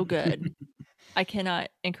so good. I cannot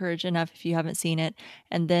encourage enough if you haven't seen it.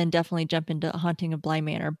 And then definitely jump into Haunting of Bly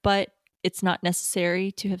Manor. But it's not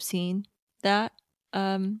necessary to have seen that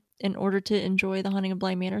in order to enjoy The Haunting of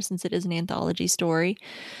Bly Manor, since it is an anthology story.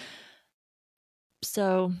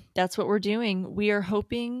 So that's what we're doing. We are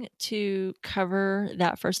hoping to cover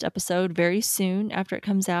that first episode very soon after it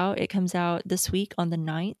comes out. It comes out this week on the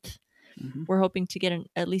 9th. We're hoping to get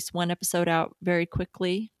at least one episode out very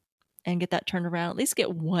quickly and get that turned around. At least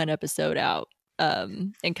get one episode out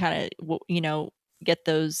and kind of, get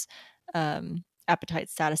those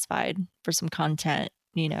appetites satisfied for some content,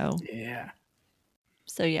 Yeah.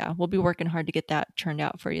 So yeah, we'll be working hard to get that turned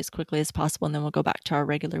out for you as quickly as possible, and then we'll go back to our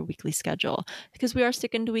regular weekly schedule, because we are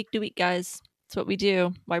sticking to week, guys. That's what we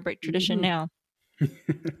do. Why break tradition now?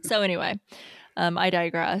 So anyway, I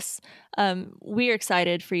digress. We are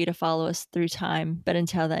excited for you to follow us through time, but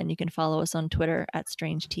until then, you can follow us on Twitter at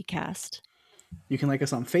StrangeTcast. You can like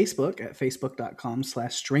us on Facebook at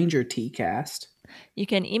facebook.com/StrangerTcast. You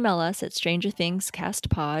can email us at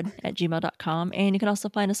strangerthingscastpod@gmail.com, and you can also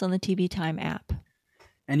find us on the TV Time app.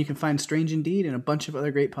 And you can find Strange Indeed and a bunch of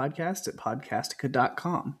other great podcasts at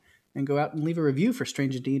podcastica.com. And go out and leave a review for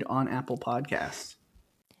Strange Indeed on Apple Podcasts.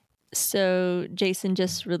 So Jason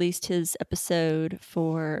just released his episode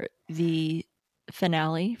for the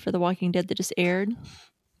finale for The Walking Dead that just aired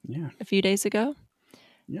a few days ago.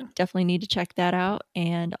 Yeah. Definitely need to check that out.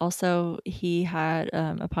 And also he had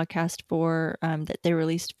a podcast for that they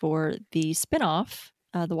released for the spinoff,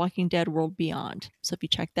 The Walking Dead World Beyond. So if you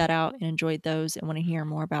check that out and enjoyed those and want to hear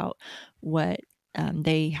more about what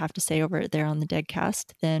they have to say over there on the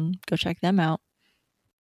Deadcast, then go check them out.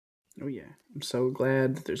 Oh yeah. I'm so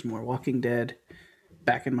glad that there's more Walking Dead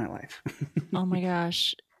back in my life. Oh my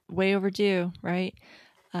gosh. Way overdue, right?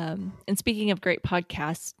 And speaking of great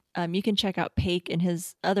podcasts, you can check out Paik and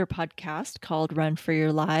his other podcast called Run for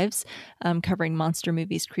Your Lives, covering monster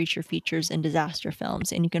movies, creature features, and disaster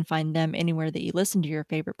films. And you can find them anywhere that you listen to your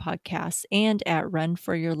favorite podcasts and at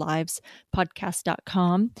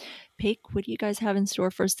runforyourlivespodcast.com. Paik, what do you guys have in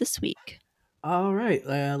store for us this week? All right.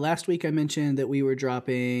 Last week I mentioned that we were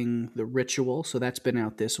dropping The Ritual, so that's been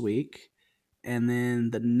out this week. And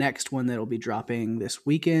then the next one that will be dropping this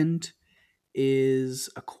weekend is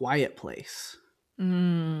A Quiet Place.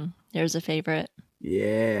 There's a favorite.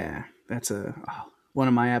 Yeah, that's one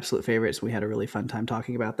of my absolute favorites. We had a really fun time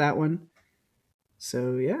talking about that one.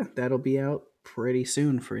 So yeah, that'll be out pretty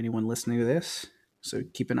soon for anyone listening to this. So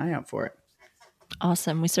keep an eye out for it.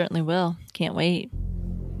 Awesome. We certainly will. Can't wait.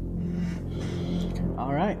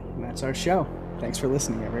 All right. That's our show. Thanks for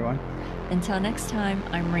listening, everyone. Until next time,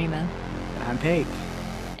 I'm Rima. I'm Paik.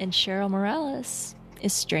 And Cheryl Morales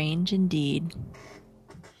is strange indeed.